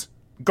Guardians?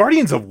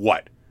 Guardians of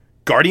what?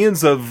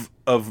 Guardians of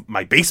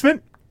my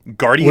basement?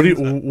 Guardians.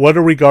 What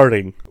are we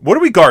guarding? What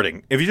are we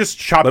guarding? If you just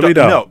chopped up,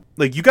 no,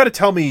 like you got to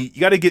tell me.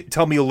 You got to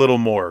tell me a little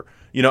more.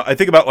 I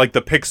think about like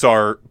the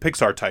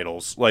Pixar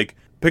titles. Like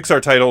Pixar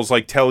titles,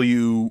 like tell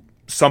you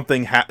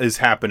something is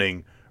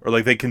happening, or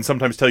like they can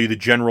sometimes tell you the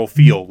general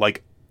feel.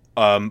 Like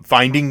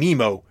Finding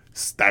Nemo.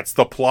 That's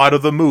the plot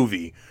of the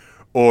movie.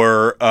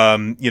 Or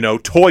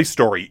Toy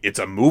Story. It's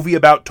a movie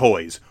about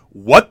toys.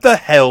 What the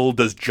hell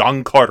does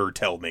John Carter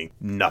tell me?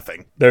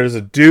 Nothing. There's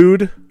a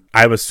dude.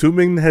 I'm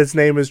assuming his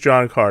name is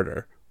John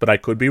Carter, but I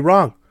could be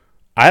wrong.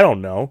 I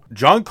don't know.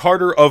 John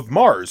Carter of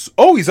Mars.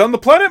 Oh, he's on the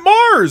planet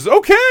Mars.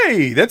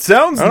 Okay, that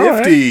sounds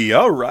nifty.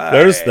 All right.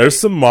 There's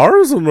some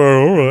Mars in there.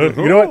 All right.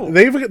 You know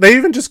what? They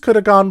even just could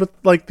have gone with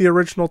like the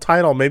original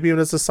title, maybe even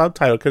as a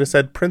subtitle. Could have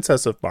said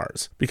Princess of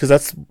Mars, because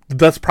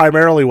that's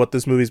primarily what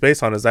this movie's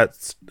based on. Is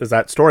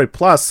that story?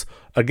 Plus,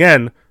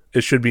 again,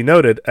 it should be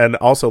noted, and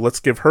also let's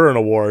give her an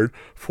award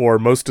for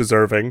most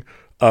deserving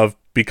of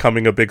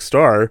becoming a big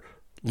star.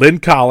 Lynn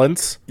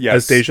Collins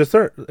as Deja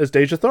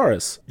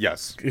Thoris.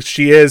 Yes.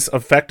 She is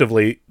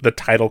effectively the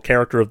title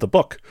character of the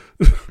book.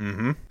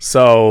 Mm-hmm.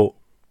 So,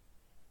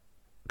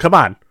 come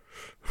on.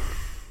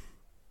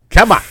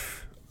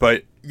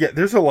 But, yeah,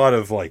 there's a lot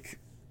of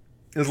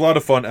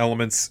fun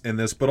elements in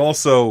this, but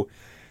also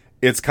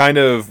it's kind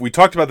of, we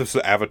talked about this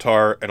with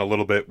Avatar and a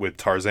little bit with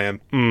Tarzan.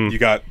 You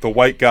got the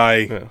white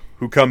guy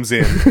who comes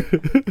in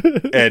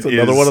and it's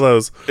another one of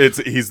those.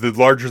 He's the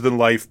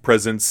larger-than-life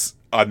presence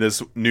on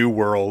this new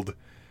world.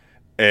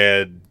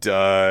 And,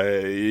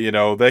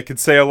 that could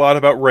say a lot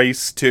about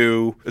race,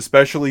 too,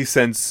 especially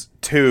since,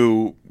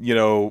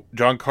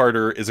 John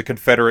Carter is a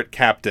Confederate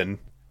captain.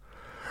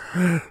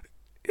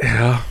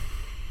 Yeah.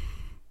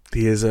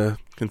 He is a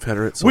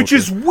Confederate soldier. Which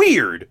is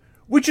weird.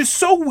 Which is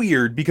so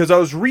weird, because I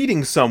was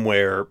reading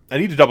somewhere, I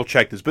need to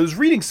double-check this, but I was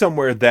reading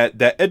somewhere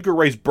that Edgar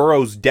Rice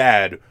Burroughs'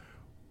 dad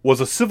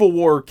was a Civil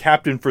War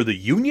captain for the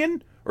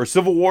Union? Or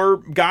Civil War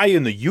guy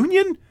in the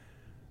Union?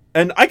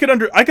 And I could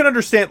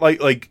understand,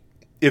 like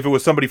if it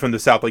was somebody from the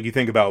South, like you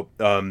think about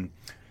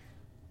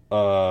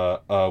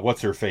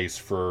what's her face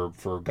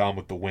for Gone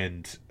with the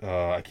Wind.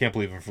 I can't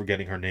believe I'm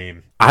forgetting her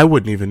name. I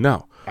wouldn't even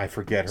know. I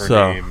forget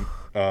her name.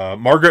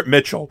 Margaret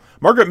Mitchell.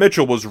 Margaret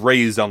Mitchell was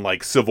raised on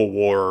like Civil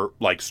War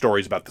like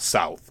stories about the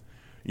South,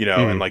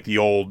 and like the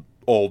old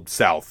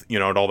South,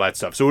 and all that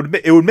stuff. So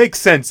it would make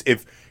sense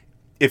if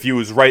he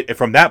was right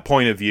from that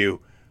point of view.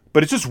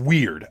 But it's just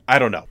weird. I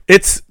don't know.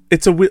 It's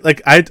a weird,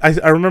 like I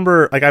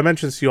remember, like I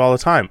mention this to you all the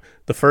time,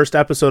 the first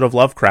episode of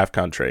Lovecraft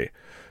Country.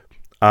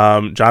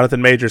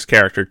 Jonathan Majors'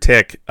 character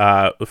Tick,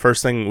 the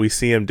first thing we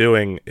see him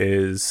doing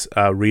is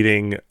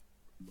reading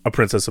A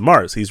Princess of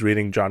Mars. He's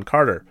reading John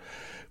Carter,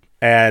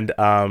 and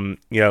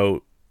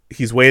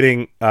he's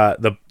waiting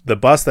the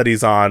bus that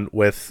he's on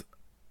with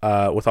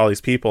all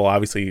these people.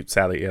 Obviously,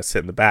 sadly, he has to sit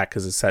in the back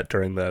because it's set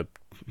during the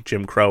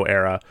Jim Crow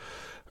era.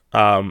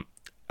 The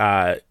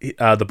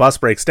bus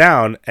breaks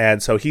down,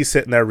 and so he's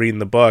sitting there reading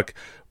the book,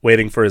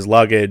 waiting for his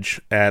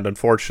luggage, and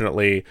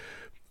unfortunately,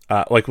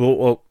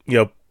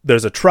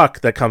 there's a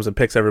truck that comes and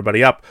picks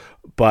everybody up,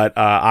 but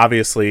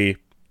obviously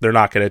they're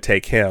not going to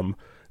take him.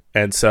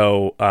 And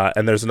so,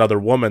 and there's another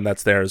woman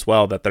that's there as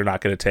well that they're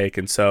not going to take.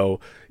 And so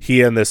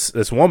he and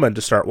this woman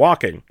just start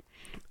walking,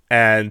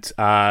 and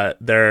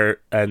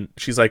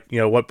she's like,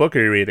 what book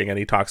are you reading? And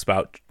he talks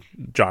about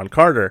John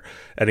Carter,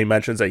 and he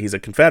mentions that he's a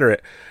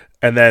Confederate.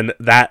 And then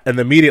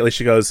immediately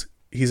she goes,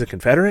 he's a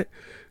Confederate?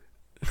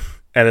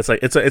 And it's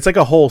like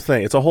a whole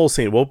thing. It's a whole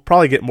scene. We'll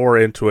probably get more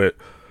into it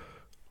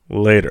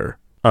later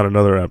on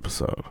another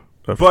episode.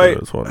 But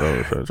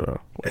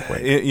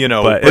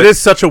it is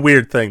such a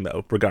weird thing,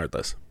 though.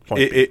 Regardless,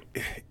 it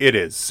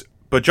is.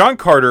 But John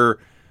Carter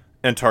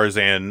and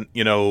Tarzan,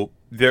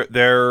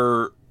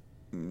 there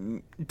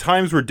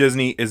times where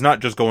Disney is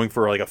not just going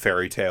for like a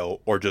fairy tale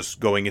or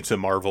just going into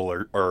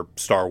Marvel or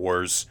Star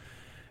Wars,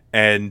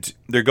 and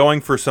they're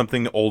going for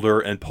something older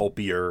and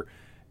pulpier,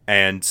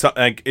 and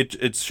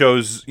it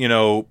shows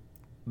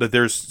that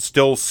there's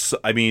still,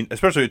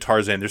 especially with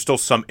Tarzan, there's still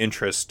some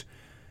interest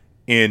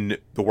in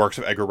the works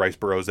of Edgar Rice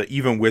Burroughs, that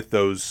even with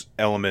those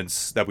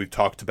elements that we've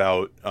talked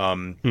about,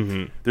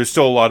 there's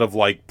still a lot of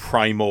like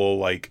primal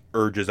like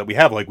urges that we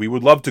have. Like we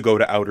would love to go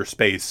to outer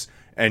space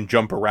and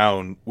jump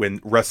around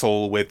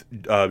wrestle with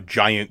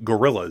giant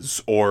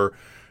gorillas, or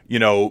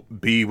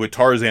be with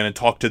Tarzan and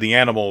talk to the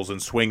animals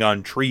and swing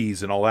on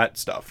trees and all that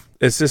stuff.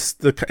 It's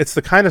just it's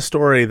the kind of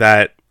story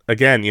that,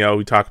 again,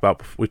 we talked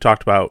about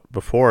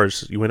before.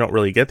 We don't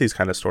really get these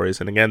kind of stories,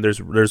 and again,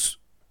 there's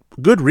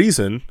good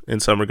reason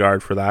in some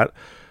regard for that.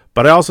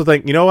 But I also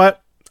think,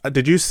 what?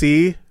 Did you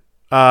see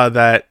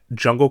that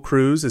Jungle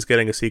Cruise is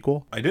getting a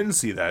sequel? I didn't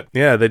see that.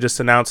 Yeah, they just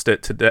announced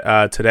it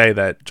today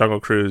that Jungle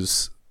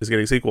Cruise is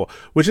getting a sequel,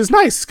 which is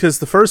nice because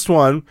the first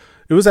one,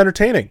 it was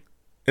entertaining,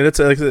 and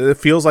it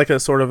feels like a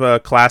sort of a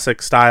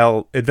classic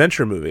style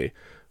adventure movie,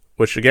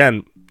 which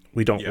again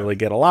we don't really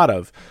get a lot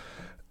of.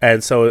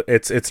 And so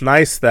it's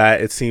nice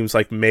that it seems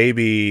like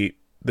maybe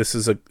this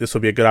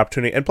will be a good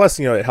opportunity, and plus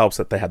it helps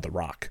that they had The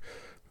Rock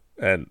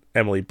and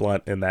Emily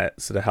Blunt in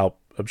that, so to help,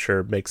 I'm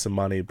sure, make some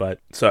money. But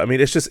so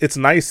it's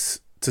nice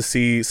to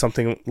see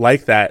something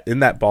like that in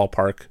that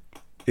ballpark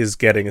is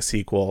getting a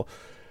sequel.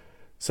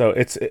 So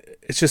it's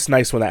just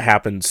nice when that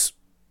happens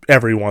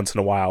every once in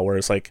a while, where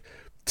it's like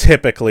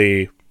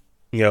typically,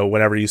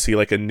 whenever you see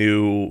like a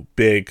new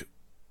big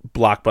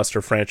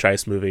blockbuster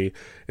franchise movie,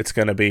 it's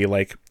going to be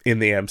like in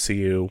the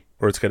MCU,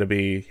 or it's going to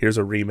be, here's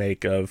a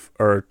remake of,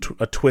 or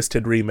a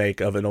twisted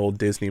remake of an old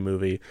Disney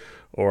movie,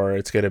 or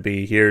it's going to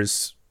be,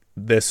 here's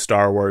this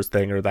Star Wars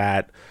thing or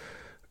that.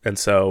 And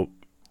so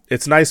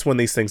it's nice when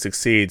these things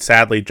succeed.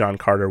 Sadly, John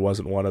Carter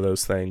wasn't one of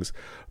those things,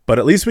 but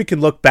at least we can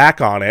look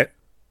back on it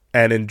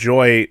and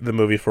enjoy the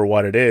movie for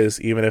what it is,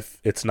 even if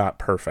it's not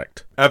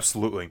perfect.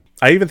 Absolutely.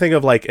 I even think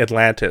of like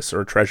Atlantis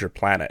or Treasure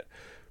Planet.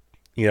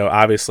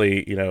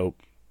 Obviously,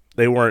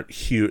 they weren't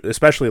huge,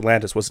 especially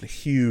Atlantis wasn't a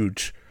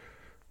huge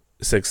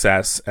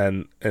success,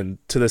 and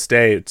to this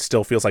day it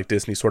still feels like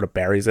Disney sort of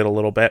buries it a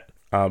little bit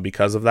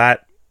because of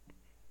that.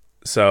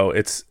 So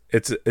it's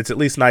at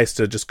least nice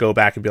to just go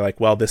back and be like,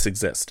 well, this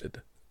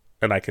existed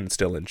and I can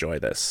still enjoy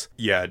this.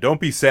 Yeah, don't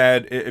be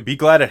sad, be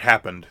glad it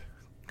happened.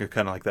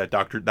 Kind of like that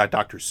Dr.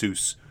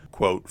 Seuss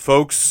quote.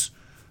 Folks,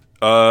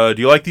 do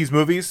you like these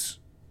movies?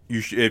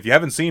 If you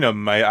haven't seen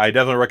them, I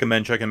definitely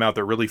recommend checking them out.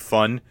 They're really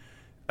fun.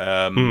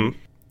 Not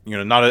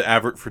an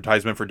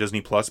advertisement for Disney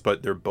Plus,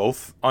 but they're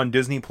both on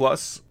Disney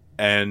Plus,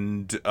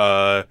 and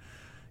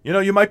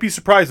you might be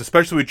surprised,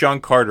 especially with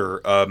John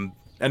Carter.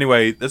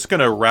 Anyway, that's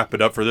gonna wrap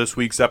it up for this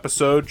week's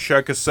episode.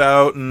 Check us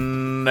out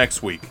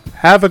next week.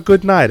 Have a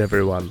good night,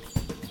 everyone.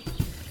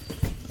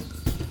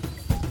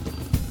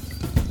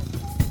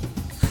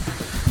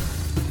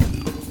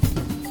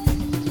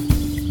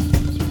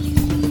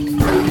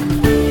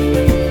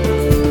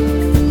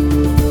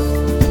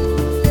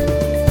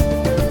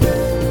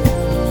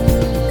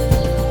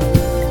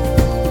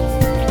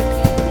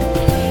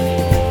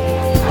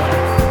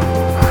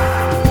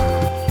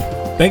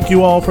 Thank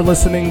you all for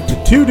listening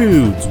to Two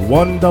Dudes,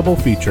 One Double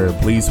Feature.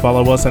 Please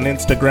follow us on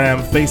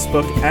Instagram,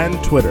 Facebook, and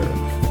Twitter.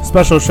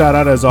 Special shout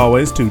out, as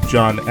always, to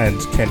John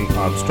and Kenny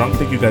Armstrong.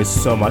 Thank you guys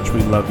so much.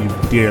 We love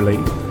you dearly.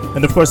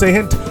 And of course, a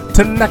hint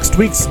to next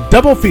week's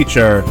double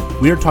feature.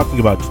 We are talking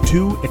about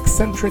two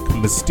eccentric,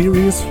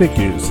 mysterious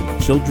figures in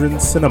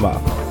children's cinema: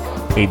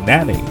 a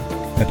nanny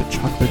and a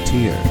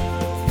chocolatier.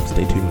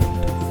 Stay tuned.